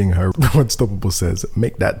upon seeing her, Unstoppable says,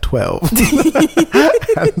 make that 12.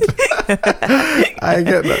 I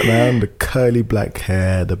get that, man. The curly black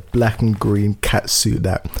hair, the black and green catsuit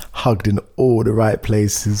that hugged in all the right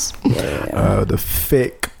places, the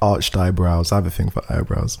thick arched eyebrows. I have a thing for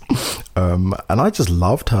eyebrows. And I just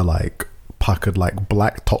loved her like puckered like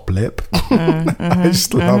black top lip. I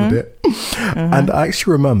just loved it. And I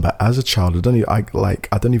actually remember as a child, I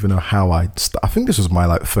don't even know how I think this was my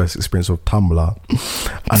like first experience with Tumblr,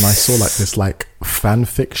 and I saw like this like fan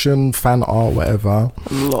fiction, fan art, whatever.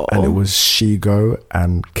 Lol. And it was Shigo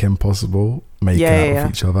and Kim Possible making out with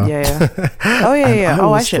each other. I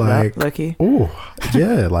should like, that, Loki. Oh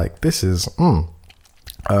yeah, like this is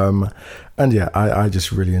and yeah, I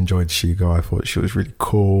just really enjoyed Shigo. I thought she was really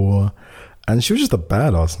cool. And she was just a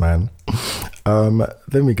badass, man.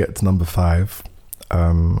 Then we get to number 5.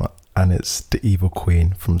 And it's the evil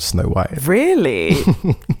queen from Snow White. Really?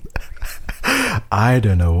 I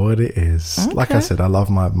don't know what it is. Okay. Like I said, I love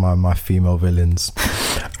my female villains.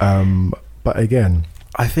 But again,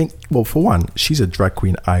 I think, well, for one, she's a drag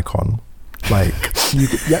queen icon. Like you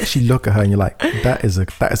actually look at her and you're like, that is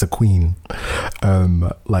a queen.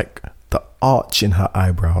 Like the arch in her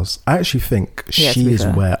eyebrows. I actually think she is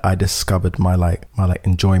where I discovered my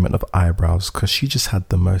enjoyment of eyebrows, because she just had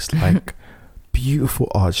the most like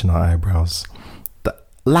beautiful arch in her eyebrows. The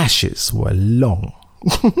lashes were long,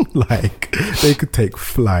 like they could take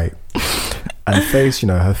flight. And face, you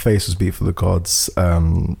know, her face was beat for the gods.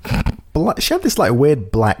 She had this like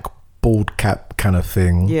weird black bald cap kind of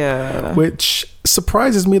thing, which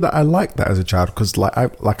surprises me that I liked that as a child, because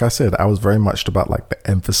like I said, I was very much about like the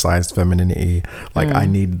emphasized femininity. Like I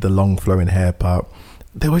needed the long flowing hair, but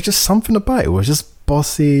there was just something about it. It was just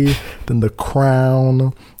bossy. Then the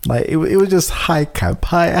crown, like it was just high cap,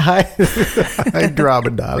 high drama,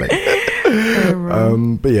 darling.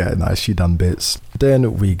 But yeah, no, she done bits.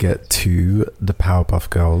 Then we get to the Powerpuff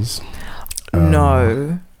Girls.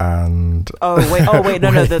 No. And no,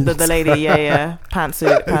 the lady,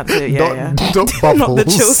 pantsuit, not Bubbles. Not the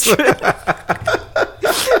children.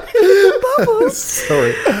 Bubbles.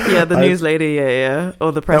 Sorry. Yeah, the news lady,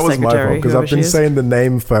 or the press secretary. That was my fault, because I've been saying the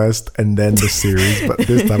name first and then the series, but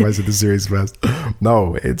this time I said the series first.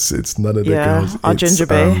 No, it's none of the girls. Our Ginger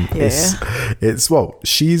Bay.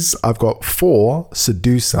 I've got 4.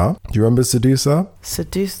 Seducer. Do you remember Seducer?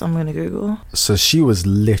 Seduced, I'm gonna Google. So she was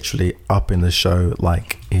literally up in the show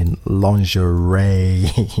like in lingerie,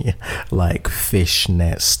 like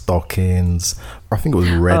fishnet stockings. I think it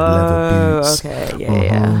was red leather boots. Okay,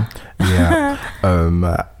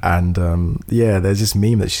 there's this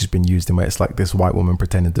meme that she's been used in where it's like this white woman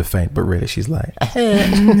pretending to faint, but really she's like, but,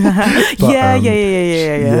 yeah.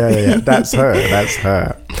 That's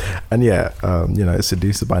her. And you know,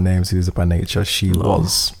 seducer by name, seducer by nature. She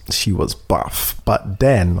was buff. But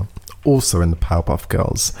then also in the Powerpuff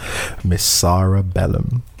Girls, Miss Sarah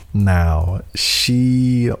Bellum. Now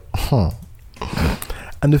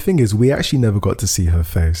and the thing is, we actually never got to see her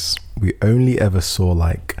face. We only ever saw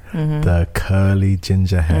like the curly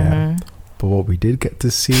ginger hair. But what we did get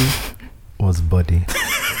to see was body.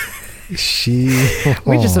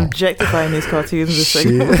 We're just objectifying these cartoons.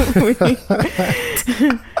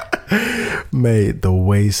 Mate, the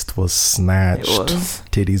waist was snatched. It was.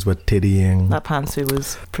 Titties were tittying. That pantsuit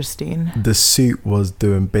was pristine. The suit was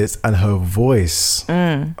doing bits, and her voice.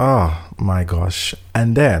 Oh my gosh!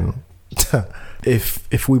 And then,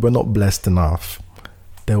 if we were not blessed enough,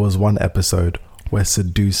 there was one episode where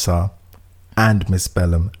Seducer and Miss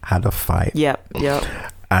Bellum had a fight. Yep.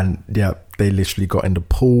 And they literally got in the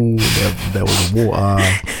pool. There was water.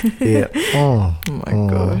 Oh my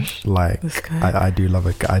gosh! Like I do love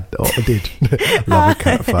I did love a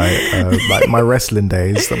cat fight. Like my wrestling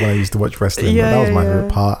days, when I used to watch wrestling, that was my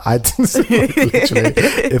favorite part. I literally,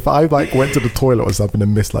 if I like went to the toilet or something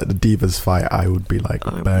and missed like the Divas fight, I would be like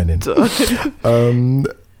burning.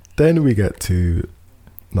 Then we get to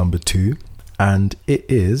number 2, and it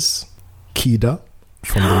is Kida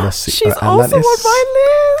from the Lost She's Atlantis. also on my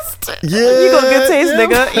list. Yeah, you got good taste,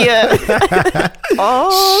 nigga. Yeah.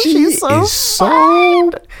 Oh, she's so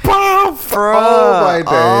buff. Bruh. Oh my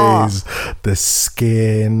days. The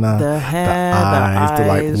skin, the hair, the eyes, the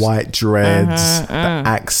like white dreads, the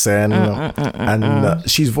accent, and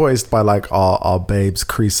she's voiced by like our babes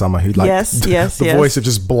Cree Summer, who like the voice of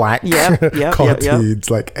just black cartoons,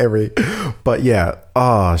 like every. But yeah,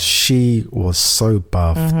 she was so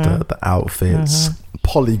buff. The outfits,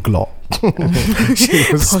 polyglot.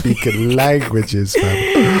 She was speaking languages,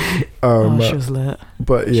 man. She was lit.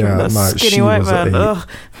 But yeah, skinny white man.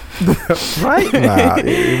 Right? Nah,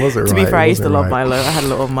 it wasn't right. To be fair, I used to love Milo. I had a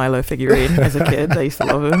little Milo figurine as a kid. I used to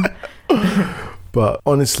love him. But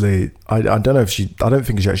honestly, I don't know if I don't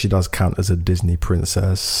think she actually does count as a Disney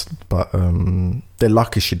princess. But they're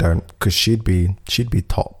lucky she don't, because she'd be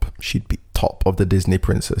top. She'd be top of the Disney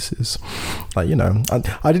princesses. Like, you know,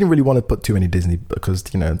 I didn't really want to put too many Disney, because,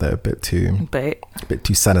 you know, they're a bit too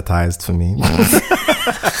sanitized for me.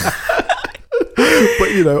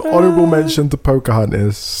 But, you know, honorable mention to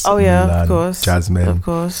Pocahontas. Oh yeah, Mulan, of course. Jasmine, of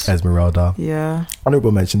course. Esmeralda. Yeah.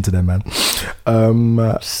 Honorable mention to them, man. And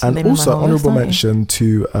also honorable mention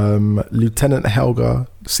to Lieutenant Helga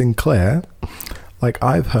Sinclair. Like,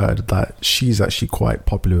 I've heard that she's actually quite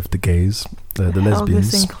popular with the gays, the lesbians. Helga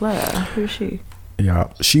Sinclair, who's she?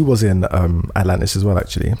 Yeah, she was in Atlantis as well,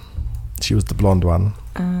 actually. She was the blonde one.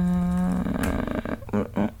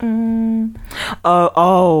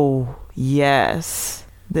 Oh, yes.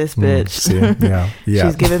 This bitch. Yeah.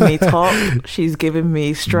 She's giving me top. She's giving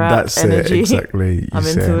me strap. That's energy. It, exactly. I'm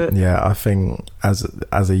into it. Yeah, I think as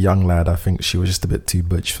a young lad, I think she was just a bit too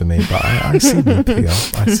butch for me, but I see the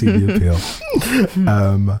appeal.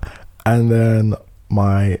 And then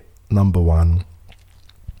my number 1.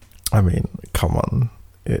 I mean, come on.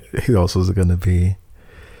 Who else was it going to be?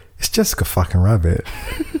 It's Jessica fucking Rabbit.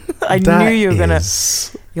 I knew you were going to...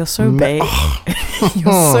 You're so bait.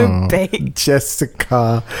 You're so bait.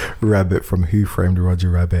 Jessica Rabbit from Who Framed Roger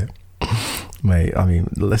Rabbit. Mate, I mean,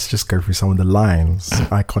 let's just go through some of the lines.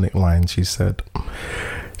 Iconic lines she said.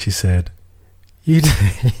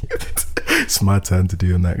 It's my turn to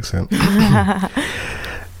do an accent.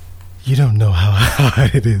 You don't know how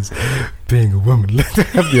hard it is being a woman.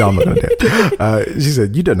 Yeah, I'm not gonna do it. She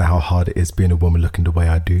said, you don't know how hard it is being a woman looking the way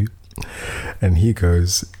I do. And he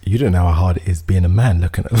goes, you don't know how hard it is being a man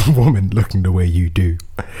looking at a woman looking the way you do.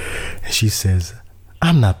 And she says,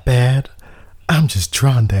 I'm not bad. I'm just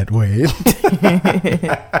drawn that way.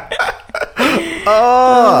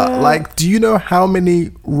 Like, do you know how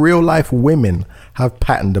many real life women have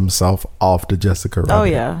patterned themselves after Jessica Rabbit? Oh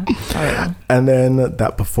yeah. And then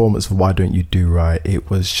that performance for Why Don't You Do Right, it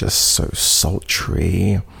was just so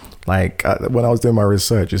sultry. Like, when I was doing my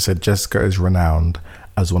research, it said Jessica is renowned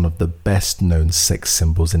as one of the best known sex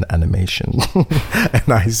symbols in animation.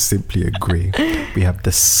 And I simply agree. We have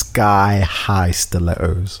the sky high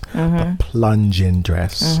stilettos, the plunging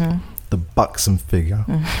dress, the buxom figure,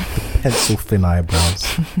 the pencil thin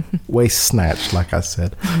eyebrows, waist snatched, like I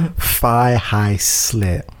said, thigh high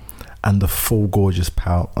slit, and the full gorgeous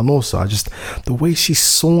pout. And also, the way she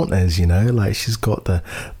saunters, you know, like she's got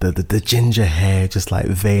the ginger hair just like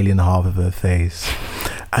veiling half of her face,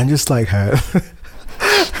 and just like her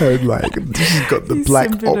like, she's got the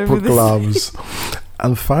black opera gloves,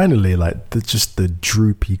 and finally, like the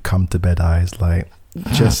droopy come to bed eyes. Like,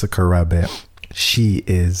 Jessica Rabbit, she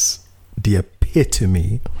is the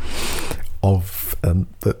epitome of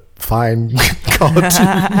the fine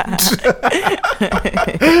cartoon.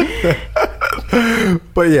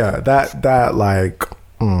 But yeah, that like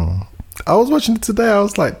I was watching it today. I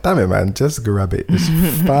was like, damn it, man, Jessica Rabbit is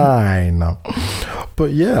fine.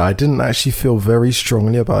 But yeah, I didn't actually feel very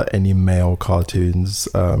strongly about any male cartoons.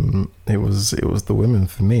 It was the women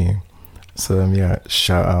for me. So yeah,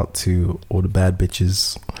 shout out to all the bad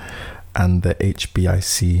bitches and the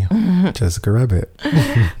HBIC Jessica Rabbit.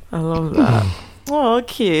 I love that. Oh,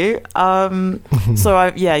 cute.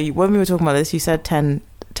 So when we were talking about this, you said 10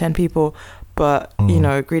 people, but you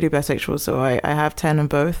know, greedy bisexual, so I have 10 of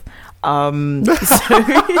both. I'm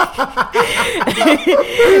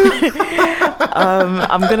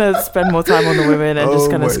gonna spend more time on the women and just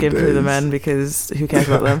kind of skim through the men because who cares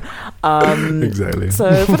about them? Exactly.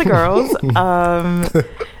 So for the girls,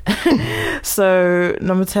 so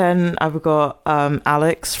number 10, I've got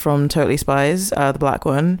Alex from Totally Spies, the black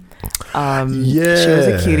one. She was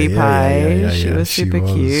a cutie pie. She was super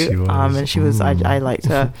cute. And she was I liked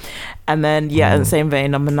her. And then in the same vein,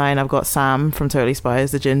 number 9, I've got Sam from Totally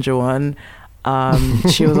Spies, the ginger one.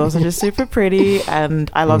 She was also just super pretty,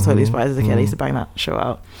 and I loved Totally Spies as a kid. I used to bang that show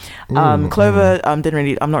out. Clover didn't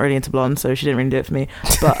really. I'm not really into blonde, so she didn't really do it for me.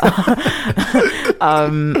 But I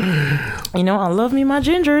love me my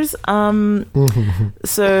gingers.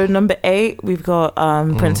 So number 8, we've got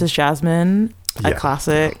Princess Jasmine, a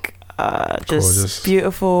classic. Just gorgeous.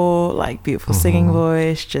 Beautiful singing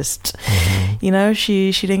voice. Just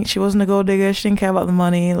she wasn't a gold digger. She didn't care about the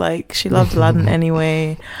money. Like, she loved Aladdin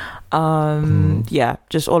anyway.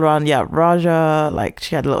 Just all around, Raja, like,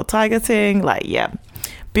 she had a little tiger thing, like,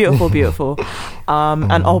 beautiful.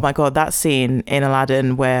 And oh my god, that scene in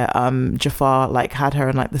Aladdin where Jafar like had her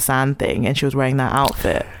in like the sand thing and she was wearing that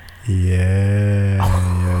outfit.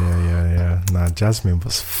 Nah, Jasmine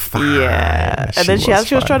was fine. And then she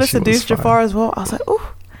was trying to seduce Jafar as well. I was like,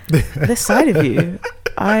 oh, this side of you.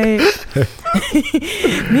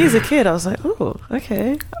 Me as a kid, I was like, oh,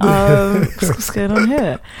 okay. What's going on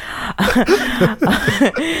here?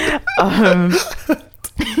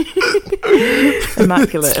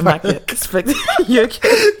 Immaculate. You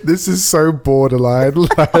okay? This is so borderline.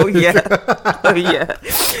 Oh yeah.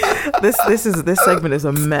 This segment is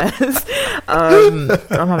a mess. I'm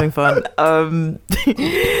having fun.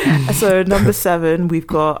 So number 7, we've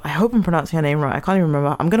got, I hope I'm pronouncing her name right. I can't even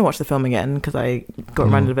remember. I'm gonna watch the film again because I got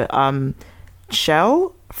reminded of it.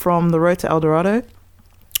 Shell from The Road to El Dorado.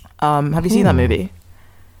 Have you seen that movie?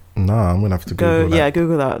 No, I'm gonna have to Google that. Yeah,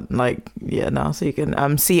 Google that. Now so you can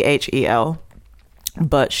Chel.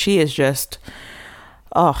 But she is just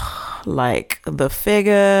like the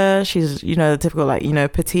figure. She's the typical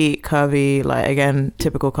petite, curvy, like, again,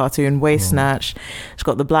 typical cartoon waist snatch. She's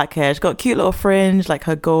got the black hair. She's got cute little fringe, like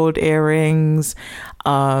her gold earrings.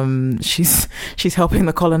 She's helping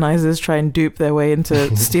the colonizers try and dupe their way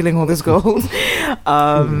into stealing all this gold.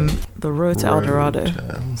 The Road to El Dorado.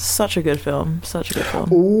 Such a good film.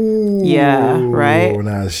 Ooh, yeah, right.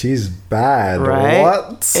 Nah, she's bad. Right?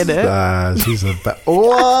 What? In it? Nah, she's a bad.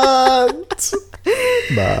 What?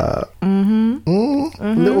 Nah.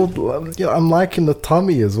 Little, I'm liking the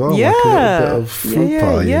tummy as well. Yeah, like a little bit of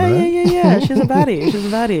fupa, yeah. She's a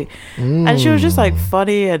baddie. And she was just like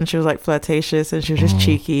funny, and she was like flirtatious, and she was just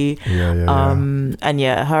cheeky. And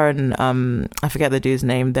her and I forget the dude's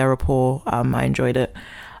name. Their rapport. I enjoyed it.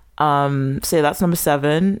 So that's number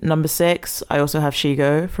 7. Number 6, I also have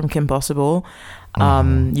Shigo from Kim Possible.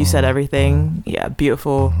 You said everything. Yeah,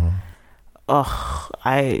 beautiful. Oh,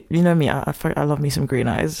 you know me, I love me some green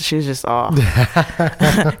eyes. She's just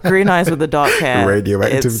green eyes with the dark hair,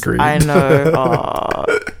 radioactive green. I know.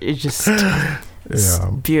 It's just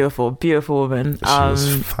beautiful woman. She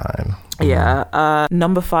was fine.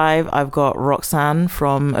 Number 5, I've got Roxanne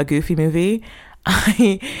from A Goofy Movie.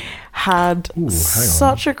 I had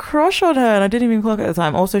such a crush on her, and I didn't even clock at the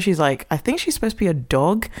time. Also, she's like, I think she's supposed to be a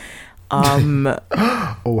dog. Hang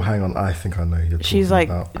on, I think I know who you're talking she's like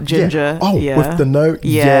about. ginger. With the note.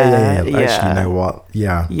 Yeah. Actually, you know what?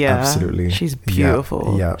 Yeah, absolutely. She's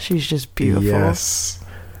beautiful. Yeah. She's just beautiful. Yes.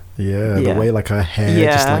 Yeah, the way like her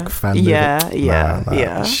hair just like fanned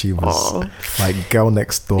it. She was like girl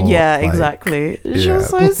next door. Yeah, exactly. She was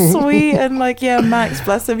so sweet, and like, Max,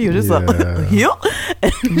 bless him, you just like, and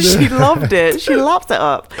she loved it. She lapped it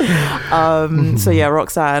up. So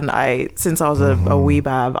Roxanne, since I was a wee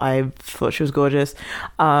bab, I thought she was gorgeous.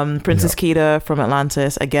 Princess Keita from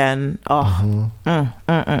Atlantis, again.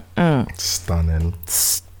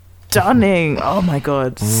 Stunning. Oh my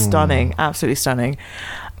god, stunning. Absolutely stunning.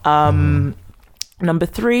 Number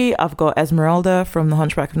 3, I've got Esmeralda from The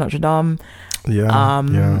Hunchback of Notre Dame.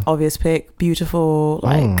 Obvious pick. Beautiful,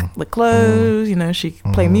 like the clothes, she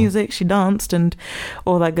played music, she danced, and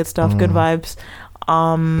all that good stuff. Good vibes.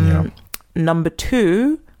 Number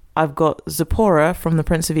 2, I've got Zipporah from The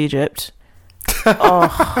Prince of Egypt. She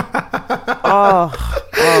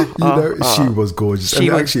was gorgeous. She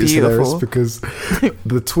was actually, it's hilarious because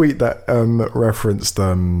the tweet that referenced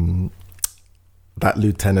that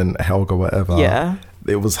Lieutenant Helga, whatever. Yeah.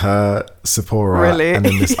 It was her, Sephora, and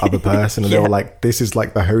then this other person, and they were like, "This is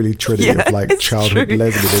like the holy trinity of like childhood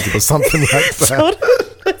lesbianism or something like that."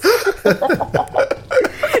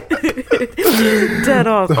 Dead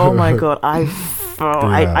on. Oh my god, I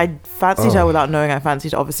I fancied her without knowing I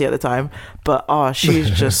fancied her, obviously, at the time. But she's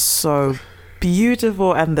just so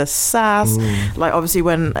beautiful, and the sass, like obviously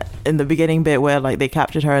when in the beginning bit where like they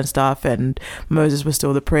captured her and stuff, and Moses was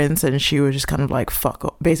still the prince, and she was just kind of like fuck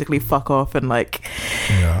off, and like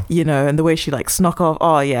you know, and the way she like snuck off,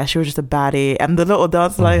 she was just a baddie, and the little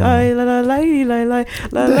dance like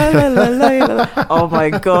oh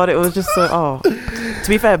my god, it was just so to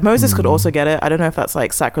be fair, Moses could also get it. I don't know if that's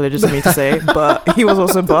like sacrilegious of me to say, but he was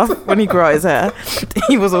also buff when he grew out his hair.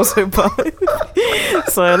 He was also buff.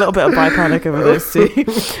 So a little bit of bi-panic over those two. God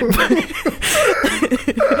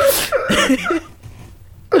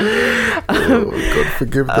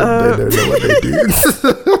forgive them, they don't know what they do.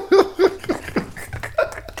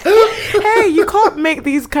 Hey, you can't make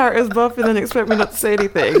these characters buff and then expect me not to say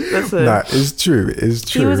anything. Listen. Nah, it's true.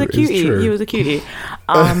 He was a cutie.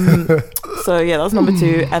 So yeah, that was number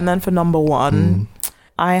 2. And then for number 1,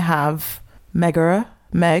 I have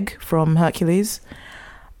Meg from Hercules.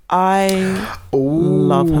 I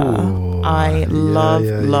love her. I love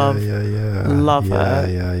her.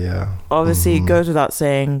 Yeah. Obviously, it goes without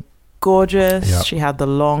saying, gorgeous. Yep. She had the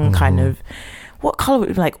long kind of, what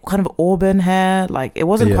color? Like kind of auburn hair. Like it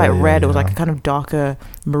wasn't quite red. It was like a kind of darker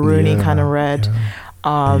maroony kind of red.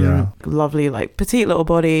 Lovely, like petite little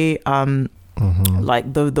body.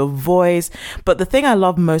 Like the voice. But the thing I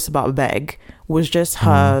love most about Meg was just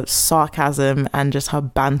her sarcasm and just her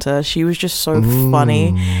banter. She was just so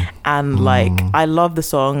funny, and like I love the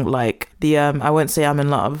song, like the I Won't Say I'm in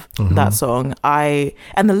Love, that song.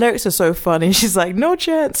 And the lyrics are so funny. She's like, no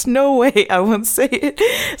chance, no way, I won't say it.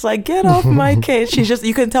 It's like, get off my case. She's just,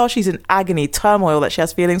 you can tell she's in agony, turmoil, that she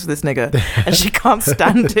has feelings for this nigga and she can't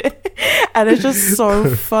stand it. And it's just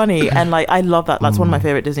so funny, and like I love that. That's one of my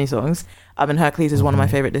favorite Disney songs. And Hercules is one of my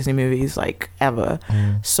favorite Disney movies, like ever.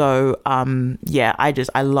 So I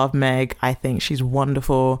love Meg. I think she's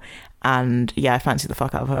wonderful, and I fancied the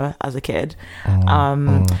fuck out of her as a kid.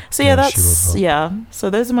 So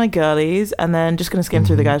those are my girlies, and then just gonna skim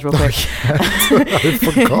through the guys real quick. I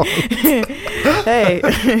forgot. Hey,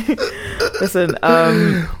 listen,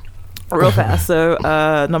 real fast. So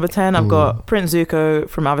number 10, I've got Prince Zuko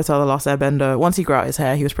from Avatar: The Last Airbender. Once he grew out his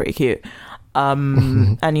hair, he was pretty cute.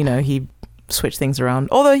 And you know, he switch things around,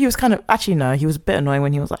 although he was kind of, actually no, he was a bit annoying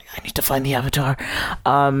when he was like, I need to find the avatar.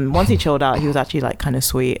 Once he chilled out, he was actually like kind of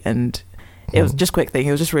sweet, and it was just quick thing,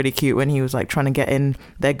 he was just really cute when he was like trying to get in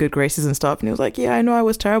their good graces and stuff, and he was like, yeah, I know I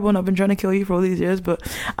was terrible and I've been trying to kill you for all these years, but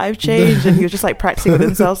I've changed. And he was just like practicing with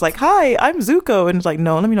himself, like, hi, I'm Zuko, and it's like,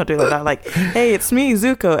 no, let me not do it like that, like, hey, it's me,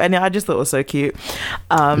 Zuko. And I just thought it was so cute.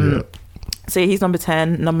 So he's number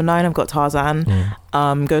 10. Number 9, I've got Tarzan.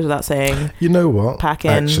 Goes without saying. You know what?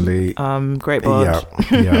 Packing. Actually, great bod.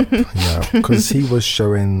 Yeah. Because he was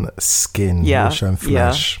showing skin. Yeah. He was showing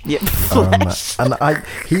flesh. Yeah. Flesh. And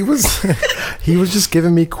he was just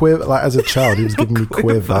giving me queer, like as a child, he was giving me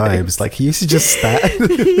queer vibes. Like he used to just stand.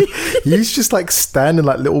 He used to just like stand in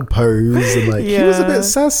like little pose, and like he was a bit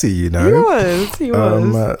sassy, you know. He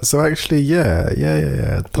was. So actually, yeah.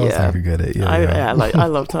 Tarzan could get it. I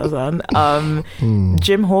love Tarzan.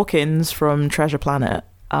 Jim Hawkins from Treasure Planet.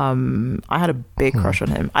 I had a big crush on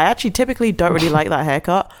him. I actually typically don't really like that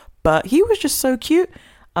haircut, but he was just so cute.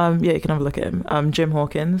 You can have a look at him. Jim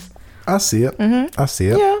Hawkins. I see it. I see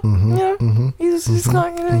it. Yeah. He's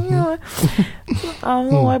kind of,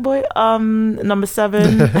 little white boy. Number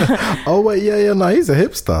 7. Oh wait, no, he's a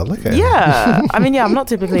hipster. Look at him. Yeah, I mean, I'm not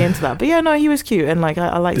typically into that, but he was cute, and like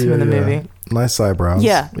I liked him in the movie. Nice eyebrows.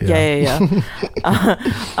 Yeah.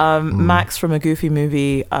 Max from a Goofy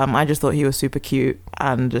movie. I just thought he was super cute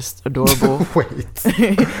and just adorable. Wait.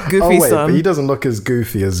 Goofy son. But he doesn't look as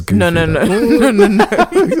goofy as Goofy. No. He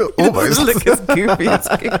Almost. doesn't look as goofy as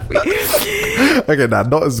Goofy. Okay,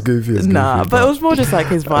 not as goofy as Goofy. But it was more just like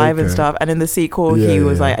his vibe and stuff. And in the sequel, he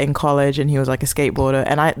was like in college and he was like a skateboarder.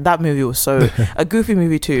 And that movie was a Goofy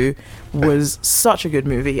movie too was such a good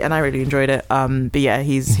movie, and I really enjoyed it. But yeah,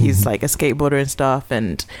 he's like a skateboarder and stuff,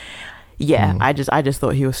 and I just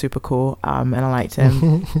thought he was super cool, and I liked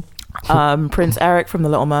him. Prince Eric from The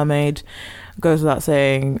Little Mermaid, goes without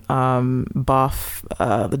saying, buff,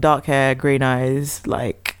 the dark hair, green eyes,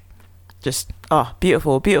 like just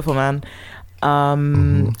beautiful man.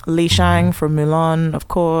 Li Shang from Mulan, of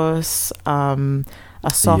course. A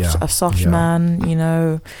soft man, you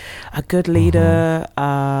know, a good leader,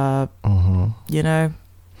 you know,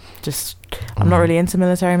 just I'm not really into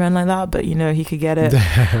military men like that, but you know, he could get it.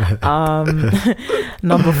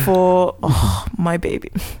 Number 4, my baby,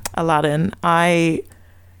 Aladdin.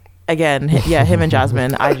 Him and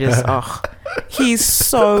Jasmine, I just he's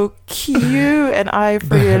so cute, and I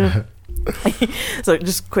freaking So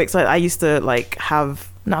just quick, so I used to like have,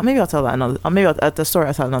 maybe I'll tell that another, the story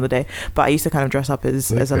I'll tell another day, but I used to kind of dress up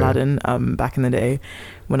as Aladdin back in the day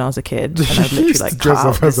when I was a kid, and I'd literally like dress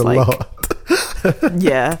up as a lot.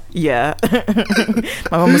 yeah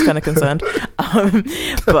my mom was kind of concerned,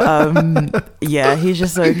 but yeah, he's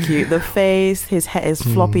just so cute. The face, his hair, his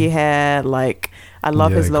floppy hair, like I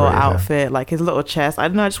love his little outfit, like his little chest. I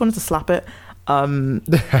don't know, I just wanted to slap it. I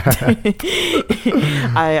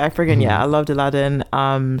friggin' I loved Aladdin.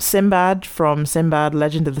 Sinbad from Sinbad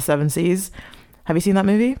Legend of the Seven Seas. Have you seen that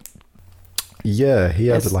movie? Yeah, he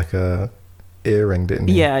had like a earring, didn't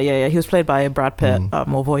he? Yeah. He was played by Brad Pitt,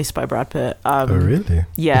 or voiced by Brad Pitt. Oh, really?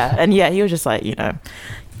 Yeah, and he was just like, he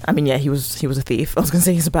was a thief. I was gonna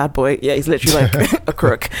say he's a bad boy. Yeah, he's literally like a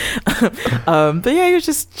crook. But yeah, he was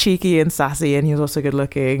just cheeky and sassy, and he was also good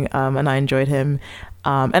looking. And I enjoyed him.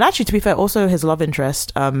 And actually, to be fair, also his love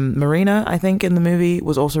interest, Marina, I think in the movie,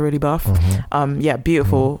 was also really buff.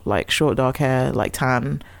 Beautiful, like short dark hair, like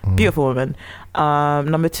tan, beautiful woman.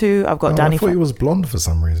 Number 2, I've got Danny. I thought he was blonde for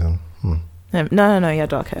some reason. No, he had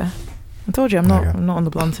dark hair. I told you I'm not on the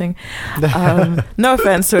blonde thing. No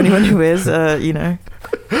offense to anyone who is,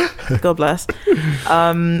 God bless.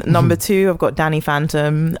 Number 2, I've got Danny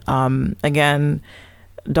Phantom. Again,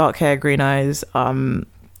 dark hair, green eyes.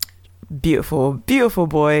 Beautiful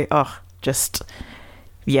boy. Oh, just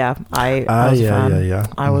I was a fan.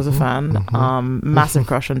 I was a fan. Massive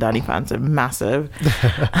crush on Danny Phantom, massive.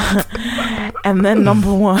 And then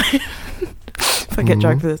number 1, if I get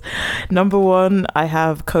dragged for this, number 1, I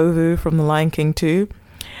have Kovu from The Lion King 2.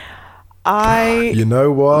 You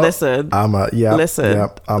know what? Listen. I'm gonna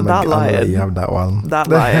let you have that one. That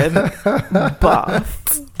lion,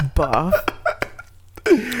 buff.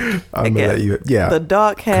 I'm gonna let you. Yeah, the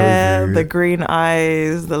dark hair, the green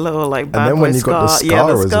eyes, the little like bad and then boy when you scar. got the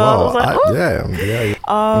scar as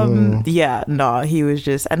well, he was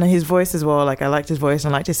just, and his voice as well. Like I liked his voice,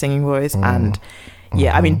 and I liked his singing voice, and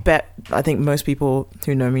I think most people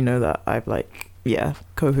who know me know that I've like. Yeah,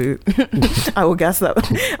 Kohu. I will gas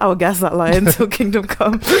that lion till kingdom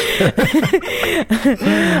come.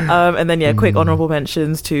 And then quick honorable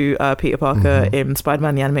mentions to Peter Parker in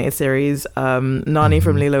Spider-Man the Animated Series, Nani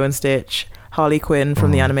from Lilo and Stitch, Harley Quinn from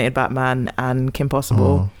the animated Batman, and Kim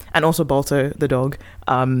Possible, and also Balto the dog.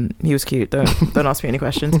 He was cute. Don't ask me any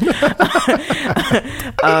questions. Okay.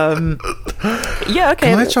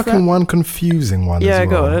 Can I chuck in one confusing one? Yeah, as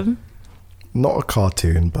well? Go on. Not a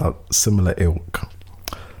cartoon, but similar ilk.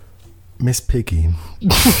 Miss Piggy.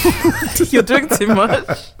 You're doing too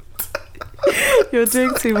much. I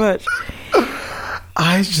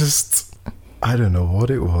don't know what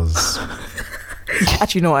it was.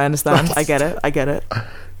 Actually, no, I understand. I get it.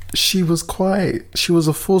 She was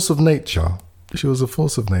a force of nature.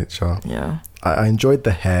 Yeah. I enjoyed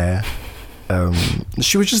the hair.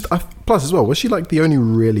 She was just plus as well, was she like the only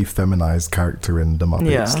really feminized character in the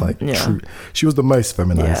Muppets? True, she was the most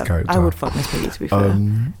feminized character. I would fuck Miss Piggy, to be fair.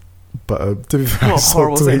 But to be fair, I saw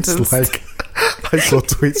tweets like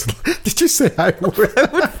did you say I would? I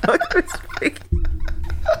would fuck Miss Piggy.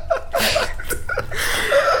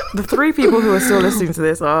 The 3 people who are still listening to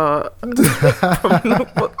this are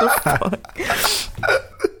what the fuck.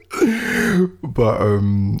 But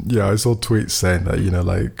I saw tweets saying that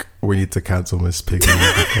like we need to cancel Miss Piggy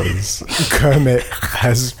because Kermit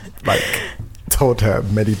has like told her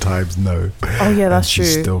many times no. Oh yeah, that's true.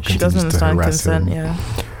 She doesn't understand consent. Him.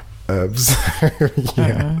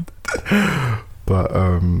 But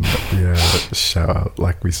shout out,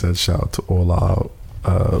 like we said, shout out to all our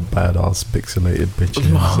badass pixelated bitches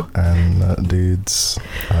and dudes.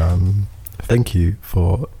 Thank you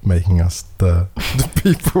for making us the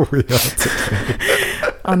people we are today.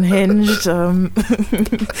 Unhinged,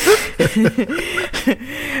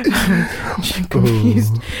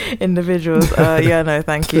 confused individuals.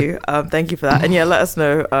 Thank you. Thank you for that. And let us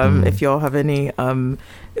know if y'all have any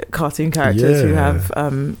cartoon characters who have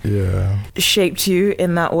shaped you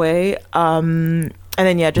in that way. And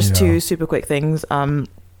then just 2 super quick things. I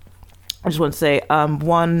just want to say,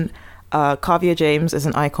 one, Kavya James is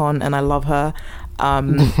an icon and I love her.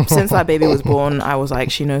 Since that baby was born, I was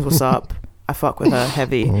like, she knows what's up. I fuck with her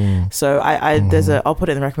heavy. So I'll put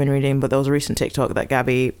it in the recommend reading, but there was a recent TikTok that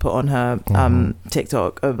Gabby put on her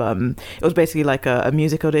TikTok of it was basically like a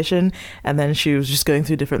music audition, and then she was just going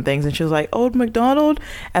through different things, and she was like, Old MacDonald,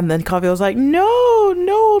 and then Kavya was like, no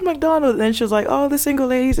Old MacDonald, and then she was like, oh, the single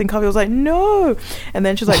ladies, and Kavya was like, no, and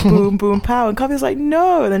then she was like, boom boom pow, and Kavya was like,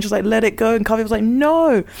 no, and then she was like, let it go, and Kavya was like,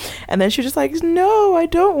 no, and then she was just like, no, I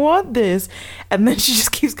don't want this, and then she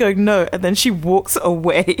just keeps going no, and then she walks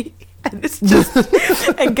away. And it's just,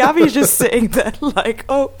 and Gabby's just sitting there like,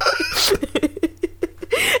 oh.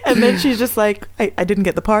 And then she's just like, I didn't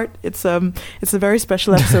get the part. It's a very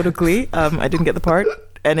special episode of Glee. I didn't get the part.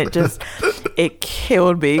 And it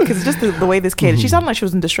killed me because just the way this kid, she sounded like she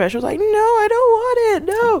was in distress. She was like, no, I don't want it.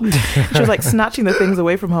 No. She was like snatching the things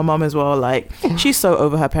away from her mom as well. Like, she's so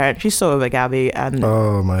over her parents. She's so over Gabby. And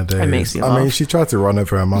oh my days. It makes me laugh. I mean, she tried to run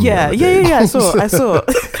over her mom. Yeah. I saw.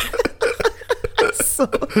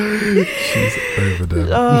 She's over there.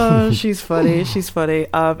 Oh, she's funny.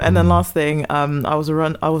 And then last thing, I was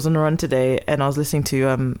on a run today, and I was listening to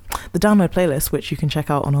the download playlist, which you can check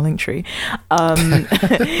out on our Linktree. And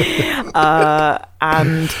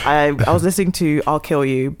I was listening to "I'll Kill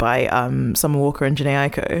You" by Summer Walker and Jhené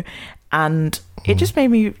Aiko, and it just made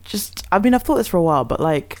me I've thought this for a while, but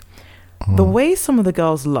like the way some of the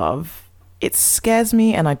girls love, it scares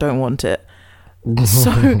me, and I don't want it.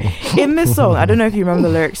 So in this song, I don't know if you remember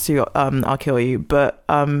the lyrics to "I'll Kill You," but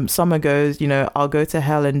Summer goes, I'll go to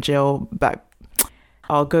hell and jail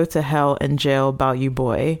about you,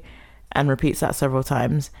 boy, and repeats that several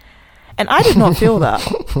times. And I did not feel that.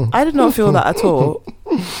 I did not feel that at all.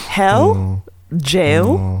 Hell,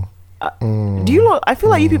 jail. Do you lot? I feel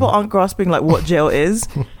like you people aren't grasping like what jail is.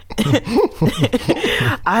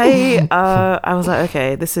 I was like,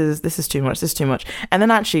 okay, this is too much. This is too much. And then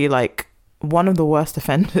actually, like, one of the worst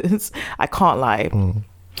offenders, I can't lie,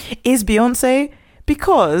 is Beyonce,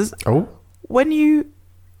 because when you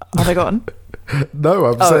have I gone? No,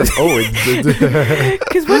 I'm saying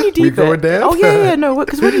because when you deep it, there?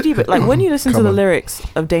 because when you deep it, like when you listen to the lyrics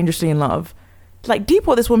of "Dangerously in Love," like deep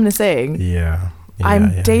what this woman is saying.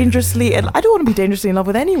 I'm dangerously, and I don't want to be dangerously in love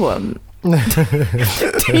with anyone.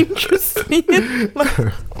 Dangerously in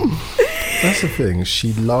love. That's the thing.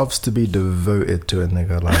 She loves to be devoted to a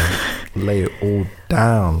nigga, like lay it all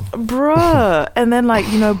down, bruh. And then like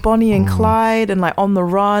Bonnie and Clyde, and like On the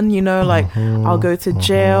Run. Like I'll go to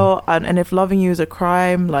jail, and if loving you is a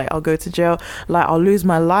crime, like I'll go to jail. Like I'll lose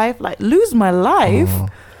my life. Like lose my life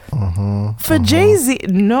for Jay-Z.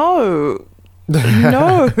 No.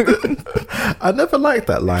 I never liked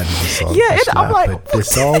that line in the song. Yeah, I'm like,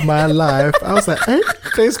 it's all my life. I was like, hey,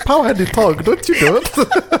 there's power in the tongue, don't you know?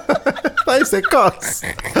 That is a cuss.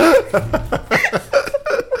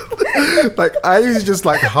 Like I used to just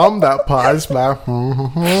like hum that part. I just like,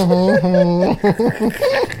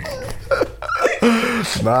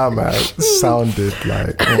 nah, man, it sounded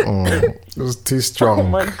like it was too strong. Oh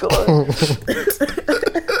my god.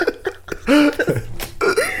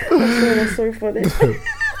 That's so funny.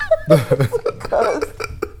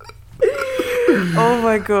 Oh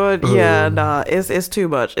my god. Yeah, nah, it's too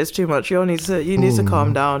much. It's too much. You need to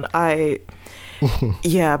calm down.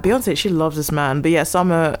 Yeah, Beyonce, she loves this man. But yeah,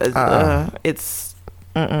 Summer, it's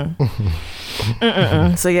so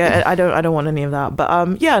yeah, I don't want any of that.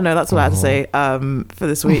 But yeah, no, that's all I had to say for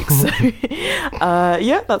this week. So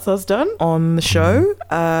yeah, that's us done on the show.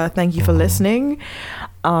 Thank you for listening.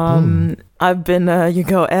 I've been your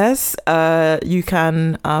girl S. You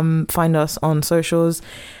can find us on socials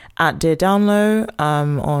at Dear Download,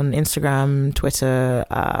 on Instagram, Twitter,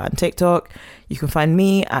 and TikTok. You can find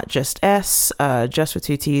me at just S, just with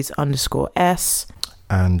 2 T's _S.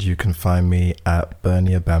 And you can find me at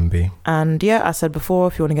Bernia Bambi. And yeah, I said before,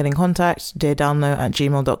 if you want to get in contact,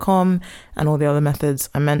 deardownload@gmail.com, and all the other methods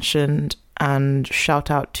I mentioned. And shout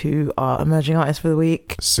out to our emerging artist for the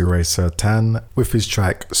week, Suray Sertan, with his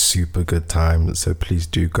track Super Good Time. So please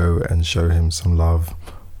do go and show him some love.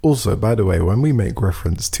 Also, by the way, when we make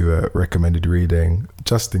reference to a recommended reading,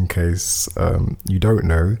 just in case you don't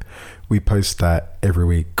know, we post that every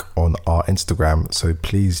week on our Instagram. So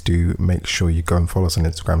please do make sure you go and follow us on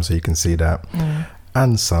Instagram so you can see that.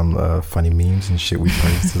 And some funny memes and shit we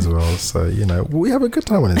post as well. So, we have a good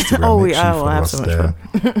time on Instagram. Oh, we will have so much fun.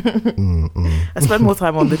 I spend more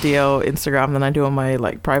time on the DL Instagram than I do on my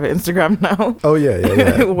private Instagram now. Oh,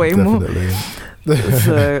 yeah. Way definitely. More.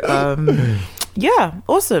 So, yeah,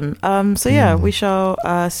 awesome. So, yeah, we shall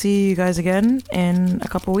see you guys again in a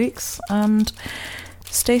couple of weeks. And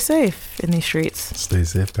stay safe in these streets. Stay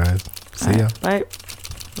safe, guys. See ya. Bye.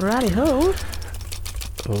 Righty ho.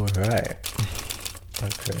 All right.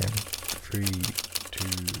 Okay. 3, 2,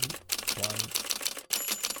 1.